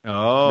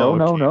 Oh,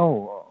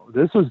 No.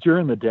 This was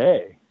during the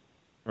day.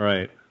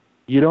 Right.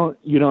 You don't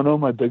know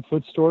my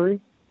Bigfoot story?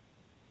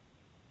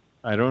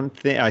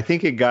 I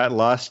think it got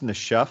lost in the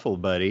shuffle,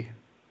 buddy.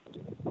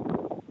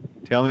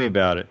 Tell me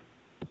about it.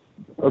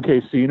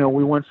 Okay, so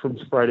we went from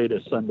Friday to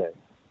Sunday.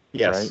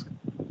 Yes.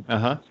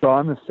 Right? So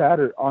on the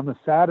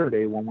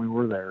Saturday when we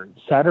were there,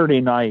 Saturday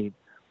night,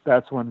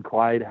 that's when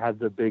Clyde had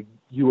the big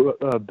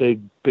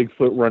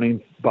Bigfoot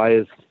running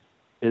by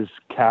his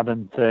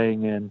cabin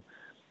thing, and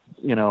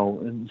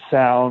and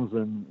sounds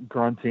and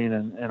grunting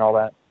and all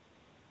that.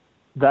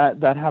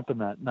 That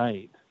happened that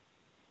night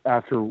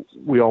after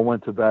we all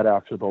went to bed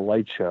after the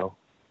light show.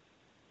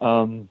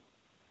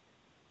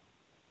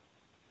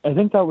 I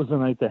think that was the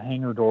night the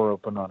hangar door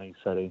opened on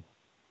East-City.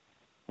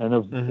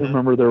 And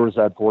remember there was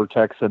that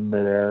vortex in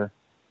midair.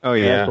 Oh,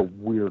 yeah. That's a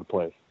weird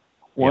place.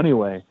 Well,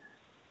 anyway,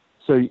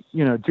 so,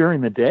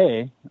 during the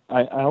day,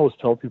 I always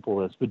tell people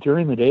this, but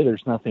during the day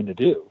there's nothing to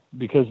do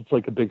because it's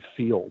like a big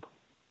field.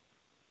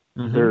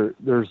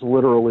 There's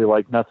literally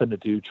like nothing to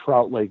do.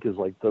 Trout Lake is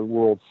like the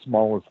world's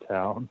smallest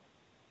town.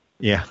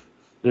 Yeah.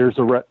 There's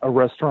a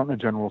restaurant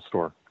and a general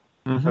store.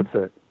 That's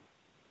it.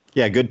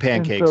 Yeah, good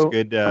pancakes,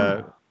 good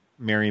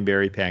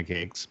Marionberry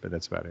pancakes, but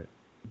that's about it.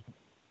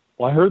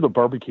 Well, I heard the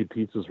barbecue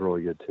pizza is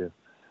really good too.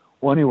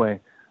 Well, anyway,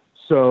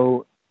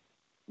 so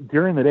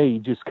during the day you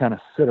just kind of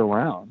sit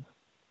around,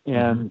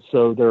 and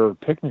so there are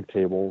picnic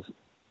tables,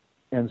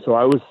 and so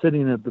I was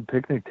sitting at the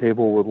picnic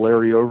table with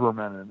Larry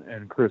Overman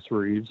and Chris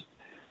Reeves,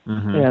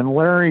 and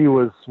Larry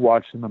was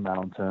watching the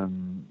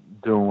mountain,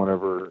 doing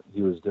whatever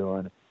he was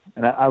doing,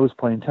 and I was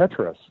playing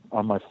Tetris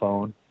on my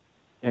phone,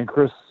 and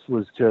Chris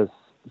was just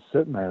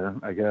sitting there,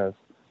 I guess.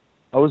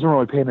 I wasn't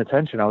really paying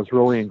attention. I was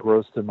really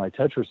engrossed in my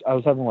Tetris. I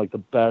was having like the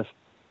best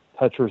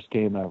Tetris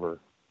game ever.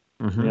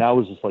 And I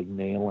was just like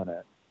nailing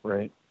it,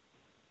 right?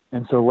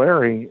 And so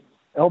Larry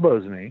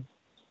elbows me.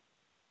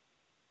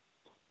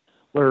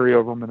 Larry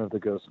Overman of the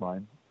Ghost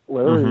Mine.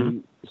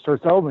 Larry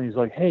starts elbowing me. He's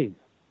like, "Hey,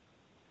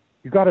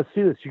 you got to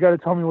see this. You got to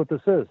tell me what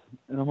this is."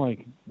 And I'm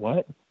like,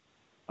 "What?"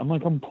 I'm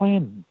like, "I'm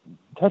playing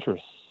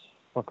Tetris.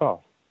 Fuck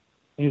off."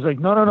 And he's like,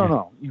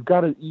 No. You've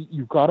got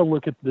to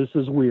look at this.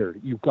 Is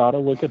weird. You've got to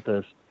look at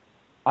this.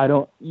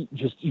 I'm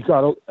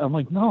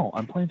like, "No,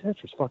 I'm playing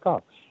Tetris. Fuck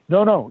off."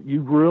 No,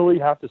 you really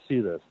have to see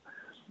this.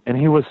 And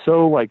he was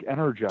so like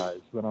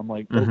energized that I'm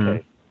like,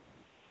 okay.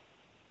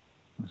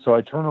 So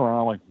I turn around,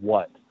 I'm like,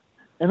 what?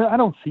 And I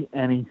don't see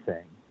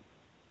anything.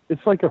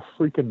 It's like a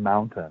freaking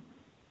mountain.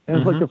 And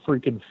it's like a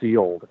freaking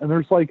field. And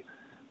there's like,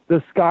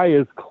 the sky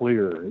is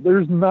clear.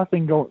 There's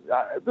nothing going,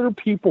 there are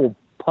people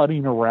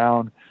putting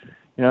around.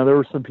 There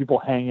were some people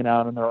hanging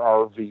out in their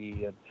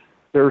RV, and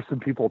there were some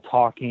people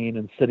talking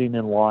and sitting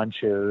in lawn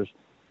chairs.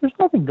 There's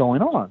nothing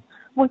going on.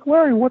 I'm like,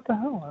 "Larry, what the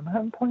hell?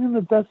 I'm playing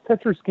the best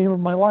Tetris game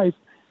of my life."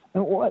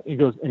 And what? He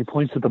goes, and he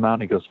points at the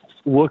mountain. He goes,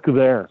 "Look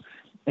there."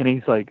 And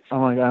he's like,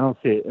 I'm like, "I don't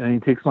see it." And he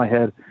takes my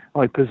head,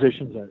 like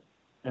positions it.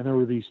 And there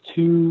were these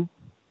two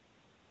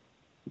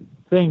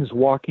things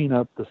walking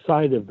up the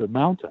side of the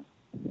mountain.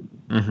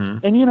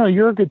 And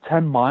you're a good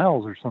 10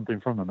 miles or something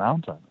from the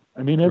mountain.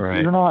 I mean,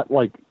 you're not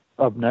like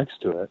up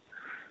next to it.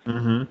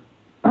 And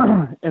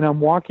I'm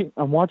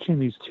watching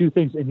these two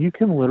things, and you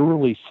can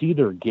literally see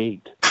their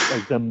gait,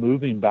 like them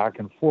moving back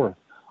and forth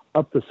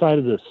up the side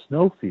of this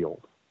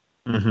snowfield.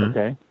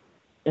 Okay.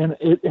 And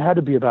it had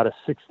to be about a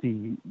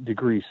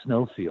 60-degree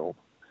snowfield.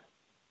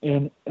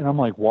 And I'm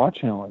like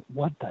watching, I'm like,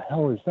 "What the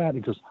hell is that?"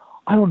 He goes,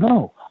 I don't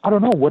know.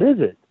 What is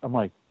it?" I'm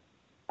like,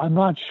 "I'm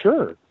not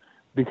sure,"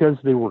 because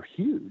they were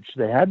huge.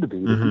 They had to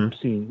be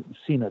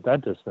seen at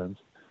that distance.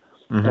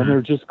 And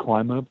they're just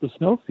climbing up the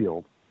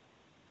snowfield.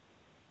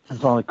 And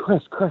so I'm like,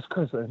 Chris.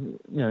 And,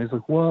 he's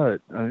like,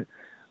 "What?"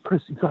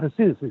 "Chris, you got to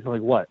see this." He's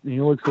like, "What?" And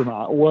he looks at me,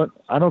 "What?"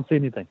 "I don't see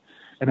anything."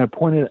 And I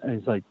pointed, and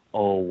he's like,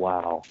 "Oh,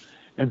 wow."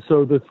 And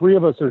so the three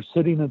of us are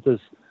sitting at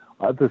this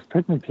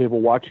picnic table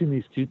watching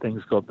these two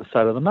things go up the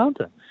side of the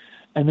mountain.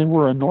 And they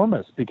were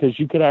enormous because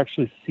you could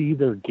actually see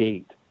their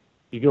gait.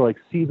 You could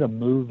see them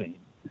moving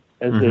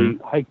as they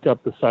hiked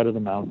up the side of the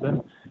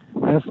mountain.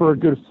 And for a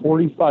good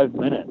 45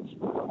 minutes,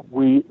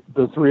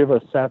 the three of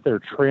us sat there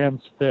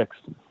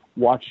transfixed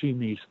watching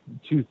these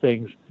two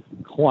things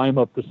climb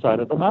up the side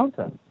of the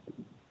mountain.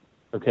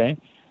 Okay?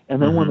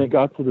 And then when they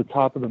got to the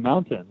top of the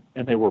mountain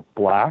and they were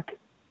black,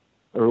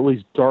 or at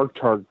least dark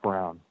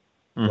brown,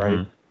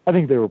 right? I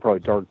think they were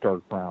probably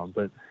dark brown,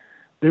 but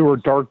they were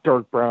dark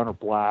brown or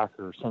black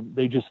or something.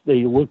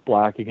 They looked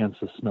black against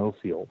the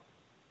snowfield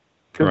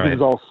because it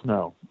was all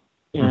snow.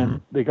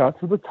 And they got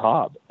to the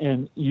top,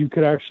 and you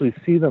could actually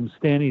see them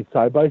standing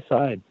side by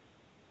side,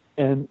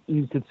 and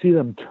you could see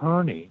them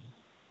turning,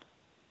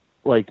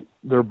 like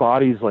their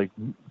bodies like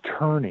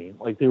turning,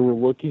 like they were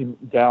looking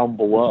down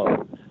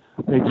below.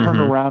 They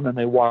turned around and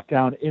they walked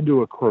down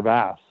into a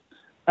crevasse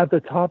at the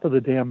top of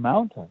the damn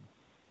mountain.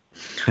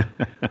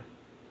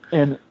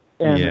 And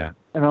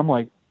I'm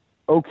like,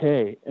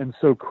 okay. And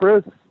so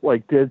Chris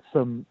like did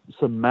some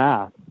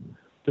math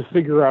to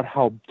figure out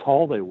how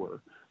tall they were,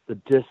 the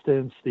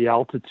distance, the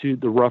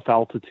altitude, the rough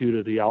altitude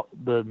of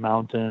the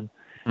mountain,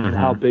 and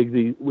how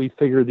big we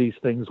figure these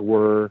things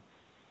were.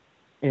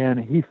 And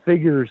he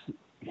figured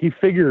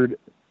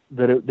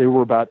that they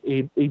were about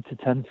 8 to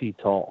 10 feet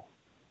tall.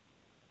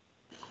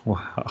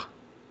 Wow.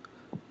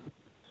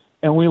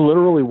 And we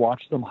literally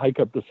watched them hike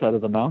up the side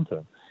of the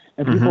mountain.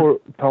 And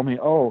people tell me,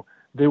 oh,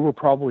 they were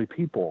probably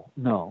people.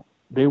 No,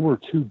 they were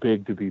too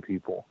big to be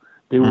people.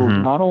 They were,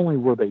 not only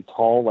were they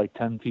tall, like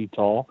 10 feet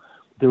tall,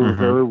 they were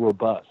very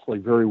robust,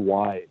 like very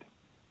wide.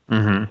 Yeah,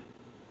 I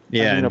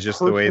mean, and just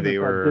the way they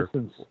were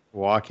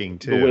walking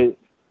too.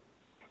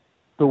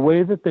 The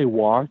way that they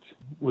walked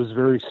was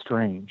very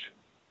strange.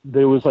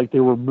 They was like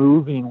they were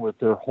moving with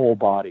their whole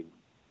body.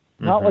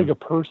 Not like a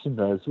person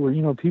does, where,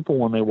 you know, people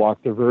when they walk,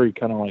 they're very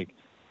kind of like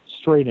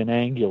straight and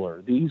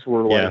angular. These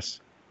were like,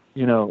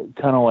 you know,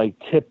 kind of like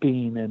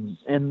tipping,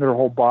 and their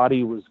whole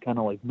body was kind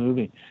of like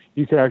moving.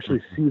 You could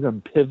actually see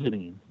them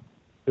pivoting.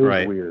 It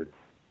was weird.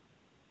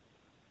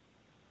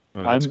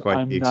 Well, that's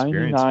quite the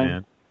experience,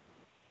 man.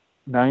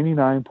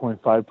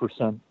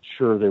 99.5%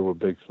 sure they were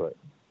Bigfoots.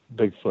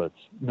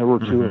 There were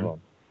two of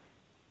them.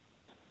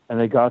 And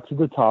they got to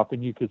the top,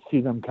 and you could see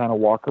them kind of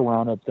walk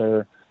around up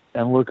there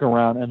and look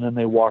around, and then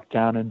they walked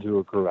down into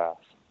a crevasse.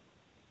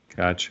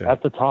 Gotcha.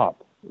 At the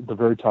top, the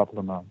very top of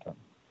the mountain.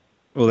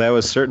 Well, that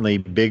was certainly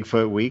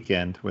Bigfoot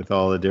weekend with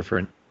all the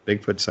different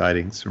Bigfoot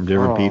sightings from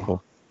different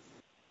people.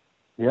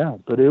 Yeah,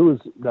 but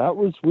that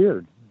was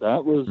weird.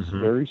 That was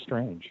very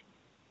strange.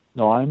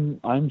 No,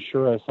 I'm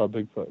sure I saw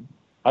Bigfoot.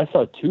 I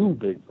saw 2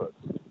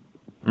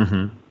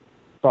 Bigfoots.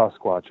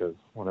 Sasquatches,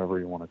 whatever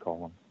you want to call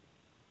them.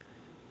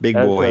 Big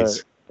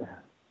boys.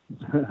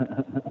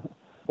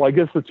 Well, I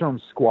guess the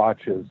term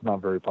squatch is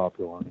not very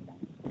popular anymore.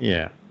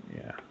 Yeah.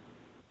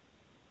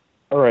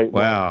 All right.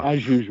 Wow. Well,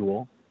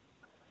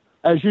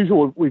 as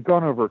usual, we've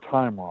gone over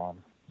time, Ron.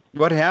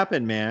 What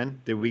happened,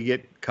 man? Did we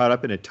get caught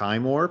up in a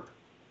time warp?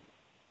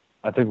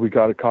 I think we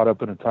got caught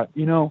up in a time.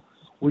 You know,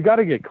 we got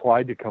to get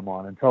Clyde to come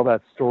on and tell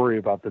that story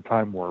about the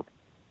time warp.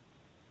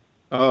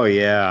 Oh,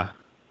 yeah.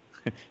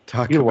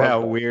 Talk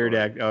about weird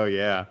act. Oh,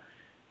 yeah.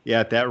 Yeah,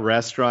 at that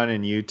restaurant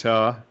in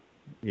Utah.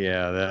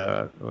 Yeah.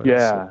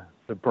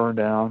 That burned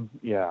down.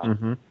 Yeah.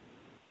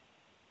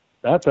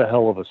 That's a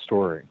hell of a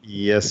story.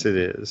 Yes, it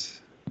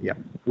is. Yeah.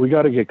 We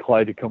got to get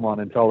Clyde to come on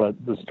and tell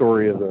the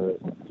story of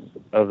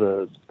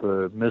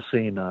the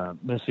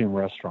missing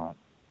restaurant.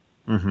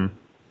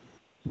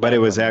 But it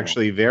was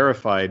actually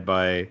verified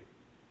by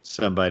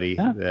somebody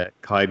that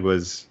Clyde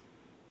was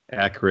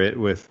accurate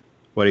with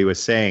what he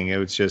was saying. It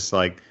was just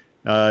like,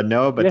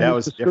 no, but that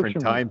was a different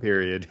time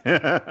period.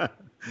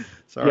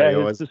 Sorry,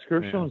 his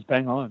description was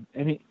bang on,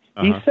 and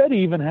he said he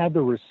even had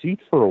the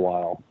receipt for a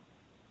while.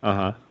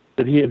 That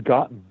he had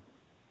gotten.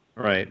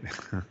 Right.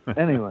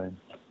 Anyway,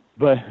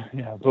 but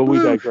we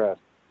digress.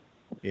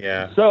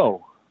 Yeah.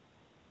 So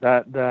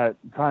that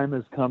time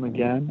has come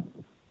again.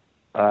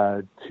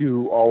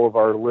 To all of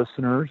our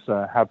listeners,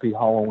 happy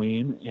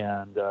Halloween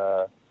and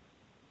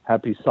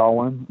happy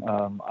Samhain.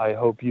 I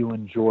hope you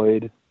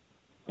enjoyed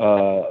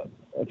a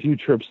few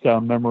trips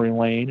down memory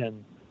lane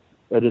and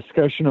a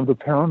discussion of the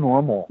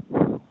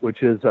paranormal,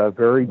 which is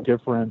very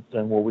different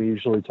than what we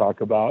usually talk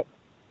about.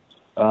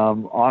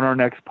 On our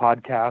next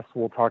podcast,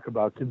 we'll talk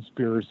about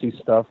conspiracy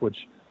stuff,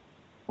 which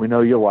we know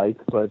you like.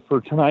 But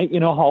for tonight,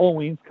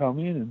 Halloween's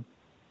coming,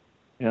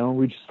 and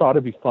we just thought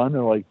it'd be fun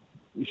to like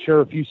share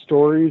a few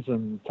stories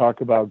and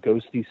talk about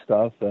ghosty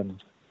stuff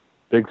and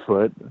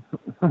Bigfoot.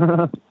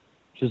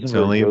 It's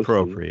only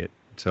appropriate.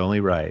 It's only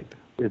right.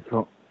 It's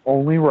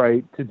only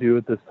right to do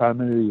it this time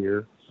of the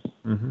year.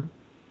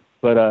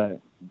 But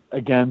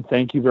again,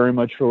 thank you very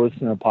much for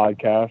listening to the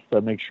podcast.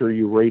 Make sure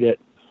you rate it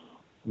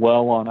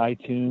well on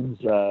iTunes.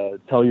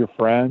 Tell your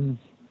friends.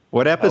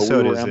 What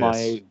episode is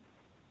this?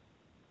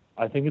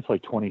 I think it's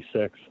like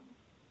 26.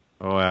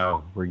 Oh,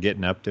 wow. We're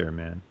getting up there,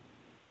 man.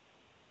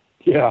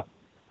 Yeah.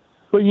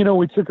 But,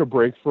 we took a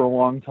break for a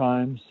long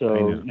time,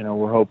 so,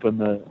 we're hoping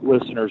the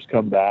listeners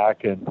come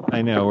back. And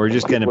I know. We're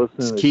just going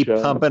to keep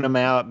pumping them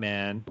out,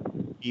 man.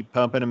 Keep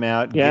pumping them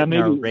out, getting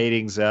our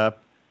ratings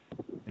up.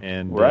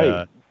 And,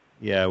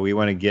 we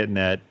want to get in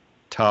that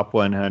top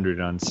 100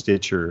 on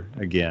Stitcher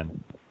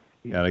again.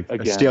 I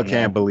still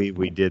can't believe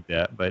we did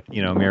that, but,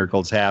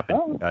 miracles happen.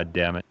 Oh. God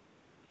damn it.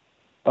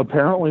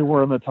 Apparently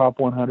we're in the top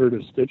 100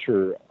 of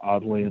Stitcher,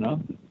 oddly enough.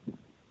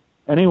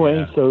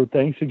 Anyway, so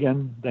thanks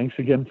again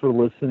for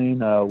listening.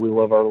 We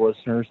love our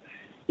listeners.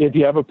 If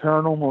you have a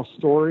paranormal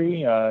story,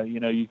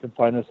 you can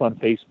find us on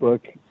Facebook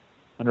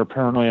under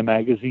Paranoia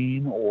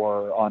Magazine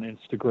or on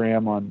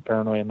Instagram on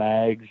Paranoia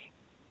Mags.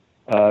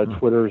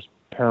 Twitter's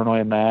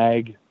Paranoia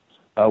Mag.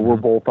 We're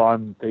both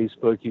on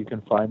Facebook. You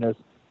can find us.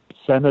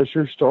 Send us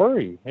your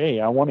story. Hey,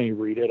 I want to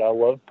read it. I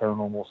love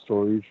paranormal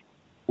stories.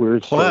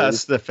 Weird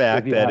Plus stories. The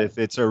fact that if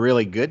it's a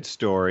really good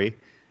story,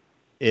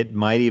 it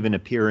might even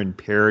appear in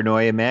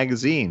Paranoia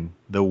Magazine,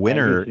 the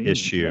winter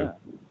issue. Yeah.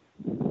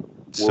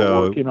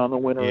 We're working on the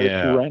winter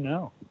issue right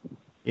now.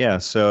 Yeah,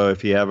 so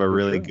if you have a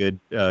really good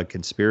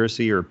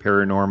conspiracy or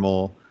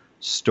paranormal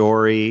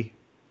story,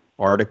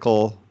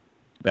 article,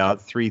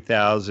 about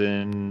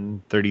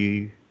 3,000,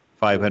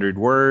 3,500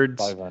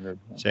 words, 500.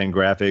 send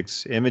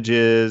graphics,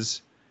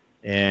 images,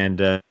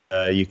 and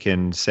you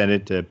can send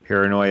it to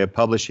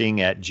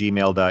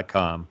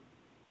paranoiapublishing@gmail.com.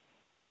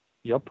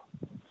 Yep.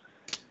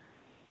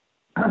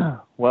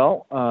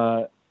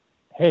 Well,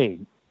 hey,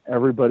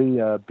 everybody,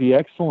 be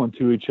excellent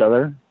to each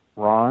other.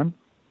 Ron?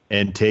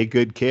 And take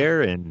good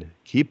care and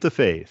keep the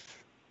faith.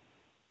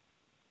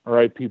 All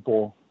right,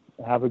 people.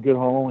 Have a good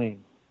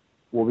Halloween.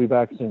 We'll be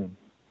back soon.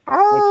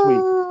 Next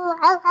week.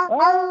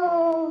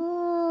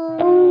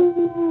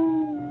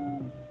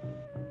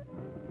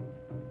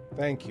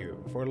 Thank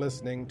you for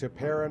listening to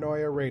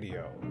Paranoia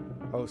Radio,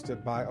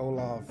 hosted by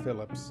Olav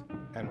Phillips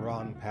and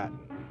Ron Patton.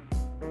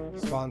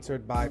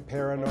 Sponsored by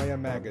Paranoia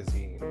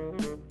Magazine.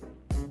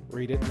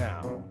 Read it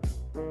now.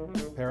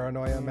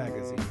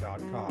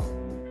 paranoiamagazine.com.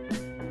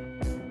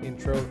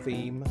 Intro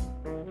theme,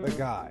 The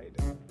Guide,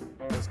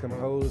 was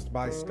composed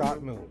by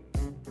Scott Moon.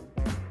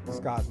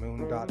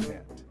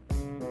 scottmoon.net.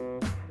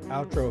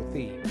 Outro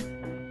theme,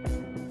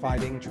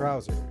 Fighting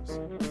Trousers,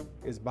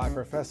 is by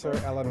Professor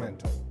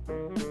Elemental.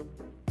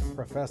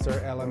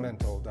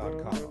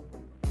 professorelemental.com.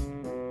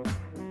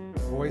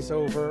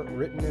 Voiceover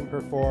written and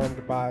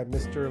performed by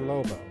Mr.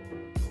 Lobo,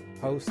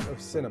 host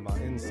of Cinema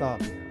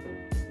Insomnia.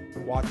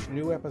 Watch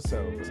new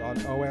episodes on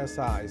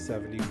OSI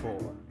 74.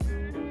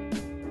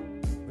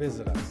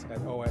 Visit us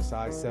at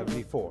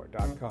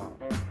osi74.com.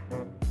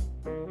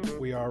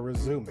 We are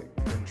resuming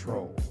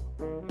control.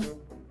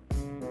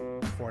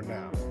 For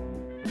now.